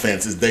 I've been a fan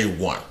since day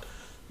 1.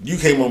 You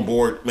came on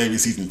board maybe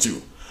season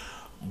 2,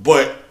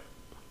 but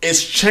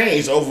it's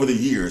changed over the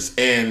years.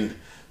 And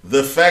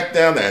the fact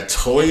now that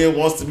Toya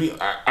wants to be,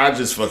 I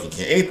just fucking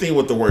can't. Anything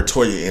with the word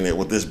Toya in it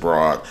with this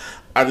broad,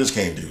 I just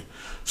can't do.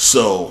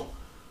 So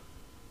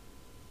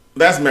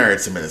that's Married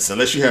to Medicine.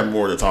 Unless you have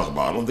more to talk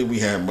about, I don't think we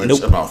had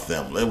much about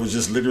them. It was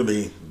just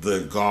literally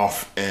the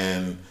golf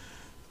and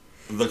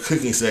the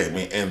cooking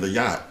segment and the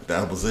yacht.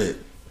 That was it.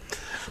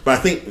 But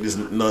I think it's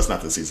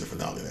not the season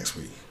finale next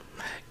week.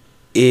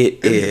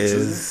 It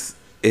is.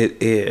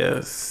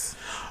 It's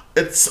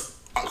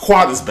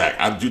Quad is back.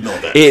 I do know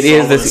that. It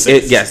is.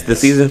 Yes, the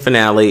season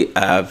finale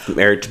of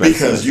Married to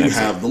Medicine. Because you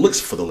have the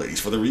looks for the ladies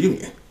for the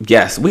reunion.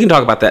 Yes, we can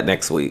talk about that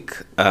next week.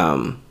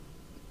 Okay.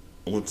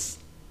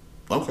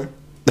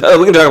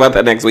 We can talk about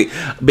that next week,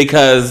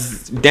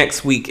 because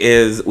next week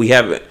is we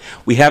didn't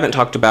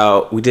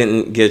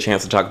get a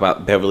chance to talk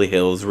about Beverly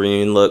Hills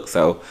reunion look.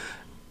 So,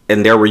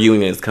 and their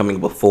reunion is coming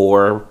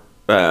before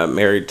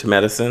Married to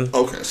Medicine.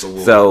 Okay,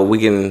 so we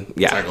can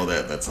tackle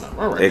that time.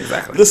 All right,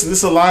 exactly. Listen, this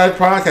is a live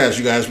podcast,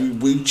 you guys.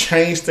 We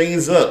change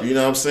things up. You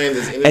know what I'm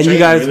saying? And you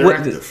guys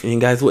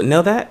wouldn't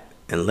know that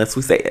unless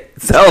we say it.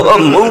 So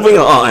moving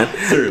on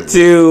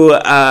to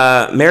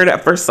Married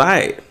at First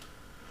Sight.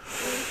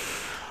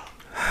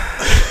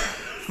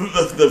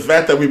 The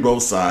fact that we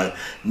both side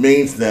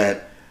means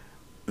that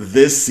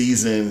this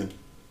season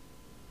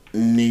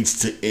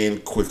needs to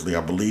end quickly.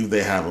 I believe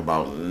they have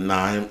about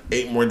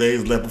 8 more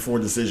days left before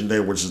decision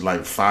day, which is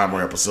 5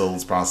 more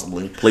episodes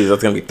possibly. Please,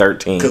 that's gonna be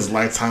 13. Because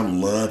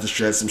Lifetime love to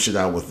stretch some shit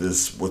out with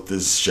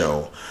this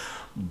show.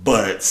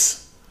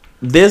 But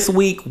this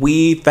week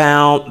we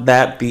found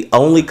that the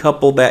only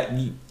couple that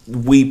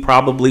we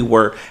probably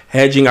were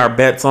hedging our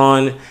bets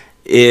on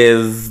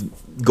is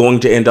going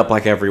to end up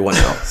like everyone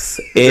else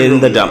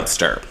in the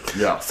dumpster.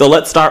 Yeah. So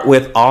let's start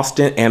with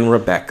Austin and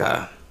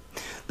Rebecca,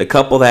 the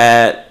couple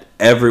that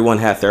everyone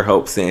had their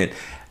hopes in.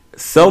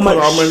 So much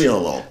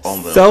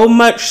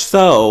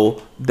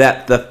so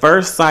that the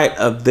first sight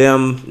of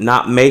them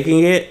not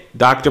making it,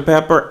 Dr.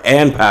 Pepper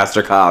and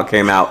Pastor Kyle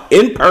came out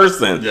in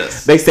person.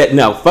 Yes. They said,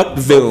 no, fuck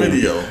Zoom.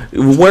 Video.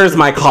 Where's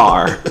my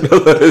car?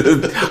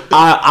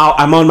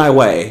 I'm on my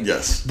way.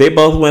 Yes. They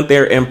both went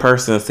there in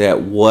person and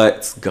said,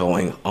 what's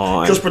going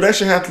on? Because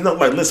production had to know,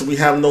 listen, we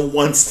have no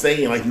one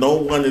saying, no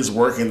one is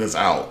working this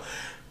out.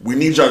 We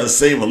need y'all to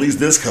save at least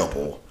this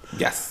couple.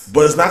 Yes.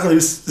 But it's not going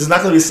to be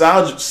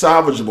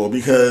salvageable,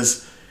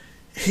 because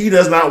he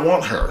does not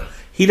want her.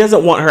 He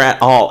doesn't want her at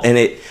all. And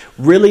it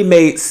really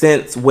made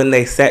sense when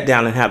they sat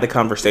down and had the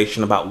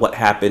conversation about what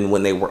happened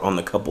when they were on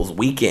the couples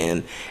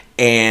weekend.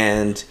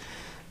 And,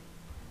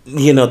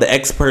 the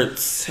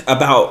experts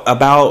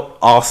about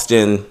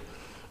Austin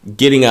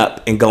getting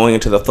up and going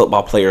into the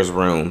football player's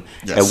room.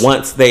 Yes. And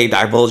once they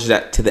divulged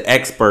that to the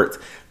experts,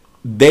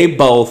 they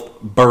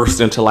both burst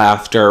into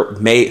laughter,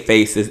 made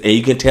faces, and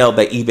you can tell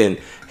they even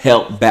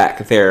held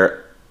back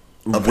their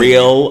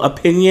real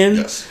opinion.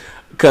 Yes.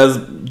 Because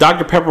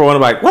Dr. Pepper was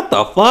like, what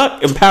the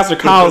fuck? And Pastor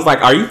Kyle was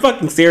like, are you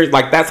fucking serious?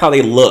 That's how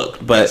they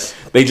looked. But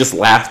they just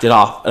laughed it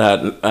off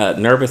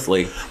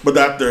nervously. But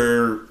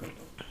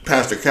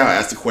Pastor Kyle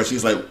asked the question.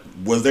 He's like,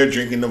 Was there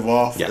drinking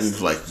involved? Yes. And he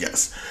was like,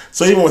 yes.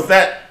 So even with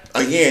that,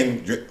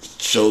 again,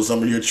 shows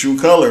some of your true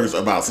colors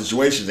about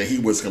situations. And he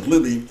was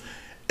completely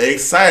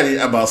excited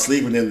about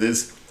sleeping in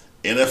this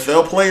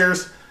NFL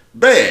player's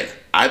bed.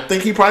 I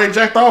think he probably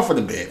jacked off in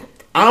the bed.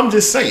 I'm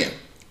just saying.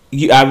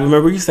 I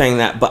remember you saying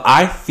that, but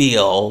I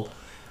feel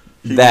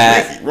He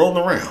that was naked,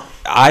 rolling around.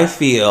 I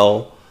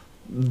feel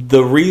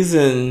the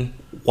reason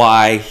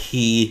why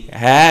he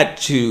had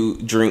to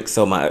drink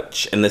so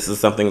much, and this is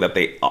something that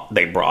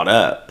they brought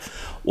up,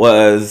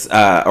 was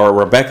or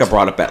Rebecca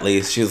brought up at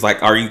least. She was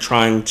like, "Are you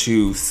trying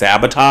to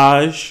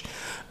sabotage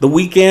the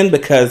weekend?"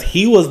 Because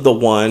he was the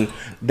one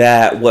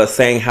that was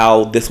saying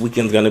how this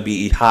weekend's going to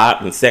be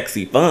hot and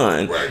sexy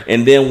fun, right.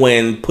 And then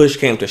when push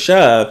came to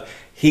shove,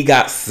 he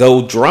got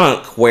so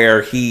drunk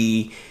where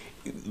he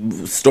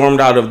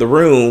stormed out of the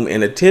room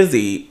in a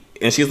tizzy.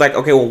 And she's like,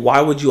 okay, well, why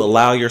would you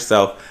allow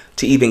yourself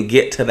to even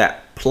get to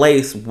that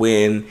place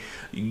when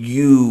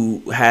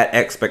you had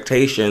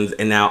expectations,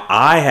 and now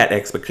I had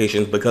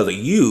expectations because of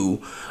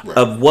you, right,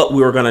 of what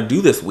we were going to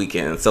do this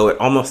weekend. So it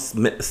almost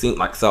seemed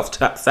like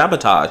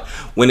self-sabotage,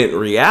 when in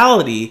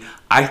reality,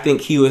 I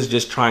think he was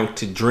just trying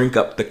to drink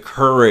up the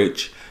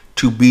courage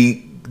to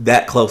be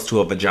that close to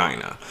a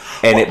vagina.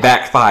 And it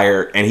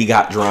backfired, and he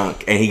got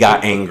drunk, and he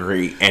got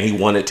angry, and he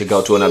wanted to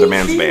go to another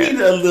man's bed. He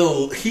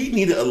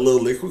needed a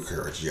little liquid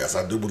courage. Yes,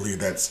 I do believe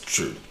that's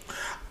true.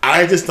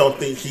 I just don't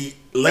think he...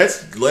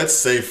 Let's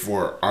say,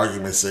 for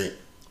argument's sake,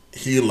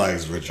 he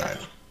likes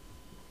vagina.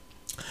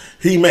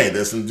 He may.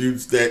 There's some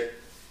dudes that,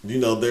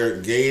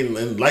 they're gay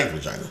and like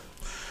vagina.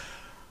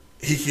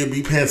 He could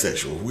be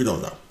pansexual. We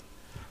don't know.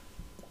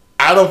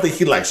 I don't think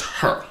he likes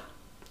her.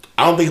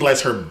 I don't think he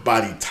likes her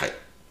body type.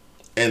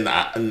 And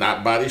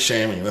not body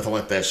shaming, nothing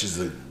like that. She's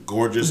a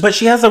gorgeous... But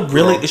she has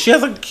she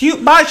has a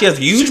cute body. She has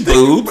huge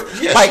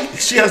boobs. Yeah,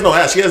 she has no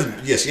ass. She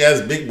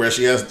has big breasts.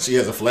 She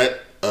has a flat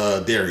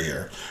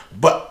derriere.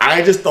 But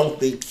I just don't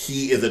think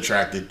he is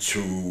attracted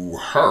to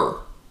her.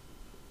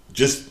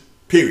 Just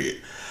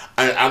period.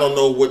 I don't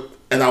know what,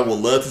 and I would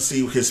love to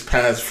see his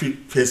past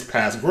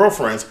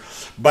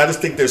girlfriends, but I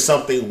just think there's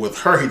something with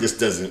her he just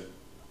doesn't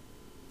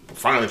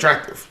find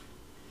attractive.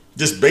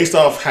 Just based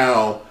off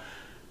how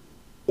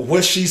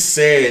what she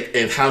said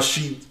and how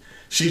she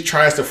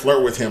tries to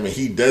flirt with him, and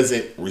he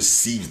doesn't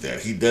receive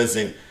that. He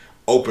doesn't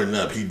open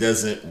up. He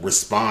doesn't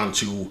respond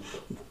to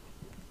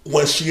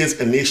when she is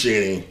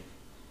initiating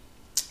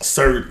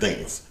certain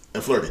things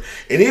and flirting.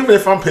 And even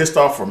if I'm pissed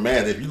off or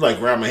mad, if you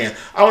grab my hand,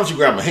 I want you to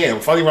grab my hand.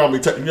 If I don't want to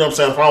be touched, you know what I'm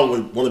saying? If I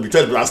don't want to be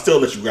touched, but I still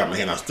let you grab my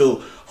hand. I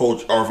still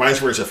hold, or vice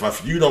versa.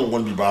 If you don't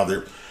want to be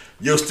bothered,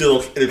 you'll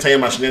still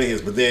entertain my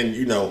shenanigans. But then,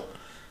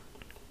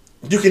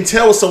 you can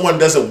tell when someone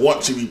doesn't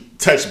want to be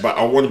touched by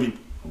or want to be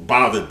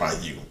bothered by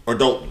you, or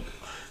you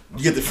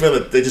get the feeling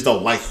that they just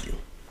don't like you.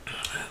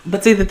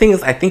 But see, the thing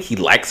is, I think he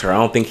likes her. I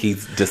don't think he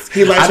likes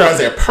her as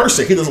a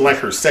person. He doesn't like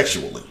her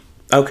sexually.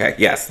 Okay,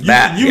 yes. You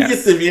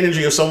get the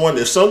energy of someone.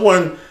 If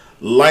someone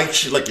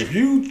likes you,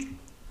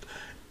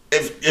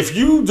 if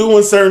you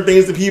doing certain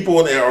things to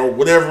people or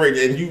whatever, and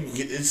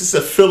it's just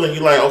a feeling.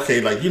 You're like, okay,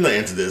 you're not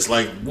into this.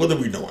 What are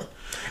we doing?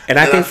 And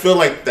I feel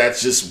like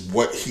that's just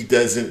what he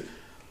doesn't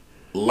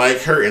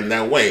like her in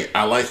that way.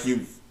 I like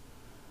you.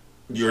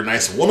 You're a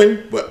nice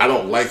woman, but I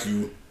don't like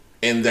you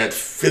in that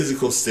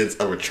physical sense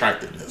of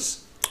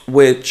attractiveness.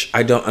 Which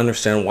I don't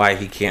understand why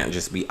he can't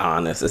just be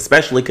honest,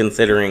 especially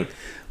considering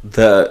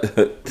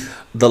the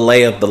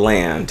lay of the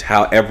land,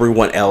 how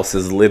everyone else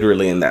is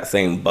literally in that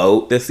same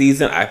boat this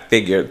season. I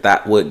figured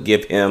that would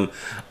give him,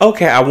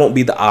 okay, I won't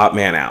be the odd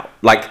man out.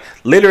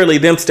 Literally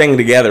them staying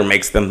together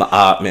makes them the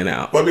odd man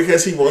out. But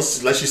because he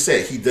wants, like you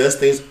said, he does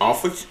things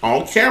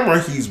on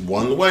camera. He's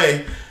one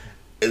way.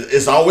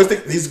 It's always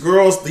these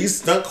girls, these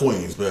stunt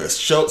queens, but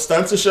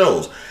stunts and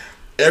shows.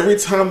 Every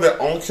time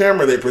they're on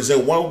camera, they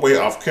present one way.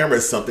 Off camera,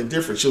 it's something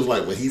different. She was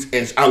like,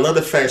 and I love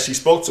the fact she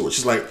spoke to it.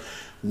 She's like,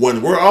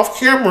 when we're off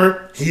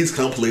camera, he's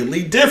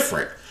completely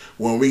different.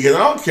 When we get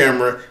on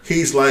camera,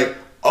 he's like,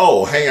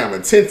 oh, hey, I'm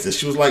intense.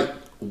 She was like,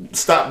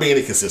 stop being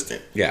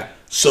inconsistent. Yeah.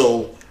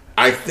 So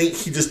I think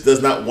he just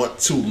does not want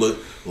to look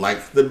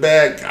like the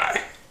bad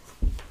guy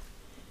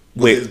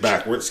with his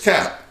backwards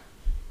cap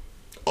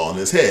on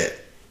his head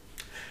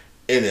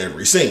in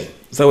every scene.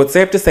 So it's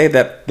safe to say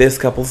that this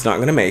couple's not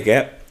going to make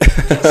it.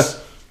 Yes.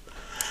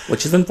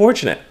 Which is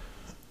unfortunate.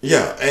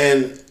 Yeah,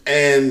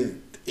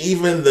 and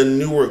even the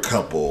newer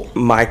couple,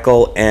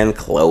 Michael and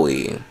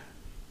Chloe,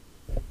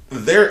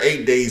 they're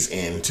 8 days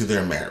into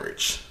their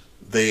marriage.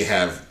 They've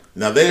had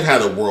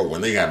a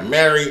whirlwind. They got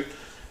married,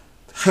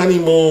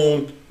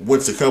 honeymoon,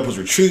 went to couples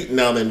retreat.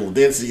 Now they moved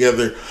in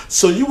together.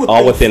 So you would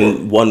all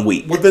within 1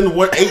 week. Within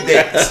 8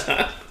 days.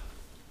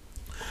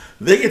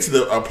 They get to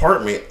the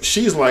apartment.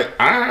 She's like,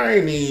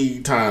 I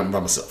need time by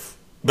myself.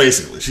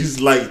 Basically, she's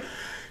like,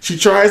 she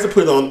tries to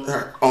put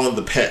on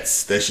the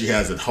pets that she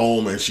has at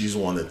home, and she's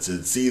wanted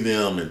to see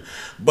them.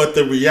 But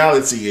the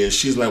reality is,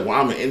 she's like,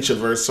 well, I'm an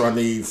introvert, so I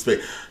need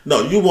space.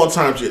 No, you want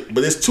time,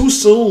 but it's too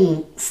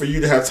soon for you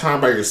to have time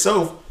by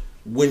yourself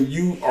when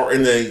you are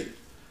in a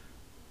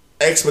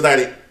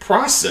expedited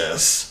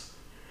process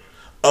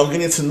of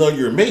getting to know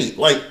your mate.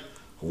 Like,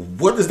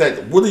 what is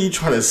that? What are you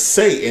trying to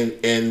say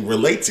and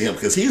relate to him?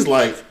 Because he's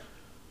like,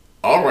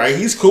 all right,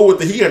 he's cool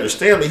with it. He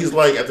understands me. He's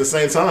like, at the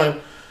same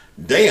time,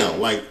 damn,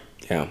 like,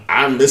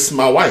 I miss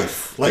my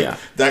wife. Like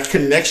that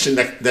connection,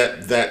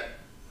 that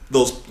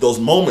those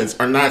moments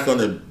are not going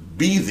to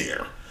be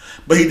there.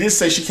 But he did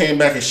say she came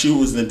back and she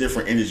was in a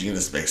different energy in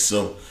the space.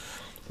 So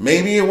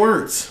maybe it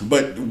works.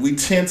 But we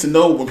tend to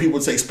know when people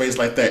take space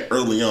like that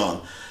early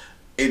on,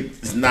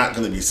 it's not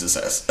going to be a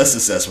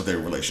success with their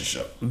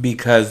relationship.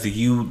 Because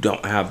you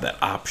don't have that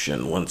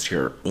option once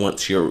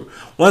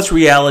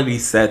reality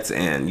sets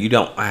in. You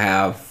don't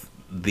have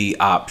the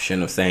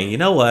option of saying, you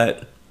know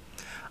what?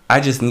 I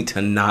just need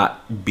to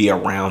not be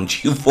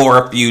around you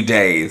for a few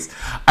days.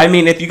 I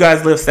mean, if you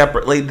guys live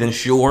separately, then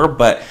sure.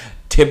 But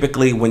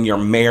typically when you're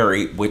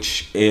married,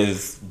 which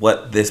is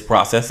what this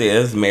process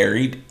is,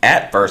 married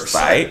at first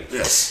sight,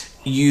 yes,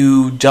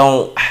 you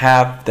don't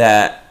have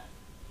that,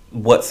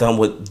 what some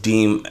would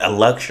deem a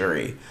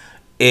luxury.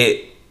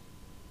 It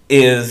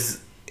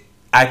is,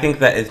 I think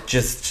that it's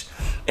just,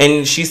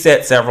 and she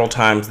said several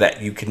times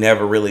that you can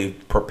never really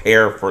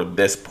prepare for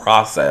this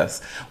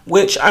process,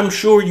 which I'm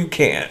sure you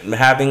can.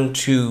 Having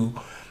to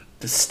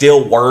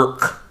still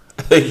work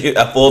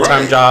a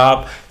full-time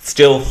job,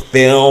 still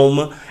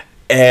film,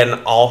 and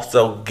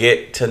also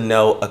get to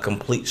know a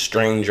complete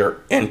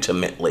stranger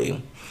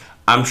intimately.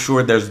 I'm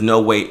sure there's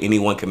no way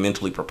anyone can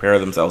mentally prepare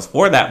themselves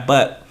for that,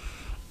 but,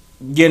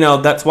 you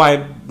know, that's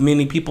why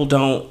many people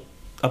don't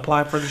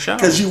apply for the show.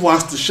 Because you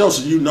watch the show,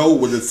 so you know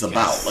what it's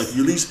about. Like, at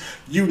least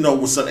you know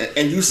what's up,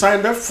 and you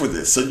signed up for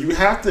this. So you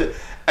have to,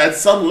 at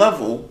some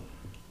level,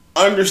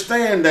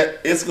 understand that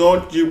it's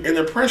going to you in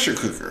a pressure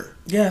cooker.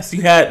 Yes,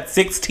 you had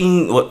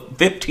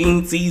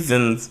 15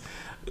 seasons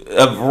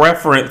of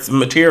reference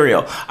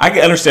material. I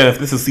can understand if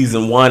this is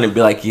season 1 and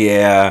be like,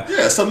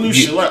 yeah, some new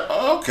shit. Like,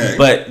 okay,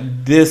 but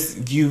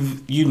this,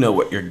 you know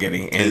what you're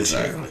getting into.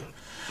 Exactly.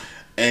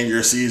 And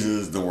your season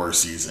is the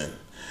worst season.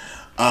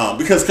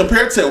 Because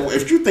compared to,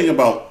 if you think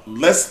about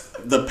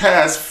the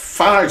past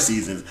 5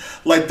 seasons,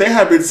 like, there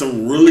have been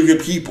some really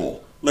good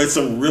people, like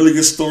some really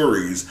good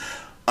stories.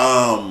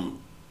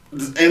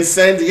 In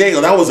San Diego,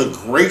 that was a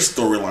great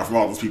storyline from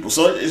all those people.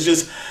 So it's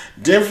just,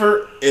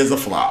 Denver is a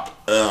flop.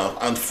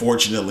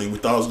 Unfortunately, we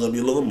thought it was going to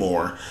be a little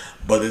more,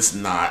 but it's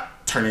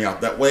not turning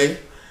out that way.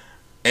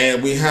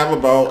 And we have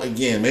about,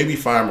 again, maybe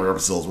 5 more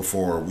episodes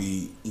before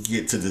we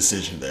get to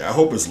decision day. I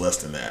hope it's less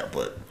than that,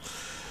 but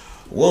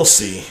we'll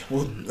see.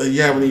 Do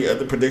you have any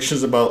other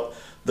predictions about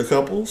the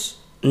couples?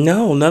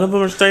 No, none of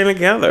them are staying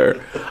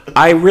together.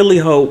 I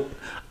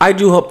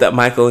do hope that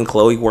Michael and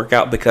Chloe work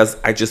out, because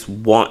I just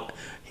want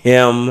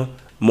him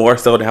more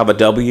so to have a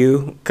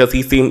W, because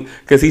he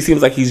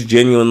seems like he's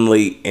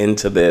genuinely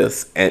into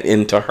this and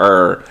into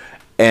her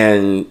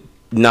and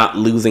not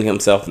losing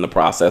himself in the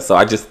process. So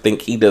I just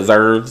think he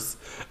deserves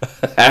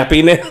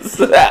happiness.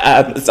 So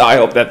I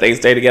hope that they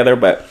stay together,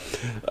 but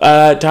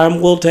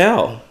time will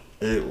tell.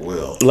 It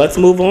will. Let's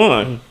move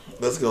on.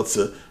 Let's go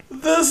to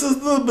This Is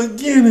the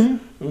Beginning,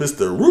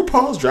 Mr.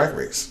 RuPaul's Drag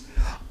Race.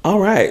 All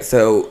right,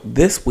 so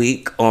this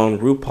week on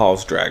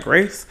RuPaul's Drag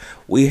Race,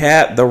 we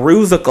had the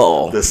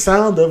Rusical. The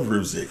Sound of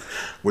Rusic,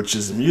 which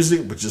is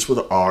music, but just with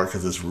an R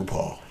because it's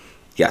RuPaul.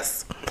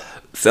 Yes.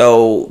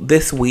 So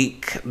this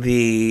week,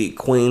 the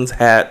queens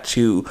had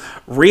to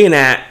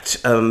reenact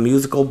a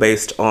musical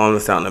based on The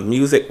Sound of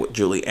Music with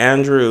Julie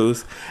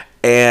Andrews,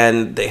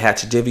 and they had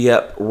to divvy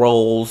up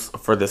roles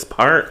for this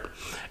part.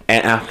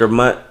 And after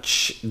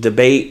much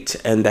debate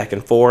and back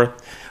and forth,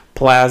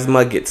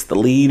 Plasma gets the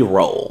lead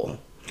role.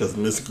 Because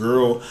Miss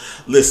Girl,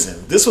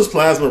 listen, this was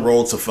Plasma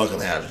role to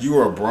fucking have. You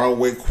are a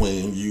Broadway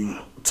queen. You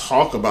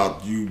talk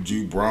about you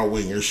do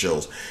Broadway in your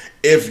shows.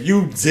 If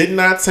you did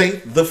not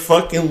take the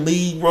fucking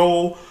lead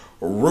role,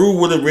 Rue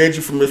would have read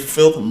you from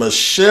filth.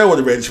 Michelle would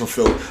have read you from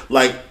filth.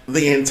 Like,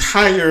 the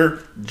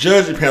entire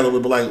judging panel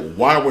would be like,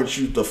 why weren't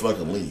you the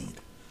fucking lead?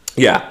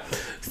 Yeah.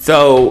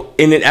 So,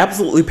 and it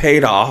absolutely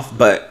paid off.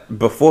 But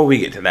before we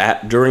get to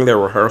that, during their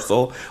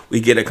rehearsal, we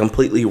get a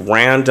completely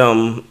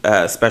random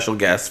special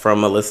guest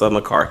from Melissa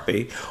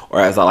McCarthy, or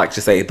as I like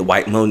to say, the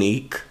White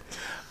Monique.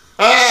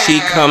 She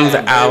comes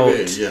out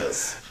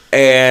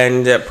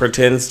and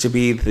pretends to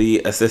be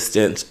the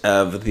assistant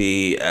of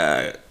the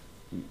Adam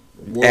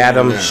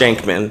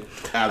Shankman,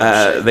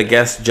 the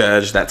guest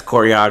judge that's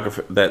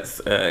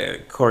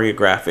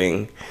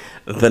choreographing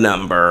the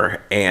number,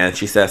 and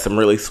she says some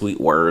really sweet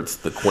words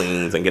to the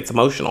queens and gets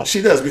emotional.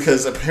 She does,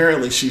 because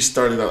apparently she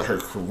started out her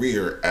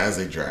career as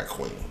a drag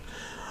queen,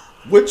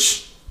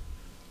 which,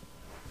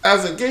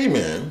 as a gay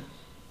man,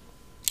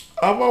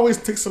 I've always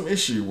took some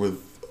issue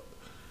with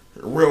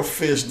real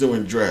fish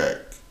doing drag.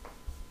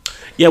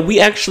 Yeah, we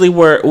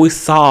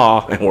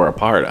saw and were a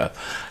part of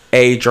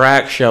a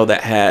drag show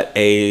that had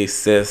a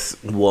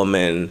cis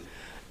woman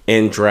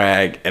in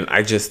drag, and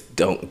I just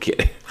don't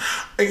get it.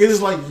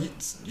 It's like,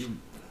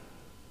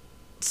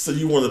 so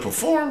you want to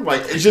perform?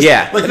 Like, it's just,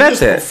 like,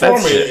 that's you're just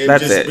performing it. and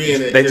That's just it.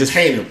 being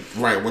entertained,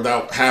 right,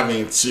 without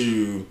having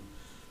to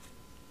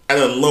at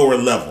a lower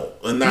level,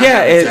 and not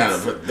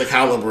the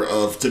caliber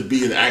of to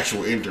be an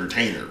actual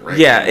entertainer, right?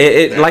 Yeah,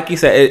 it like you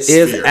said, it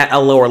is at a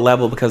lower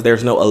level because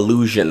there's no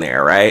illusion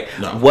there, right?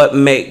 No. What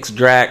makes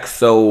drag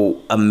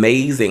so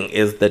amazing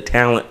is the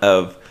talent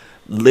of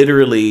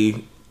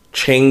literally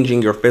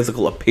changing your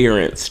physical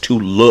appearance to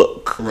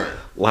look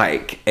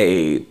like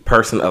a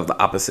person of the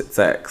opposite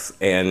sex,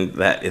 and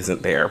that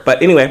isn't there.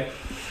 But anyway,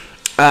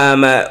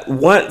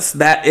 once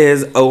that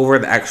is over,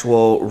 the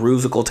actual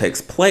rusical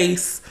takes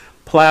place.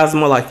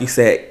 Plasma, like you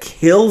said,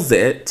 kills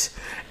it,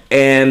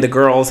 and the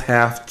girls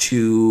have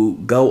to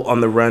go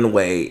on the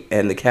runway,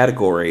 and the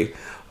category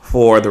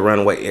for the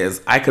runway is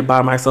I could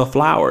buy myself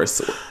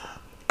flowers.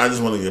 I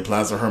just want to give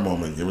Plasma her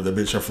moment, give the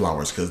bitch her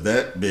flowers, because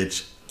that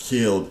bitch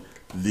killed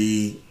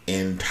the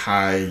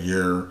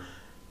entire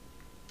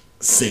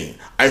scene.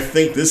 I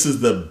think this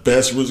is the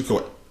best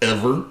musical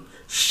ever.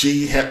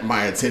 She had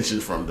my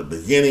attention from the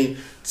beginning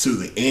to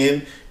the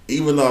end.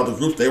 Even though the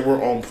group, they were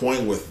on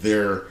point with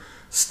their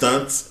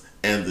stunts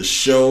and the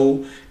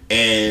show,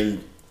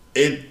 and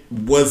it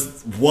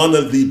was one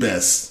of the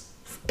best,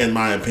 in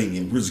my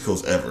opinion,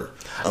 musicals ever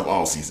of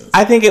all seasons.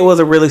 I think it was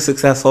a really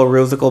successful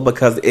musical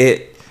because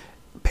it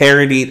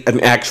parodied an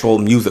actual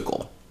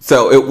musical.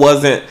 So it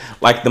wasn't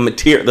like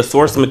the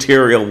source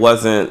material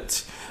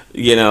wasn't,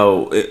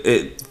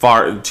 too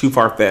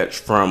far-fetched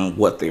from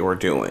what they were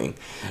doing.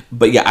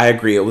 But yeah, I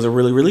agree. It was a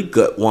really, really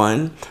good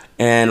one.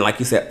 And like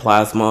you said,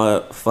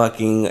 Plasma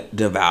fucking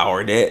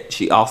devoured it.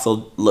 She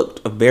also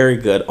looked very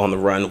good on the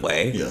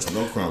runway. Yes,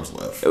 no crumbs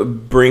left.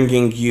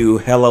 Bringing you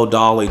Hello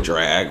Dolly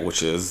drag,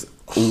 which is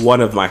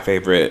one of my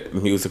favorite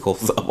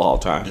musicals of all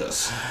time.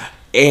 Yes.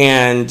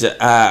 And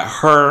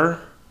her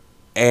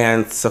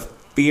and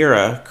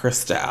Safira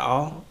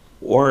Cristal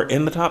were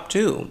in the top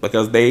two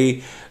because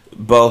they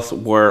both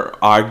were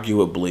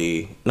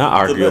the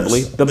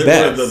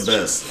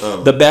best.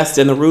 The best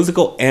in the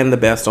musical and the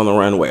best on the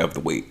runway of the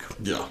week.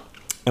 Yeah.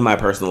 In my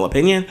personal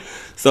opinion.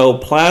 So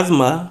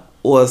Plasma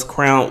was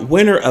crowned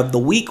winner of the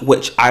week,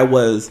 which I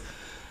was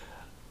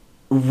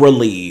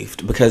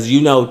relieved because,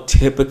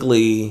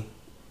 typically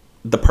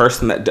the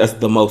person that does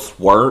the most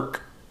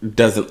work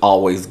doesn't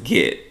always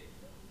get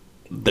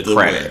the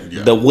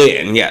credit. The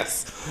win,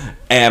 yes.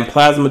 And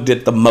Plasma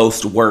did the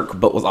most work,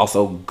 but was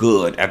also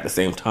good at the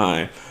same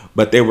time.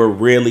 But they were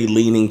really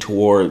leaning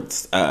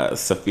towards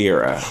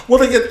Safira.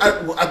 Well,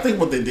 I think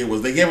what they did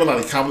was they gave a lot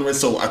of compliments.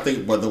 So I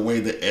think by the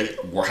way the edit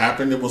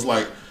happened, it was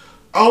like,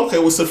 oh, okay,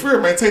 well,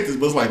 Safira might take this,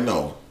 but it's like,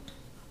 no,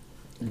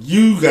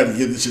 you got to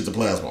give this shit to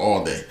Plasma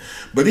all day.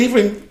 But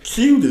even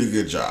Q did a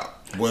good job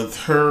with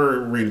her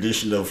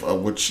rendition of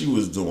what she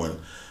was doing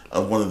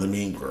of one of the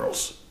Mean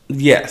Girls.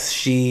 Yes,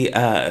 she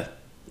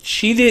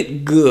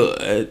did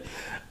good.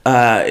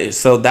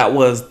 So that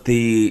was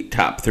the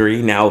top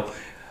three. Now,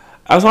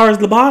 as far as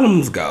the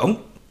bottoms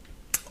go,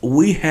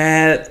 we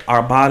had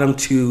our bottom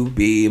two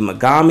be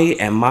Megami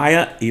and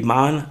Maya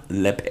Iman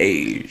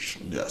LePage.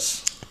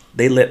 Yes.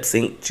 They lip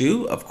synced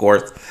to, of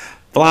course,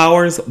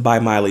 Flowers by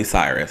Miley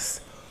Cyrus.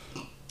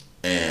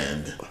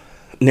 And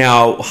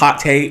now, hot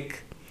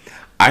take,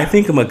 I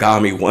think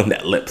Megami won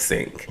that lip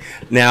sync.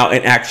 Now,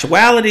 in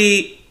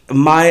actuality,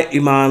 Maya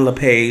Iman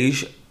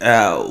LePage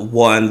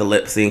won the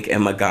lip sync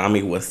and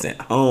Megami was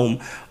sent home.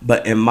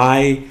 But in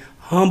my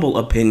humble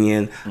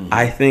opinion,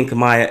 I think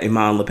Maya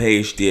Iman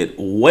LePage did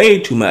way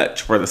too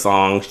much for the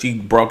song. She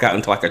broke out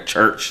into like a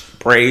church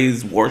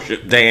praise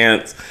worship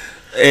dance,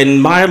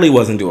 and Miley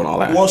wasn't doing all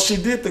that. Well, she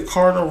did the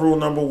cardinal rule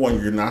number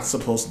one you're not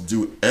supposed to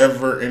do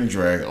ever in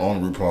drag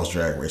on RuPaul's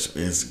Drag Race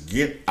is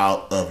get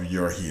out of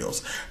your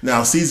heels.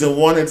 Now, season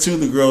 1 and 2,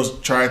 the girls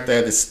tried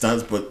that as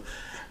stunts, but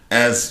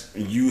as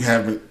you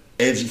have been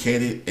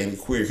educated in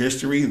queer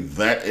history,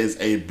 that is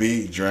a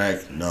big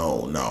drag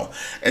no.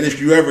 And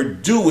if you ever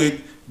do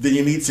it, then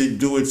you need to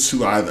do it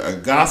to either a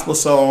gospel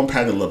song,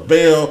 Patti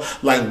LaBelle,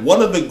 like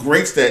one of the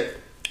greats that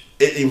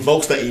it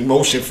invokes that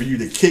emotion for you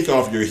to kick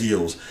off your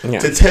heels,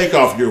 to take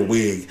off your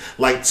wig,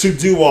 like to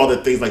do all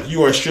the things, like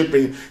you are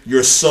stripping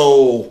your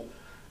soul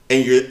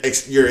and you're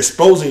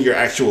exposing your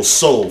actual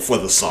soul for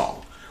the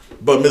song.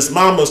 But Miss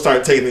Mama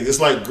started taking it. It's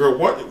like, girl,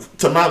 what?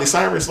 To Miley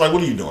Cyrus, like,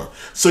 what are you doing?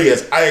 So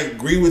yes, I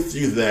agree with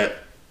you that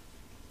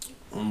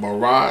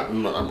Megami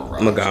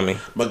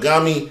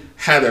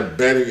had a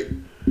better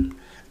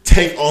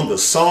take on the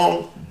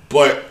song,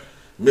 but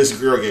Miss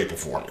Girl gave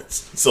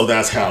performance. So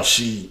that's how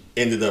she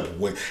ended up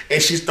winning.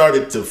 And she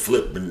started to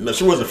flip. No,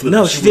 she wasn't flipping.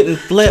 No, she didn't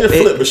flip.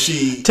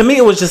 To me,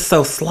 it was just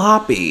so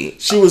sloppy.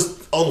 She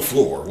was on the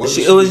floor.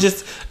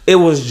 It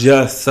was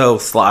just so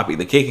sloppy.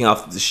 The kicking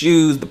off the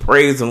shoes, the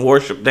praise and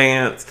worship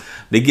dance,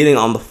 the getting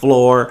on the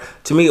floor.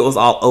 To me, it was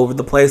all over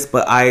the place.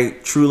 But I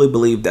truly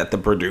believe that the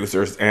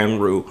producers and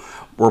Rue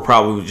were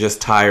probably just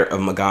tired of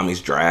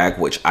Megami's drag,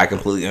 which I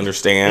completely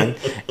understand.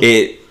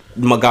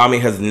 Megami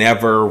has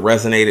never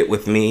resonated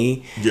with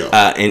me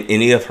in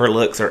any of her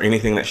looks or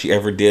anything that she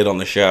ever did on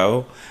the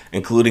show,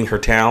 including her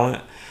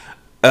talent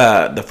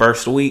the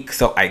first week.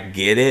 So I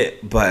get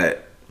it,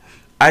 but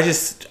I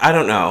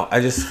don't know.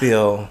 I just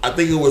feel... I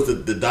think it was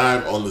the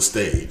dive on the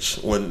stage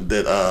when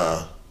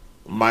that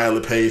Maya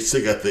LePage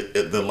took at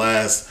the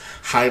last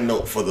high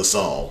note for the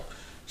song.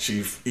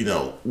 She,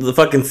 the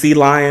fucking sea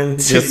lion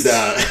just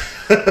died.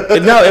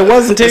 No, it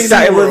wasn't titty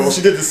died. It was,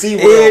 she did the sea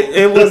world.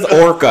 It was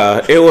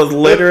orca. It was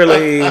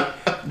literally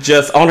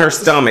just on her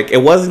stomach. It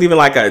wasn't even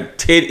like a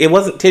titty. It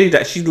wasn't titty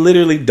dive. She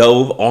literally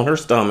dove on her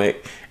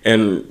stomach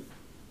and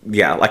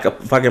like a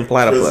fucking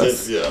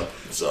platypus. Yeah.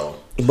 So,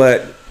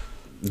 but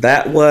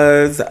that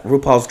was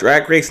RuPaul's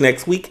Drag Race.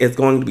 Next week is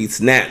going to be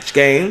Snatch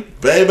Game,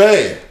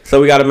 baby.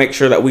 So we got to make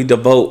sure that we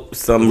devote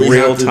some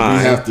real time.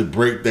 We have to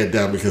break that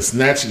down because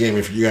Snatch Game.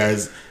 If you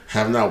guys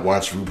have not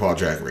watched RuPaul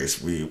Drag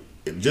Race, we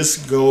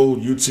just go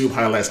YouTube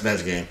highlight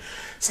Snatch Game.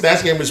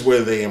 Snatch Game is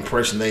where they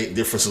impersonate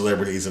different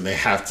celebrities, and they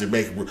have to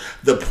make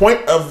the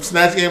point of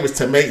Snatch Game is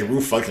to make Ru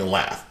fucking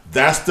laugh.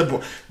 That's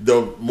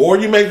the more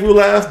you make Ru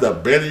laugh, the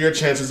better your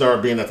chances are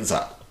of being at the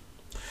top.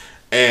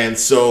 And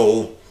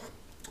so,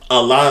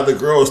 a lot of the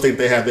girls think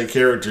they have their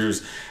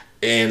characters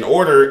in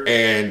order,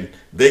 and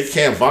they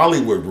can't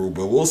volley with Ru.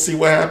 But we'll see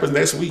what happens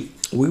next week.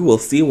 We will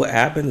see what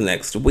happens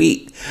next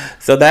week.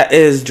 So that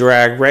is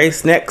Drag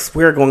Race. Next,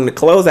 we're going to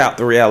close out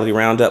the reality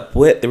roundup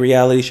with the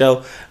reality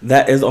show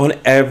that is on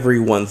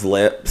everyone's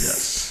lips.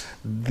 Yes.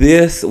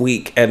 This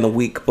week and the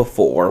week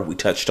before. We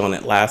touched on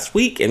it last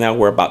week, and now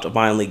we're about to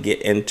finally get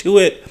into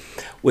it,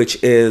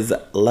 which is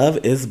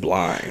Love is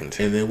Blind.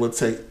 And it will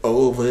take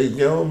over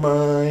your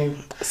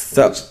mind.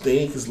 So, what you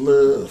think is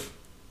love.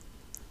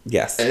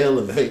 Yes.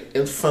 Elevate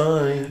and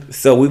fine.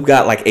 So we've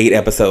got like 8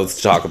 episodes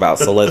to talk about.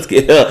 So let's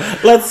get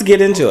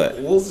into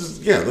it.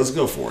 Let's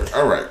go for it.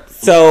 All right.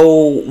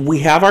 So we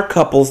have our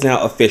couples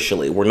now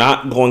officially. We're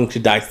not going to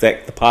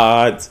dissect the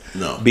pods.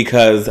 No.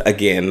 Because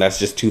again, that's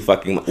just too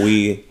fucking.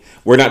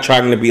 We're not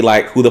trying to be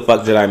like, who the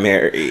fuck did I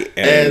marry?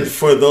 And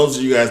for those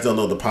of you guys don't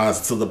know the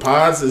pods, so the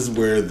pods is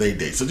where they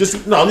date. So just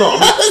I'm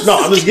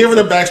just giving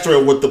a backstory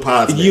of what the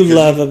pods. You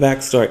love a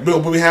backstory,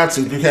 but we have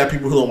to. We have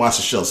people who don't watch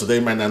the show, so they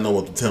might not know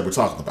what the hell we're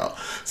talking about.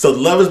 So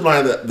Love is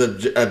Blind.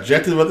 The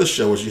objective of the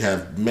show is you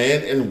have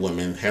men and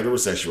women,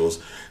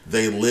 heterosexuals.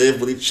 They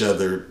live with each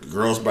other,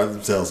 girls by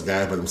themselves,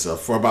 guys by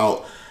themselves, for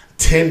about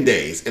 10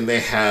 days, and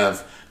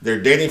they're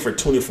dating for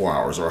 24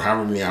 hours or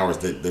however many hours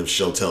that the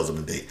show tells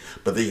them to date.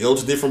 But they go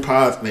to different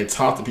pods and they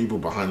talk to people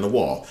behind the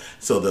wall.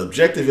 So the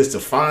objective is to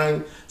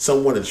find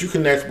someone that you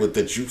connect with,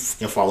 that you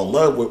can fall in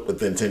love with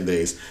within 10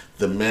 days.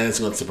 The man is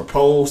going to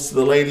propose to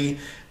the lady,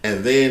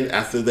 and then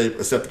after they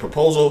accept the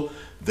proposal,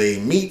 they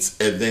meet,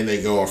 and then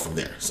they go off from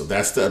there. So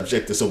that's the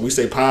objective. So when we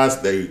say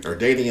pods, they are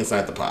dating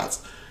inside the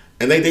pods.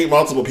 And they date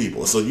multiple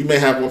people. So you may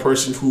have one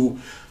person who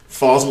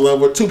falls in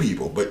love with 2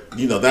 people, but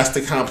that's the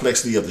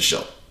complexity of the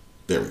show.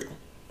 There we go.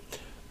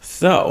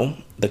 So,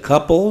 the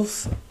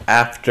couples,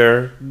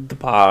 after the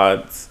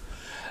pods,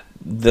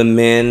 the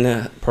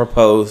men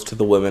propose to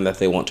the women that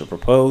they want to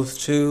propose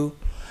to,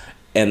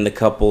 and the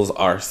couples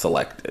are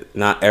selected.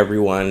 Not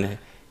everyone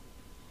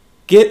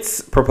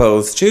gets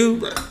proposed to,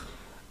 right.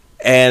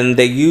 And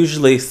they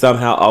usually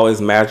somehow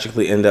always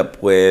magically end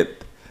up with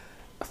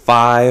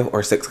 5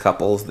 or 6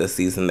 couples. This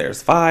season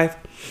there's 5.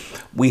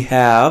 We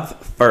have,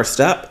 first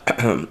up,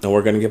 and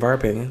we're going to give our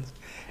opinions,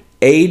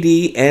 AD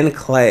and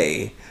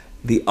Clay.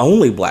 The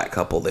only black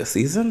couple this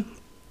season.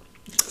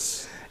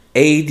 Yes.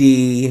 AD.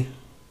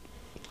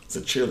 It's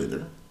a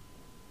cheerleader.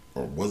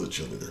 Or was a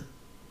cheerleader.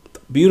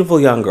 Beautiful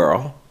young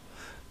girl.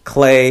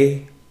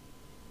 Clay.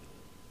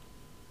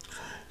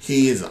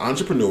 He is an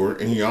entrepreneur,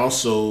 and he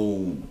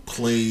also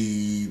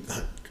played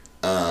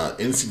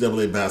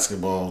NCAA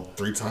basketball,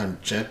 3-time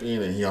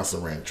champion, and he also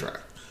ran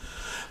track.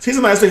 So he's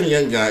a nice looking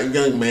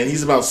young man.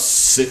 He's about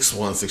 6'1",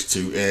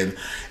 6'2", and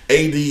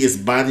AD is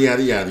body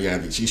yada yada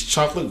yada. She's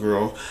chocolate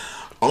girl.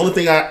 Only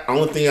thing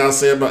I'll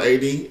say about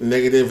AD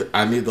negative,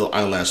 I need the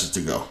eyelashes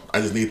to go.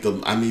 I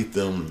need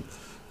them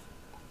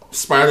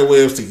spider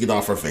webs to get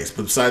off her face.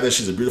 But besides that,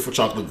 she's a beautiful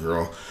chocolate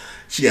girl.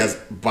 She has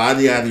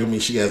body out.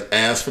 She has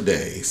ass for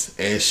days,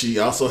 and she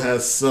also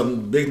has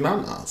some big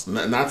nanas.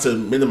 Not to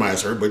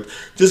minimize her, but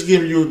just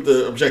give you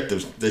the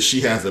objectives that she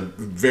has a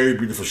very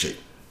beautiful shape.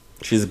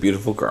 She's a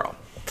beautiful girl.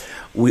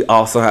 We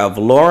also have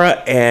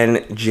Laura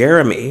and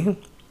Jeremy.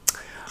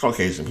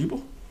 Caucasian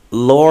people.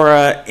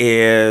 Laura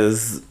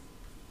is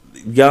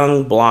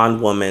young blonde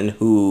woman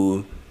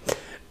who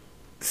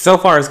so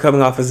far is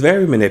coming off as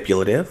very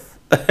manipulative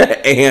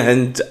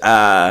and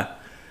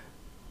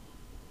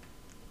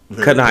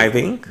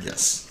conniving.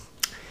 Yes.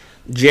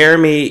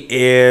 Jeremy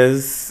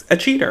is a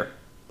cheater.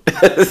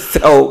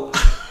 So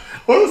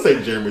I wouldn't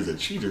say Jeremy's a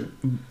cheater.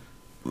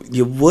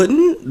 You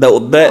wouldn't?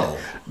 The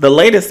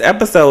latest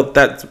episode,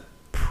 that's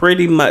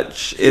pretty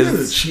much he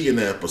doesn't cheat in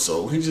the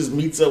episode. He just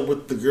meets up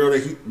with the girl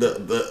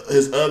that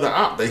his other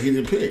op that he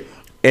didn't pick.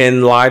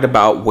 And lied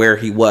about where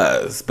he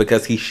was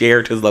because he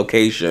shared his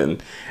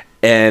location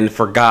and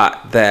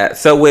forgot that.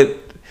 So with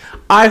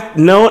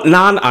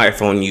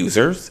non-iPhone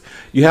users,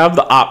 you have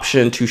the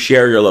option to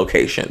share your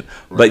location,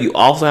 right. But you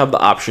also have the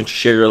option to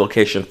share your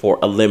location for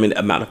a limited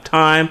amount of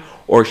time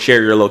or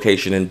share your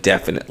location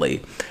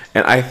indefinitely.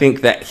 And I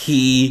think that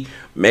he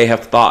may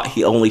have thought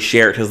he only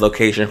shared his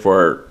location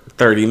for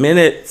 30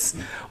 minutes,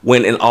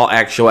 when in all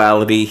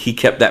actuality, he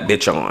kept that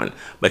bitch on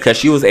because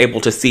she was able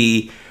to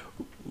see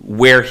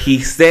where he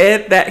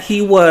said that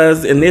he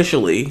was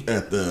initially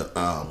at the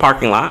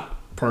parking lot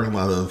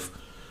of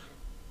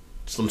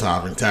some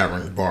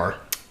tavern bar,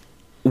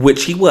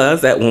 which he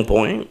was at one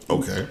point.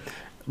 Okay.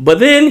 But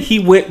then he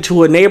went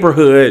to a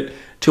neighborhood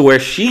to where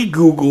she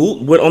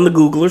went on the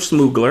Googler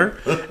Smoogler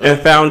and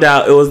found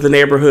out it was the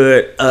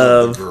neighborhood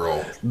of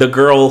the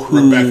girl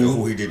who Rebecca,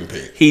 who he didn't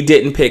pick. He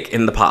didn't pick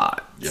in the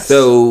pod. Yes.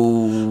 So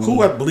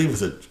who I believe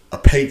is a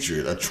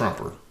patriot, a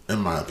Trumper, in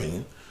my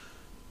opinion.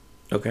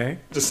 Okay.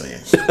 Just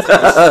saying.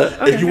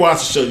 If you watch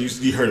the show,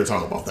 you heard her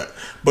talk about that.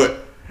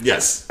 But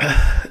yes.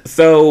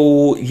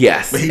 So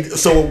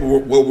yes. So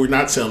what we're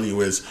not telling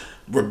you is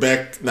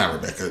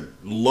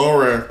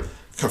Laura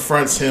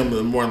confronts him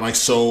and more like,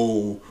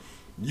 so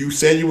you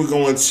said you were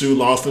going to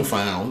Lost and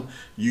Found.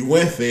 You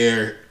went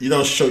there. You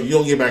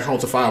don't get back home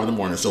till 5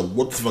 a.m. So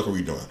what the fuck are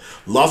we doing?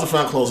 Lost and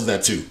Found closes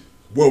at 2.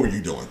 What were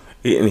you doing?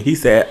 And he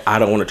said, I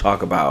don't want to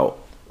talk about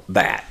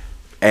that.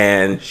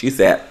 And she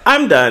said,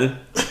 I'm done.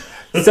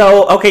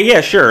 So, okay, yeah,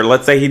 sure.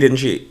 Let's say he didn't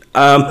cheat. We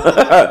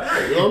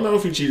don't know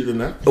if he cheated or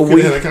not.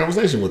 We had a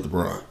conversation with the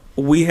bro.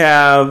 We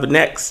have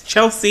next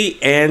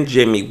Chelsea and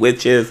Jimmy,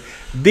 which is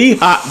the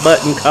hot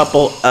button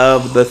couple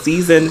of the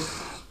season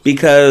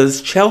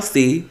because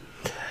Chelsea,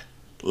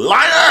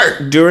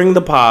 liar, during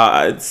the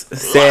pods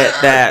said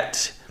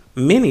that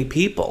many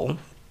people,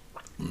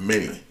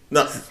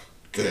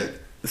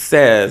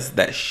 says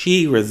that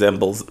she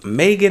resembles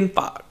Megan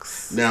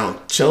Fox. Now,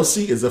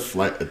 Chelsea is a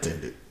flight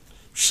attendant.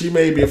 She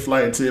may be a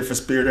flight attendant for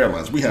Spirit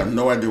Airlines. We have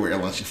no idea what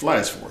airline she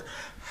flies for.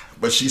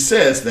 But she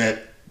says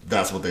that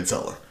that's what they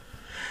tell her.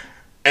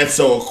 And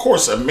so, of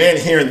course, a man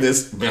hearing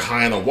this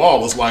behind a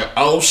wall is like,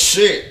 oh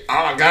shit,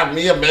 I got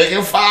me a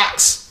Megan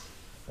Fox.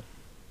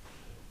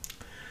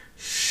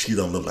 She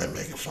don't look like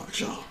Megan Fox,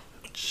 y'all.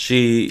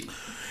 She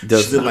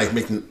does she look like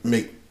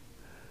McKnight?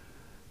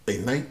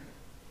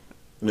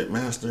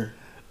 McMaster?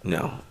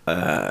 No.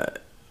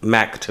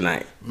 Mac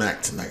Tonight.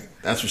 Mac Tonight.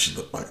 That's what she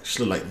looked like.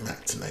 She looked like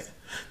Mac Tonight.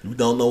 You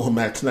don't know who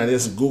Mac Tonight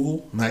is?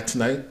 Google Mac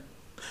Tonight.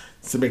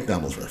 It's a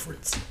McDonald's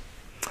reference.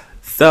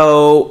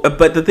 So,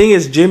 but the thing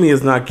is, Jimmy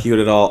is not cute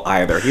at all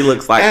either. He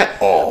looks like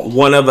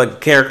one of the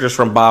characters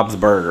from Bob's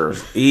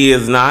Burgers. He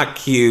is not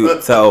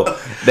cute. So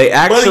they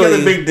actually, but he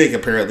got a big dick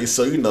apparently.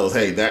 So you know,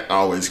 hey, that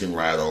always can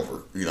ride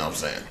over. You know what I'm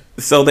saying?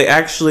 So they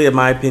actually, in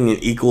my opinion,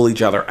 equal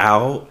each other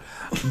out.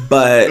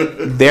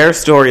 But their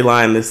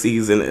storyline this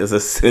season is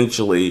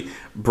essentially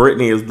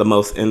Brittany is the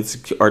most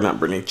insecure, or not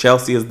Brittany.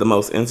 Chelsea is the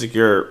most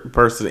insecure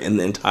person in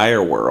the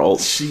entire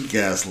world. She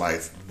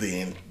gaslights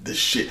the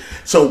shit.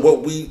 So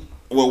what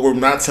we're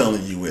not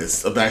telling you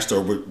is a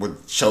backstory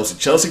with Chelsea.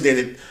 Chelsea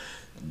dated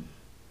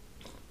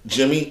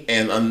Jimmy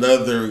and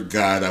another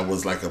guy that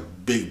was like a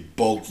big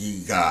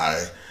bulky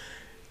guy.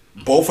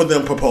 Both of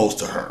them proposed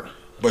to her,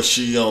 but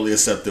she only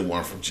accepted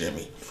one from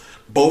Jimmy.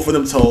 Both of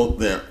them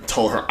told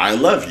her, "I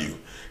love you."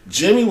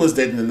 Jimmy was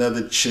dating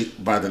another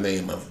chick by the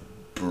name of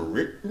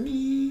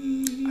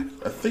Brittany.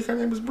 I think her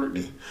name is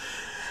Brittany.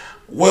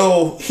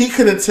 Well, he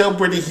couldn't tell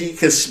Brittany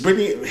because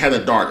Brittany had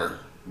a daughter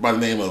by the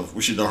name of,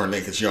 we should know her name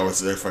because she always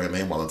says her fucking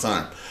name all the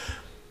time.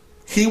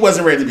 He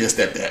wasn't ready to be a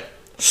stepdad.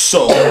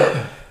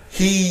 So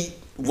he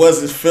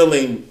wasn't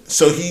feeling,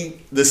 so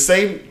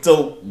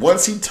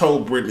once he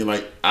told Brittany,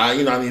 like, I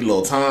need a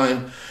little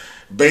time,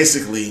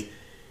 basically,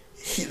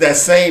 that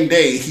same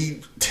day,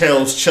 he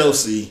tells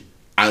Chelsea,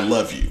 I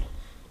love you.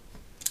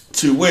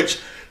 To which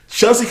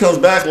Chelsea comes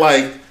back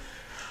like,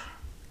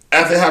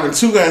 after having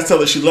two guys tell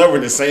her she loved her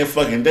the same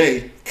fucking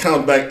day,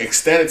 comes back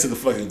ecstatic to the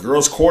fucking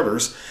girls'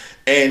 quarters,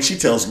 and she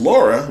tells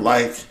Laura,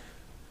 like,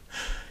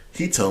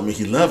 he told me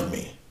he loved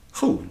me.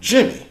 Who?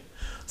 Jimmy.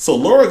 So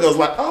Laura goes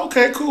like, oh,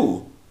 okay,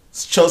 cool.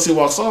 Chelsea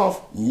walks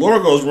off. Laura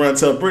goes run and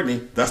tell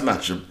Brittany,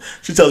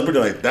 she tells Brittany,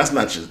 like, that's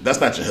not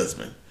your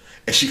husband.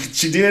 And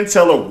she didn't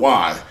tell her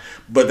why,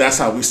 but that's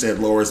how we said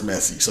Laura's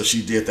messy. So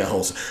she did that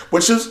whole,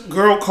 which is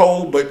girl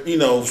code, but you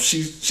know,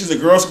 she's a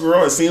girl's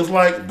girl, it seems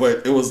like,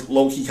 but it was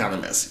low-key kind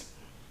of messy.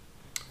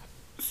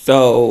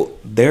 So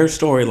their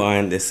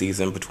storyline this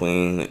season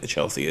between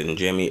Chelsea and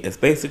Jimmy is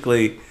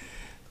basically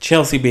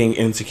Chelsea being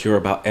insecure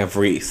about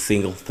every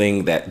single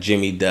thing that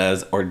Jimmy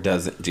does or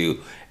doesn't do,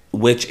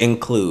 which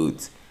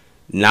includes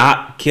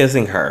not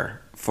kissing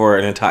her for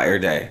an entire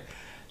day,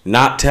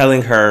 not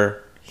telling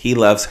her he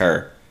loves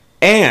her,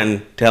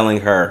 and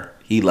telling her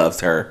he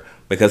loves her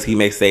because he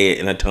may say it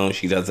in a tone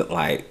she doesn't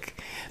like.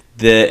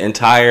 The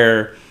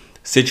entire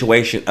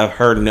situation of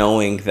her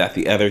knowing that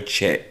the other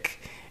chick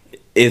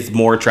is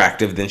more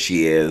attractive than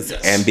she is,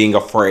 yes, and being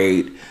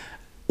afraid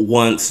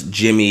once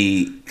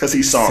Jimmy, because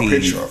he saw a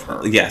picture of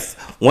her. Yes,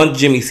 once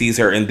Jimmy sees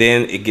her, and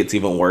then it gets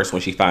even worse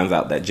when she finds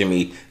out that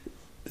Jimmy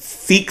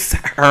seeks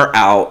her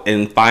out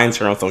and finds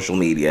her on social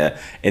media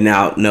and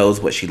now knows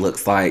what she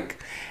looks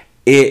like.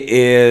 It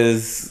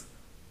is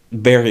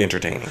very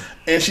entertaining.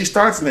 And she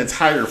starts an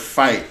entire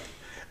fight,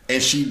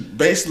 and she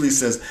basically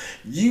says,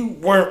 you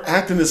weren't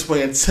acting this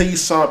way until you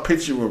saw a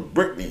picture of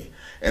Brittany.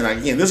 And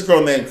again, this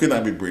girl name could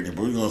not be Brittany,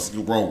 but we're going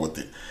to roll with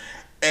it.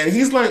 And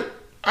he's like,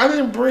 I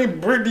didn't bring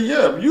Brittany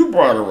up. You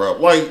brought her up.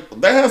 Like,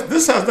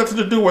 this has nothing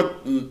to do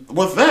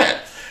with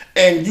that.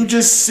 And you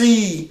just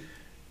see,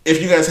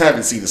 if you guys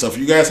haven't seen it, so if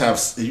you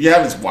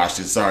haven't watched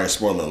it, sorry,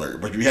 spoiler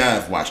alert, but if you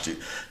have watched it,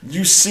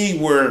 you see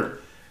where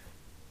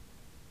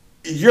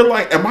you're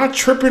like, am I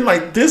tripping?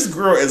 Like, this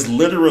girl is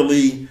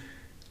literally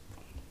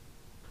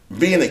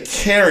being a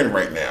Karen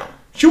right now.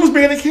 She was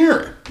being a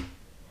Karen.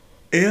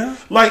 Yeah.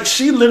 Like,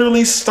 she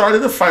literally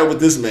started a fight with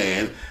this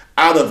man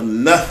out of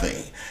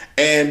nothing.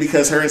 And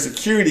because her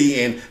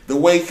insecurity and the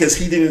way, because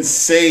he didn't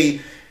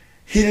say,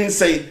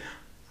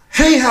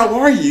 hey, how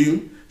are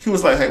you? He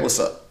was like, hey, what's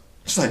up?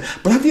 She's like,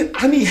 but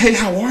I need, hey,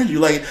 how are you?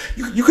 Like,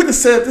 you could have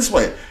said it this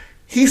way.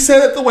 He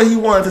said it the way he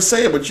wanted to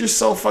say it, but you're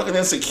so fucking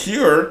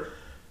insecure,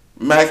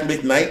 Mac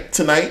McKnight,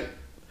 tonight,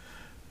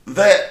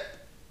 that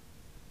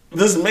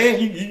this man,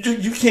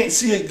 you can't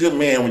see a good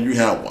man when you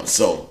have one.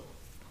 So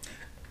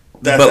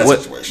that's that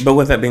situation. But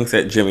with that being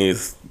said, Jimmy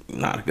is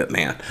not a good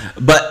man,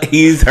 but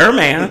he's her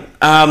man.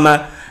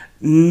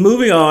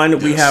 Moving on,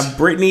 yes. We have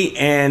Brittany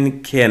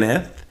and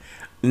Kenneth.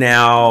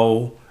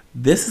 Now,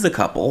 this is a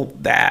couple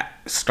that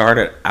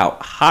started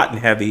out hot and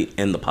heavy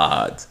in the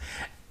pods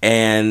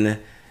and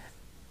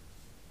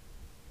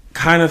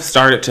kind of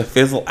started to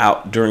fizzle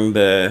out during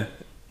the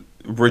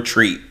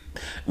retreat.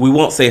 We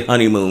won't say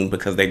honeymoon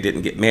because they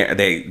didn't get married.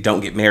 They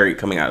don't get married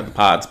coming out of the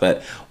pods,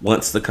 but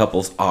once the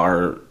couples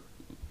are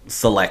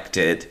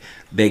selected,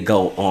 they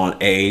go on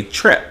a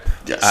trip,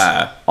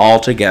 yes. All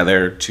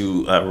together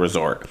to a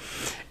resort.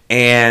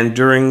 And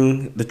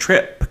during the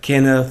trip,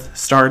 Kenneth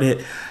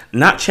started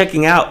not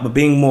checking out, but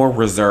being more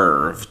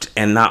reserved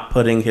and not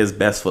putting his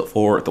best foot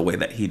forward the way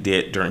that he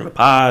did during the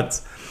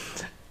pods.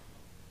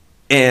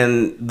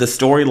 And the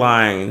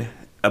storyline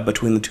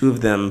between the two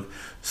of them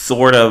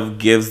sort of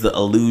gives the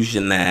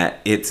illusion that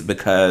it's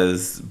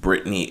because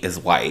Brittany is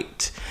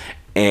white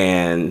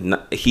and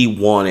he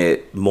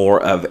wanted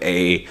more of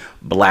a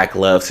black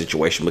love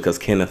situation because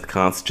Kenneth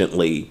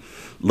constantly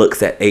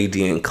looks at AD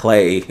and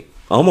Clay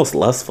almost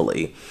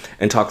lustfully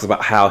and talks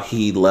about how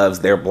he loves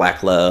their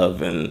black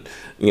love and,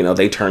 you know,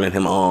 they turning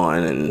him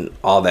on and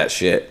all that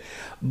shit.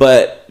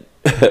 But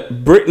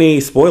Brittany,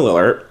 spoiler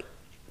alert,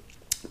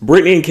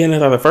 Brittany and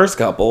Kenneth are the first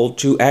couple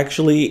to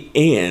actually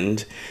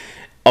end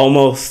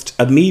almost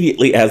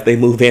immediately as they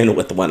move in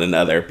with one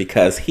another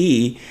because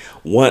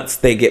once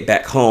they get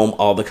back home,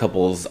 all the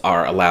couples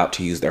are allowed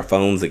to use their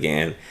phones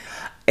again.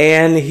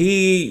 And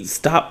he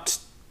stopped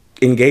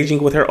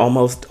engaging with her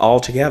almost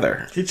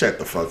altogether. He checked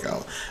the fuck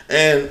out.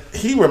 And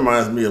he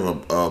reminds me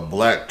of a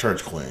black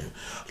church queen.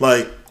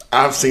 Like,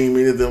 I've seen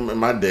many of them in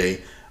my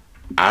day.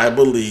 I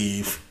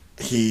believe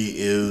he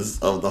is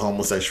of the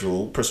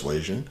homosexual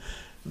persuasion,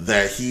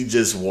 that he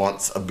just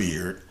wants a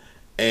beard.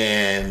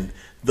 And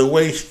the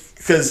way,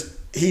 because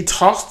he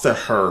talks to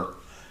her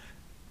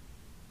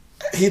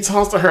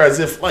as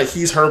if like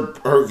he's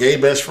her gay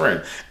best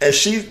friend. And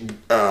she,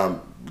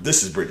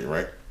 this is Brittany,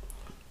 right?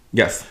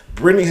 Yes.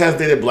 Brittany has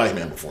dated a black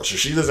man before, so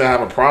she doesn't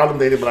have a problem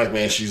dating a black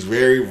man. She's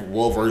very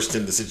well versed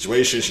in the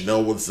situation. She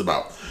knows what it's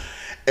about.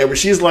 And when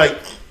she's like,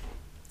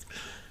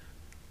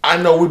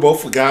 I know we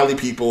both were godly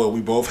people and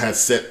we both had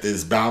set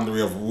this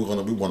boundary of we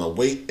want to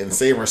wait and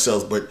save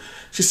ourselves. But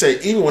she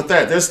said, even with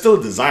that, there's still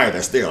a desire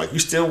that's there. Like, you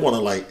still want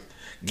to like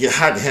get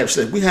hot and have.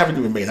 She said, we haven't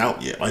even made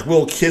out yet. Like,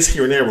 we'll kiss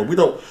here and there,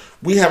 but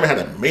we haven't had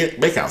a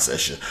make out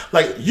session.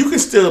 Like, you can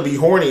still be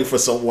horny for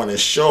someone and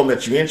show them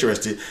that you're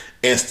interested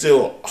and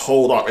still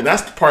hold off. And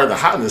that's part of the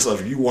hotness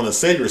of you want to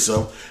save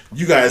yourself.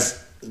 You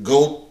guys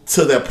go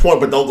to that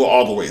point, but don't go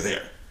all the way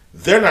there.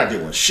 They're not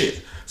doing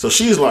shit. So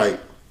she's like,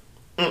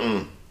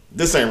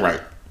 this ain't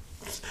right.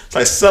 It's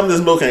like some of this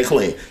milk ain't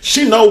clean.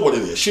 She know what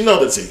it is. She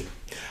know the tea.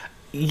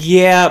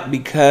 Yeah,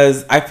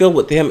 because I feel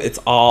with him, it's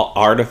all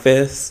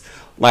artifice.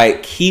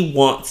 Like, he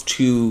wants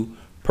to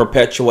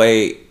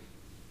perpetuate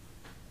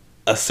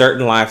a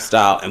certain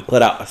lifestyle and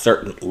put out a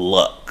certain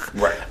look.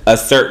 Right. A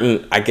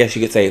certain, I guess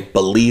you could say,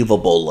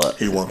 believable look.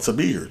 He wants a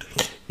beard.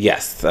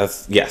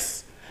 Yes,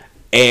 yes.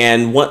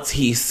 And once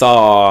he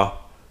saw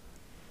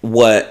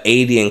what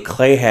AD and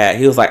Clay had,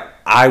 he was like,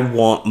 I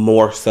want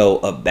more so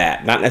of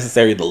that. Not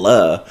necessarily the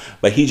love,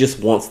 but he just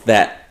wants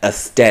that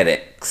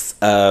aesthetics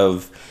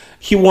of,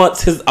 he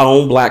wants his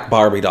own black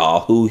Barbie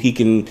doll who he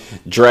can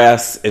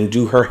dress and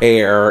do her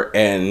hair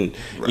and,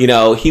 right. You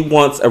know, he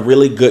wants a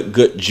really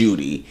good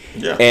Judy.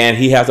 Yeah. And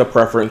he has a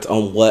preference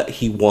on what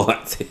he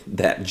wants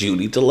that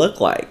Judy to look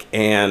like.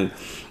 And,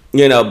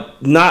 you know,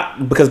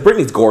 not because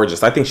Brittany's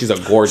gorgeous. I think she's a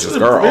gorgeous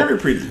girl. Very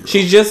pretty girl.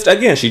 She's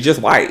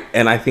just white.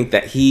 And I think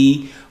that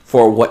he,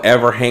 for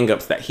whatever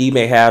hangups that he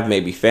may have,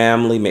 maybe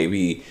family,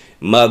 maybe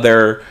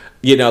mother,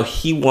 you know,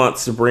 he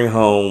wants to bring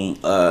home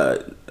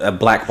a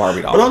black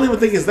Barbie doll. But I don't even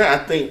think it's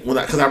that. I think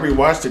because I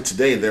rewatched it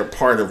today, they're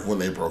part of when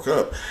they broke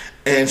up,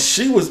 and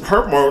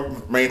her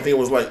main thing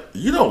was like,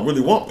 you don't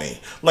really want me.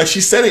 Like,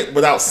 she said it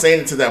without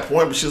saying it to that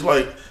point, but she's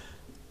like,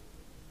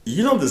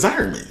 you don't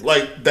desire me.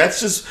 Like, that's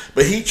just,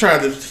 but he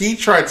tried to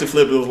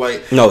flip it. It was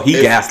like, no, he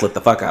gaslit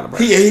the fuck out of her.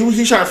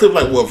 He tried to flip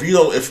like, well, if you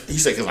don't, if he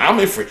said, because I'm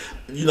in for,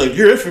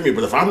 you're in for me,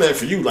 but if I'm there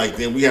for you, like,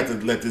 then we have to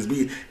let this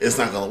be. It's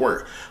not gonna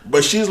work.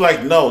 But she's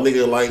like, no,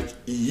 nigga, like,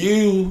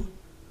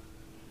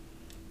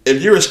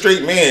 if you're a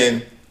straight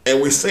man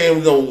and we're saying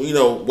we're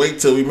gonna, wait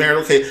till we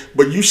married, okay,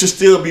 but you should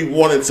still be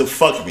wanting to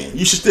fuck me.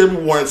 You should still be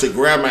wanting to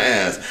grab my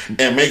ass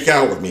and make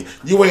out with me.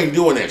 You ain't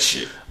doing that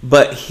shit.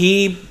 But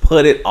he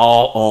put it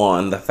all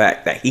on the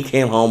fact that he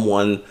came home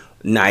one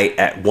night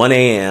at 1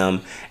 a.m.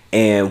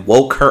 and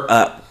woke her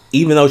up,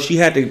 even though she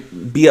had to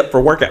be up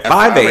for work at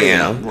 5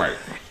 a.m. Right.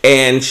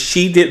 And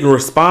she didn't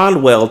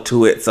respond well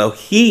to it, so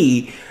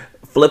he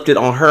flipped it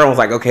on her and was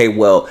like, okay,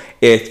 well,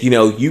 if,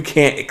 you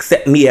can't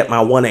accept me at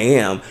my 1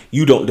 a.m.,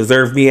 you don't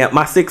deserve me at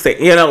my 6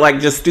 a.m., like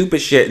just stupid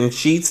shit. And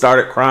she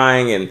started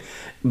crying, and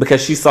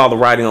because she saw the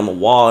writing on the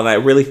wall, and I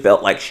really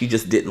felt like she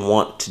just didn't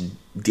want to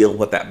deal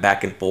with that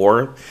back and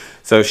forth.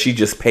 So she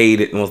just paid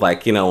it and was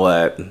like, you know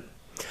what?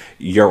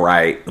 You're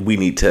right.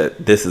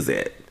 This is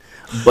it.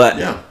 But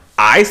yeah.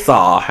 I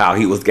saw how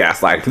he was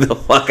gaslighting the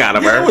fuck out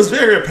of her. It was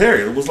very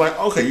apparent. It was like,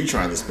 okay, you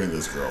trying to spin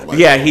this girl. Like,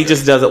 yeah, he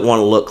just doesn't want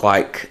to look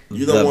like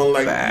you don't want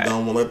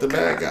to let the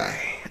bad guy.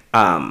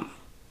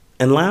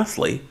 And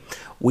lastly,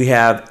 we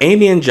have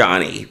Amy and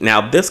Johnny.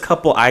 Now, this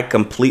couple I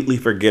completely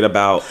forget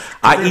about.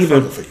 I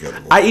even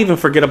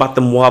forget about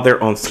them while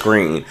they're on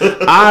screen.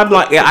 I'm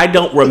like, I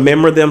don't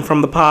remember them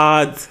from the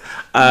pods.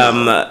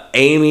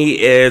 Amy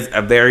is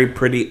a very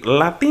pretty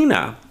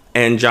Latina,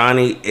 and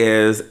Johnny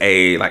is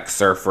a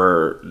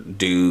surfer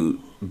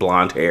dude,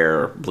 blonde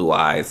hair, blue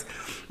eyes.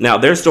 Now,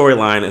 their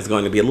storyline is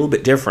going to be a little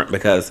bit different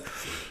because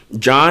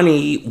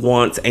Johnny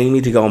wants Amy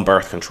to go on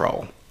birth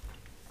control,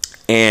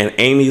 and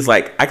Amy's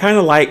like, I kind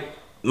of like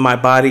my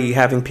body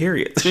having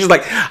periods. She's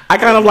like, I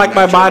kind of like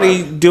my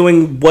body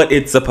doing what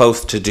it's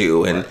supposed to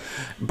do, and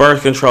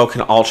birth control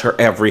can alter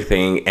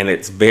everything, and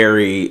it's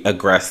very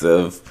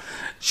aggressive.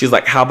 She's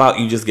like, how about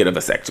you just get a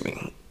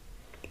vasectomy?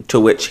 To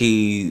which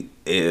he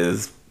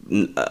is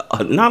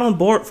not on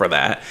board for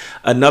that.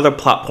 Another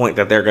plot point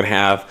that they're going to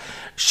have,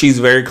 she's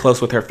very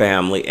close with her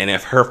family, and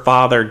if her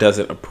father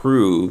doesn't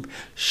approve,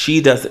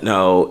 she doesn't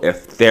know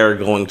if they're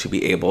going to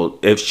be able,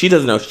 if she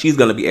doesn't know if she's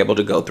going to be able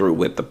to go through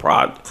with the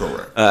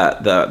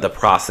the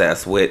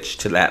process, which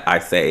to that I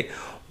say,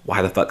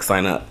 why the fuck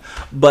sign up?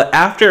 But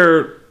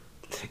after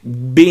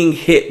being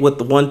hit with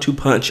the 1-2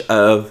 punch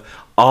of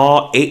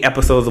all 8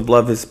 episodes of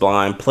Love is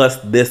Blind plus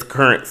this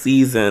current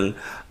season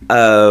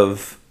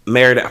of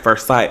Married at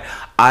First Sight,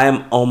 I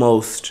am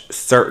almost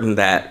certain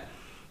that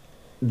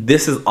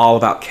this is all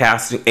about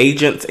casting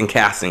agents and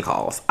casting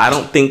calls. I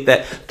don't think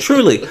that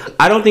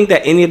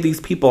any of these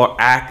people are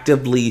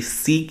actively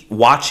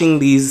watching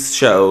these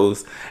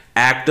shows,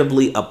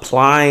 actively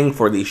applying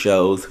for these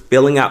shows,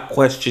 filling out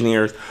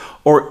questionnaires,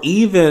 or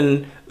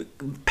even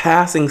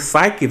passing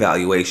psych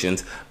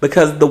evaluations,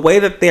 because the way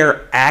that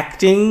they're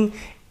acting,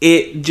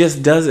 it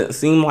just doesn't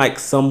seem like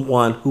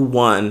someone who,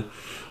 one,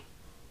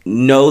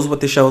 knows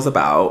what the show's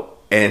about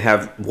and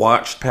have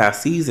watched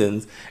past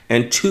seasons,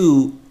 and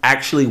 2,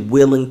 actually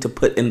willing to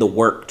put in the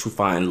work to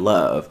find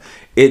love.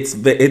 It's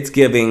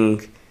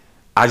giving,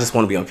 I just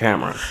want to be on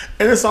camera.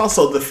 And it's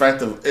also the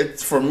fact of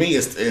it's, for me,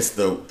 it's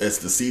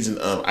the season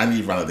of I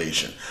need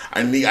validation.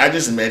 I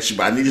just met you,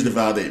 but I need you to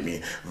validate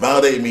me,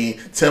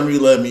 tell me you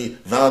love me,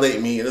 validate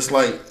me. And it's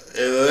like,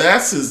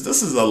 this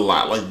is a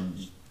lot. Like,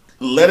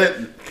 let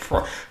it,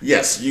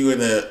 yes, you in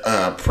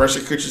a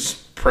pressure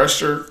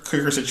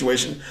cooker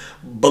situation,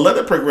 but let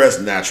it progress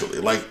naturally.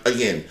 Like,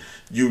 again,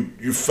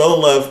 you fell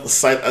in love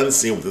sight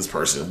unseen with this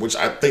person, which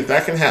I think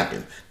that can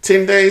happen.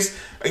 10 days,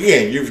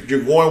 again,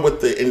 you're going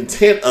with the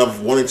intent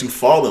of wanting to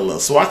fall in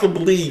love. So I can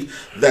believe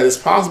that it's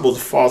possible to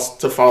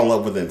fall in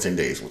love within 10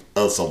 days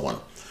of someone.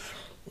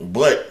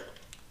 But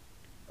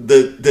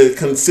the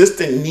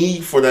consistent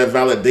need for that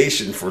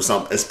validation for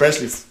something,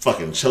 especially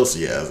fucking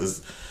Chelsea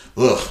is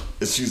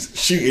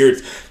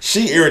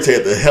she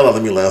irritated the hell out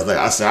of me last night.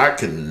 I said I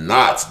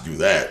cannot do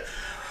that.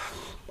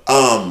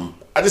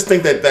 I just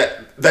think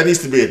that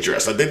needs to be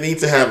addressed. Like, they need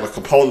to have a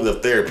component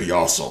of therapy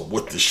also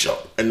with the show,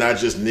 and not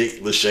just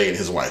Nick Lachey and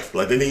his wife.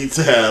 Like, they need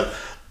to have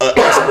an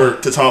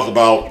expert to talk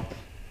about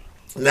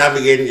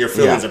navigating your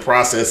feelings and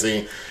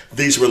processing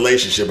these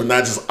relationships, and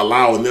not just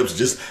allowing them to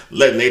just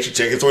let nature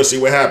take its course,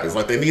 see what happens.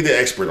 Like, they need an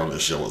expert on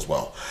this show as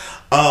well.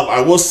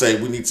 I will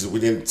say we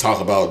didn't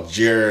talk about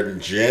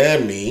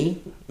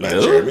Jimmy. I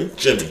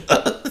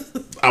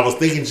was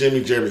thinking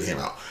Jeremy came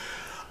out.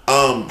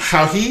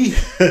 How he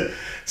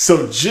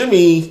so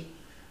Jimmy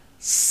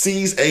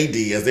sees AD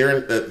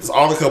as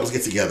all the couples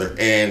get together,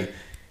 and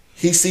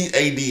he sees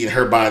AD and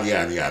her body,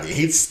 yada yada.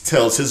 He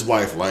tells his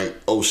wife, like,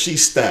 oh,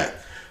 she's stacked,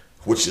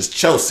 which is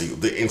Chelsea,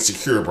 the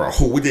insecure bro,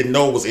 who we didn't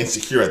know was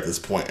insecure at this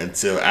point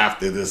until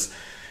after this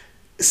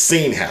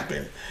scene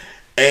happened.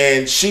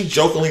 And she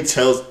jokingly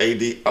tells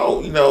AD,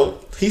 oh,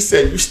 he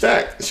said you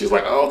stacked. She's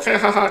like, oh, okay,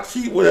 haha,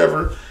 cute,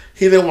 whatever.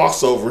 He then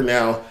walks over.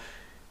 Now,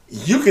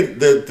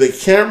 the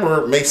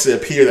camera makes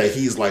it appear that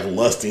he's like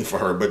lusting for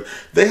her, but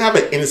they have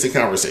an innocent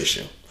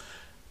conversation.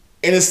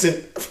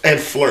 innocent and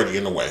flirty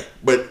in a way.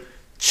 But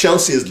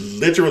Chelsea is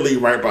literally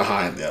right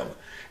behind them.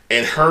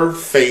 And her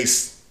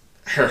face,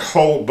 her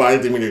whole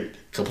body demeanor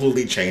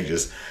completely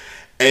changes.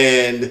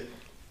 And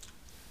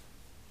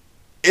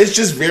it's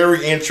just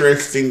very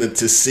interesting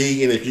to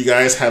see. And if you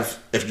guys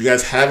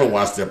haven't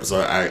watched the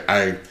episode,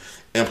 I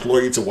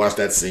implore you to watch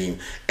that scene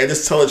and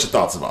just tell us your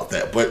thoughts about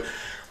that. But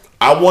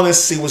I want to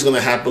see what's going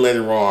to happen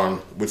later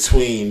on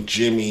between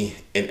Jimmy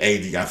and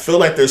AD. I feel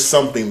like there's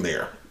something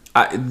there.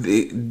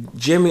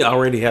 Jimmy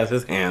already has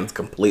his hands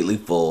completely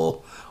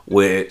full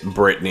with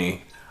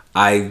Brittany.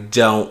 I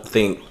don't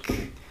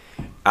think,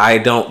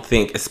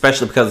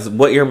 especially because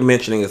what you're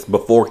mentioning is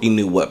before he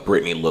knew what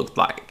Brittany looked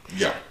like.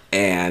 Yeah.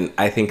 And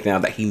I think now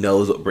that he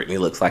knows what Brittany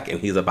looks like and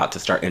he's about to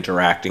start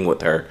interacting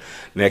with her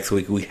next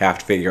week, we have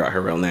to figure out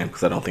her real name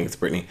because I don't think it's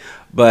Brittany.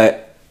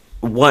 But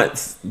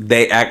once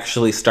they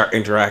actually start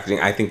interacting,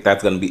 I think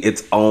that's going to be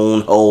its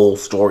own whole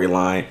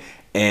storyline,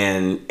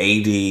 and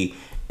AD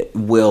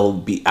will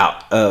be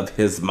out of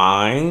his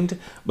mind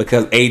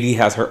because AD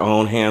has her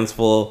own hands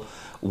full.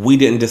 We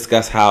didn't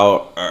discuss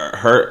how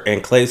her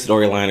and Clay's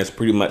storyline is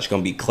pretty much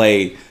going to be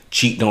Clay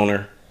cheating on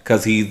her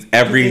because he's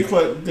every.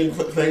 Think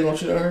Clay gonna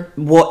cheat on her?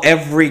 Well,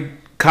 every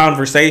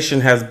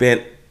conversation has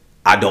been,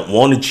 I don't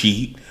want to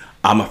cheat.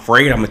 I'm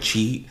afraid I'm going to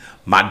cheat.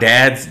 My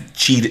dad's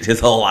cheated his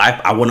whole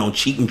life. I went on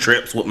cheating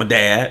trips with my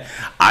dad.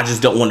 I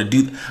just don't want to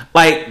do...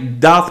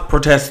 Doth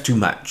protest too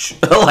much.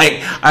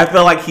 I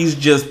feel like he's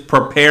just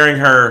preparing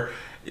her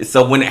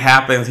so when it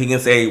happens, he can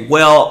say,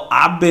 well,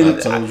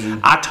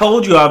 I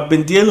told you I've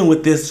been dealing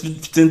with this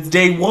since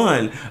day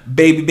one.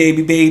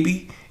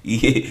 Baby.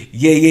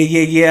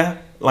 Yeah.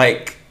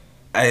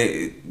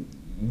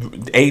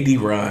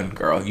 AD run,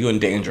 girl. You in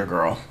danger,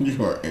 girl.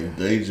 You are in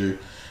danger,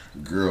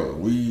 girl.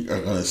 We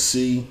are going to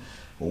see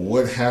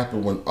what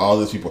happened when all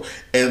these people...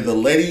 And the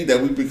lady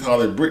that we've been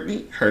calling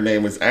Brittany, her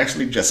name is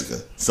actually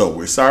Jessica. So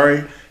we're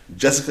sorry,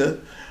 Jessica.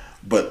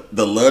 But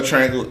the love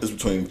triangle is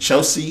between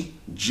Chelsea,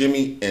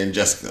 Jimmy, and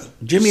Jessica.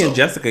 And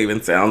Jessica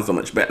even sounds so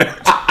much better.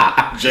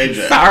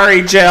 JJ.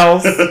 Sorry,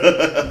 Chels.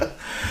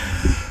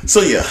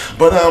 So yeah,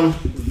 but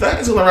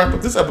that is gonna wrap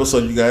up this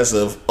episode, you guys,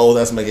 of Oh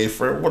That's My Gay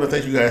Friend. I want to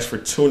thank you guys for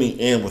tuning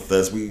in with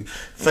us. We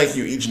thank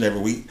you each and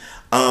every week.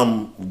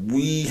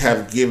 We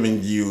have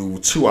given you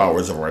 2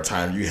 hours of our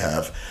time. You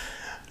have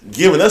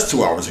given us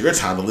 2 hours of your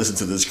time to listen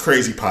to this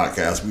crazy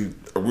podcast. We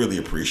really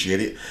appreciate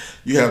it.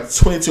 You have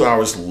 22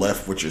 hours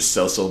left with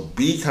yourself, so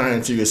be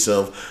kind to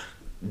yourself.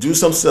 Do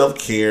some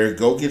self-care.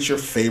 Go get your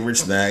favorite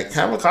snack.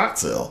 Have a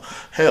cocktail.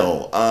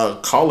 Hell,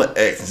 call an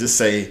ex. Just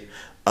say,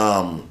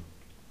 I'm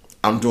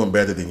doing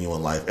better than you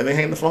in life. And then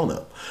hang the phone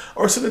up.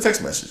 Or send a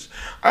text message.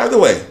 Either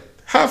way,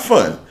 have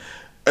fun.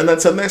 And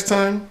until next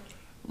time,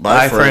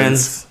 bye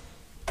friends.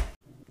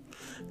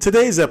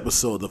 Today's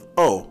episode of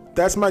Oh,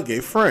 That's My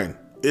Gay Friend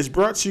is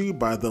brought to you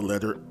by the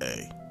letter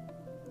A.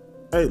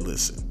 Hey,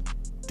 listen.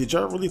 Did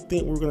y'all really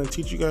think we were going to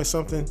teach you guys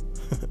something?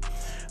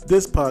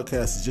 This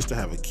podcast is just to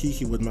have a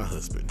kiki with my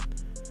husband.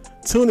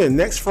 Tune in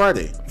next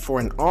Friday for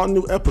an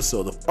all-new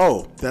episode of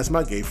Oh, That's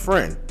My Gay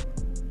Friend.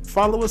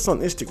 Follow us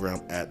on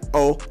Instagram at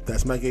Oh,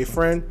 That's My Gay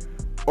Friend,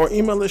 or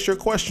email us your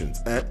questions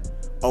at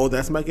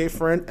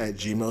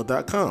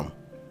ohthat'smygayfriend@gmail.com.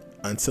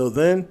 Until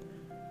then,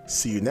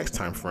 see you next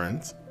time,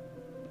 friends.